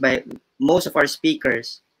emphasized by most of our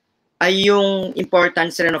speakers ay yung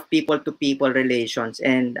importance rin of people-to-people relations,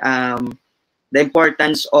 and the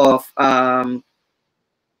importance of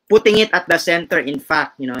putting it at the center, in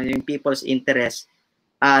fact, you know, yung people's interest.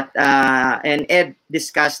 And Ed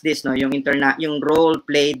discussed this, no, yung role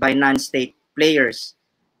played by non-state players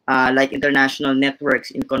like international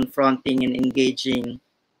networks in confronting and engaging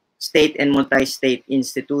state and multi-state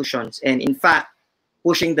institutions, and in fact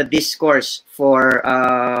pushing the discourse for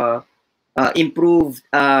improved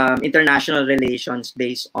international relations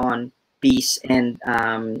based on peace and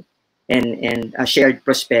shared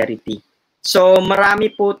prosperity. So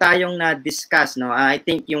marami po tayong na-discuss, no. I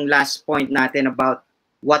think yung last point natin about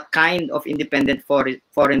what kind of independent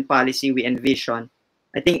foreign policy we envision,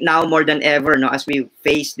 I think now more than ever, no, as we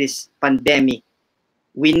face this pandemic,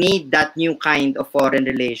 we need that new kind of foreign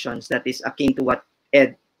relations that is akin to what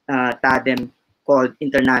Ed Tadem called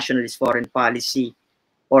internationalist foreign policy,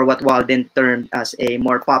 or what Walden termed as a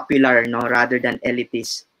more popular, no, rather than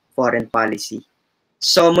elitist foreign policy.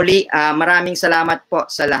 So muli, maraming salamat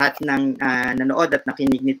po sa lahat ng nanood at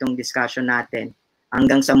nakinig nitong discussion natin.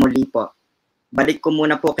 Hanggang sa muli po. Balik ko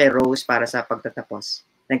muna po kay Rose para sa pagtatapos.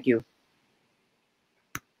 Thank you.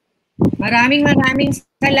 Maraming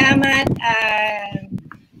salamat,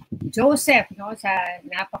 Joseph, no, sa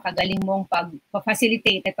napakagaling mong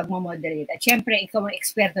pag-facilitate at pag-moderate. At syempre, ikaw ang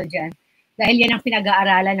eksperto dyan. Dahil yan ang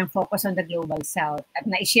pinag-aaralan ng Focus on the Global South at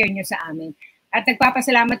na-share nyo sa amin. At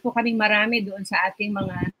nagpapasalamat po kaming marami doon sa ating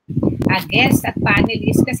mga guests at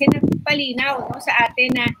panelists kasi nagpalinaw, no, sa atin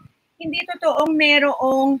na hindi totoong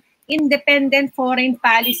merong independent foreign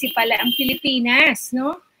policy pala ang Pilipinas,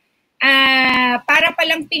 no? Para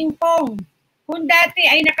palang ping-pong. Kung dati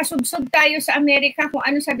ay nakasubsob tayo sa Amerika, kung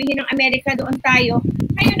ano sabihin ng Amerika, doon tayo.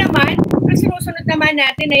 Ngayon naman, ang sinusunod naman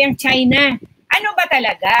natin ay ang China. Ano ba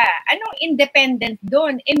talaga? Anong independent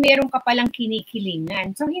doon? Meron ka palang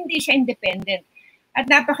kinikilingan. So, hindi siya independent. At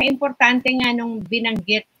napaka-importante nga nung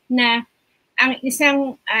binanggit na ang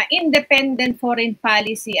isang independent foreign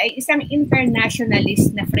policy ay isang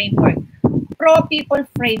internationalist na framework. Pro-people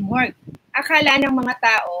framework. Akala ng mga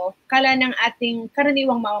tao, akala ng ating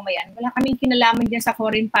karaniwang mamamayan, wala kaming kinalaman dyan sa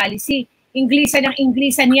foreign policy. Inglisan ng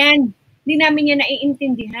Inglisan yan. Hindi namin yan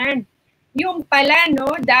naiintindihan. Yung pala,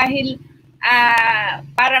 no, dahil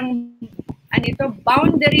parang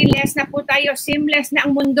boundaryless na po tayo, seamless na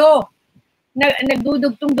ang mundo.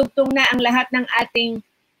 Nagdudugtong-dugtong na ang lahat ng ating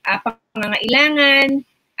pangangailangan,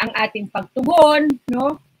 ang ating pagtugon,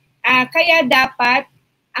 no? Kaya dapat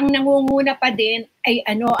ang nangunguna pa din ay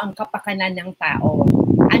ano ang kapakanan ng tao.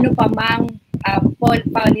 Ano pa mang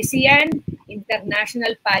policy yan,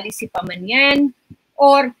 international policy pa man yan,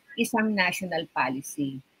 or isang national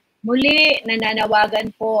policy. Muli,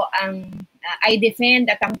 nananawagan po ang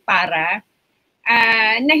iDefend at ang para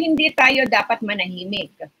na hindi tayo dapat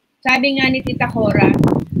manahimik. Sabi nga ni Tita Cora,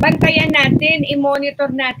 bantayan natin,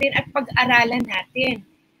 i-monitor natin at pag-aralan natin.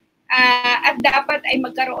 At dapat ay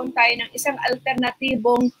magkaroon tayo ng isang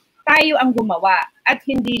alternatibong tayo ang gumawa at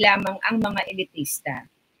hindi lamang ang mga elitista.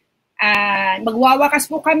 Magwawakas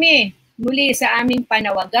po kami muli sa aming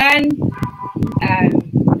panawagan.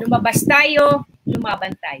 Lumabas tayo,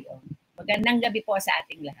 lumaban tayo. Magandang gabi po sa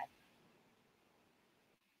ating lahat.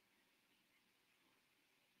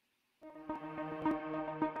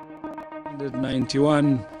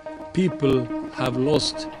 $91 people have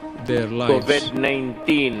lost their lives. COVID-19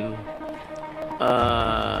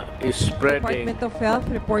 is spreading. Department of Health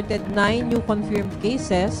reported 9 new confirmed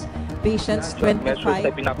cases. Patients 25. Measures na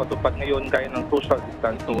pinapatupad ngayon gaya ng social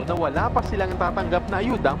distancing. Na wala pa silang tatanggap na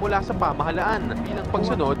ayuda mula sa pamahalaan bilang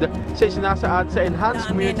pagsunod sa isinasaad sa enhanced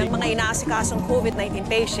community. Ng mga inaasikasong COVID-19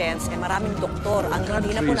 patients, maraming doktor ang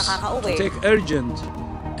hindi na po nakakauwi. Take urgent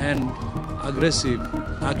and aggressive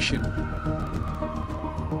action.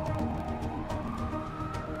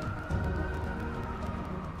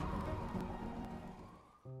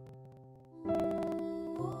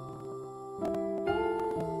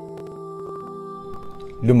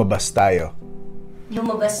 Lumabas tayo.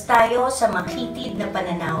 Lumabas tayo sa makitid na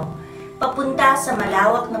pananaw, papunta sa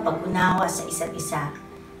malawak na pag-unawa sa isa't isa,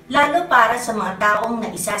 lalo para sa mga taong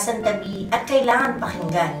naisasantabi at kailangan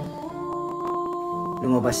pakinggan.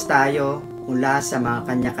 Lumabas tayo mula sa mga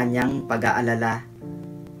kanya-kanyang pag-aalala,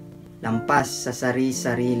 lampas sa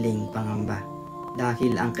sari-sariling pangamba,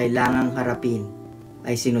 dahil ang kailangang harapin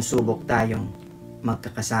ay sinusubok tayong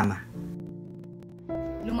magkakasama.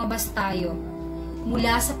 Lumabas tayo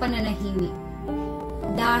mula sa pananahimik.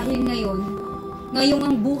 Dahil ngayong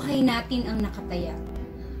ang buhay natin ang nakataya,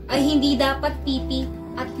 ay hindi dapat pipi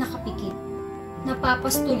at nakapikit.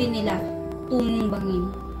 Napapastulin nila tungong bangin.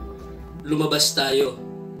 Lumabas tayo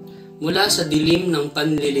mula sa dilim ng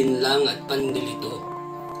panlilinlang at panlilito.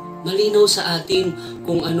 Malinaw sa atin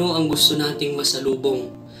kung ano ang gusto nating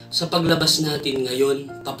masalubong sa paglabas natin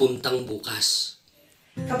ngayon papuntang bukas.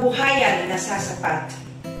 Kabuhayan na sasapat,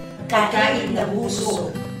 kakain na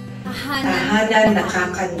puso, tahanan na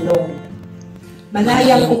kakanlong,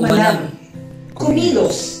 malayang umalam,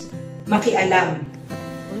 kumilos, makialam.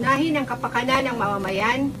 Unahin ang kapakanan ng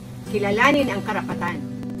mamamayan, kilalanin ang karapatan.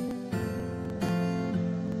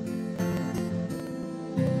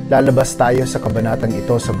 Lalabas tayo sa kabanatang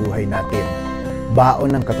ito sa buhay natin.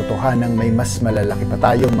 Baon ng katotohanang may mas malalaki pa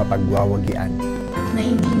tayong mapagwawagian. Na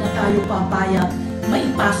hindi na tayo papayag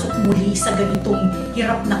maipasok muli sa ganitong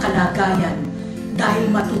hirap na kalagayan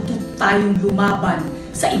dahil matutut tayong lumaban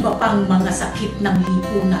sa iba pang mga sakit ng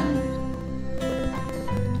lipunan.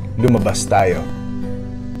 Lumabas tayo.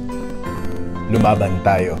 Lumaban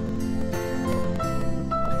tayo.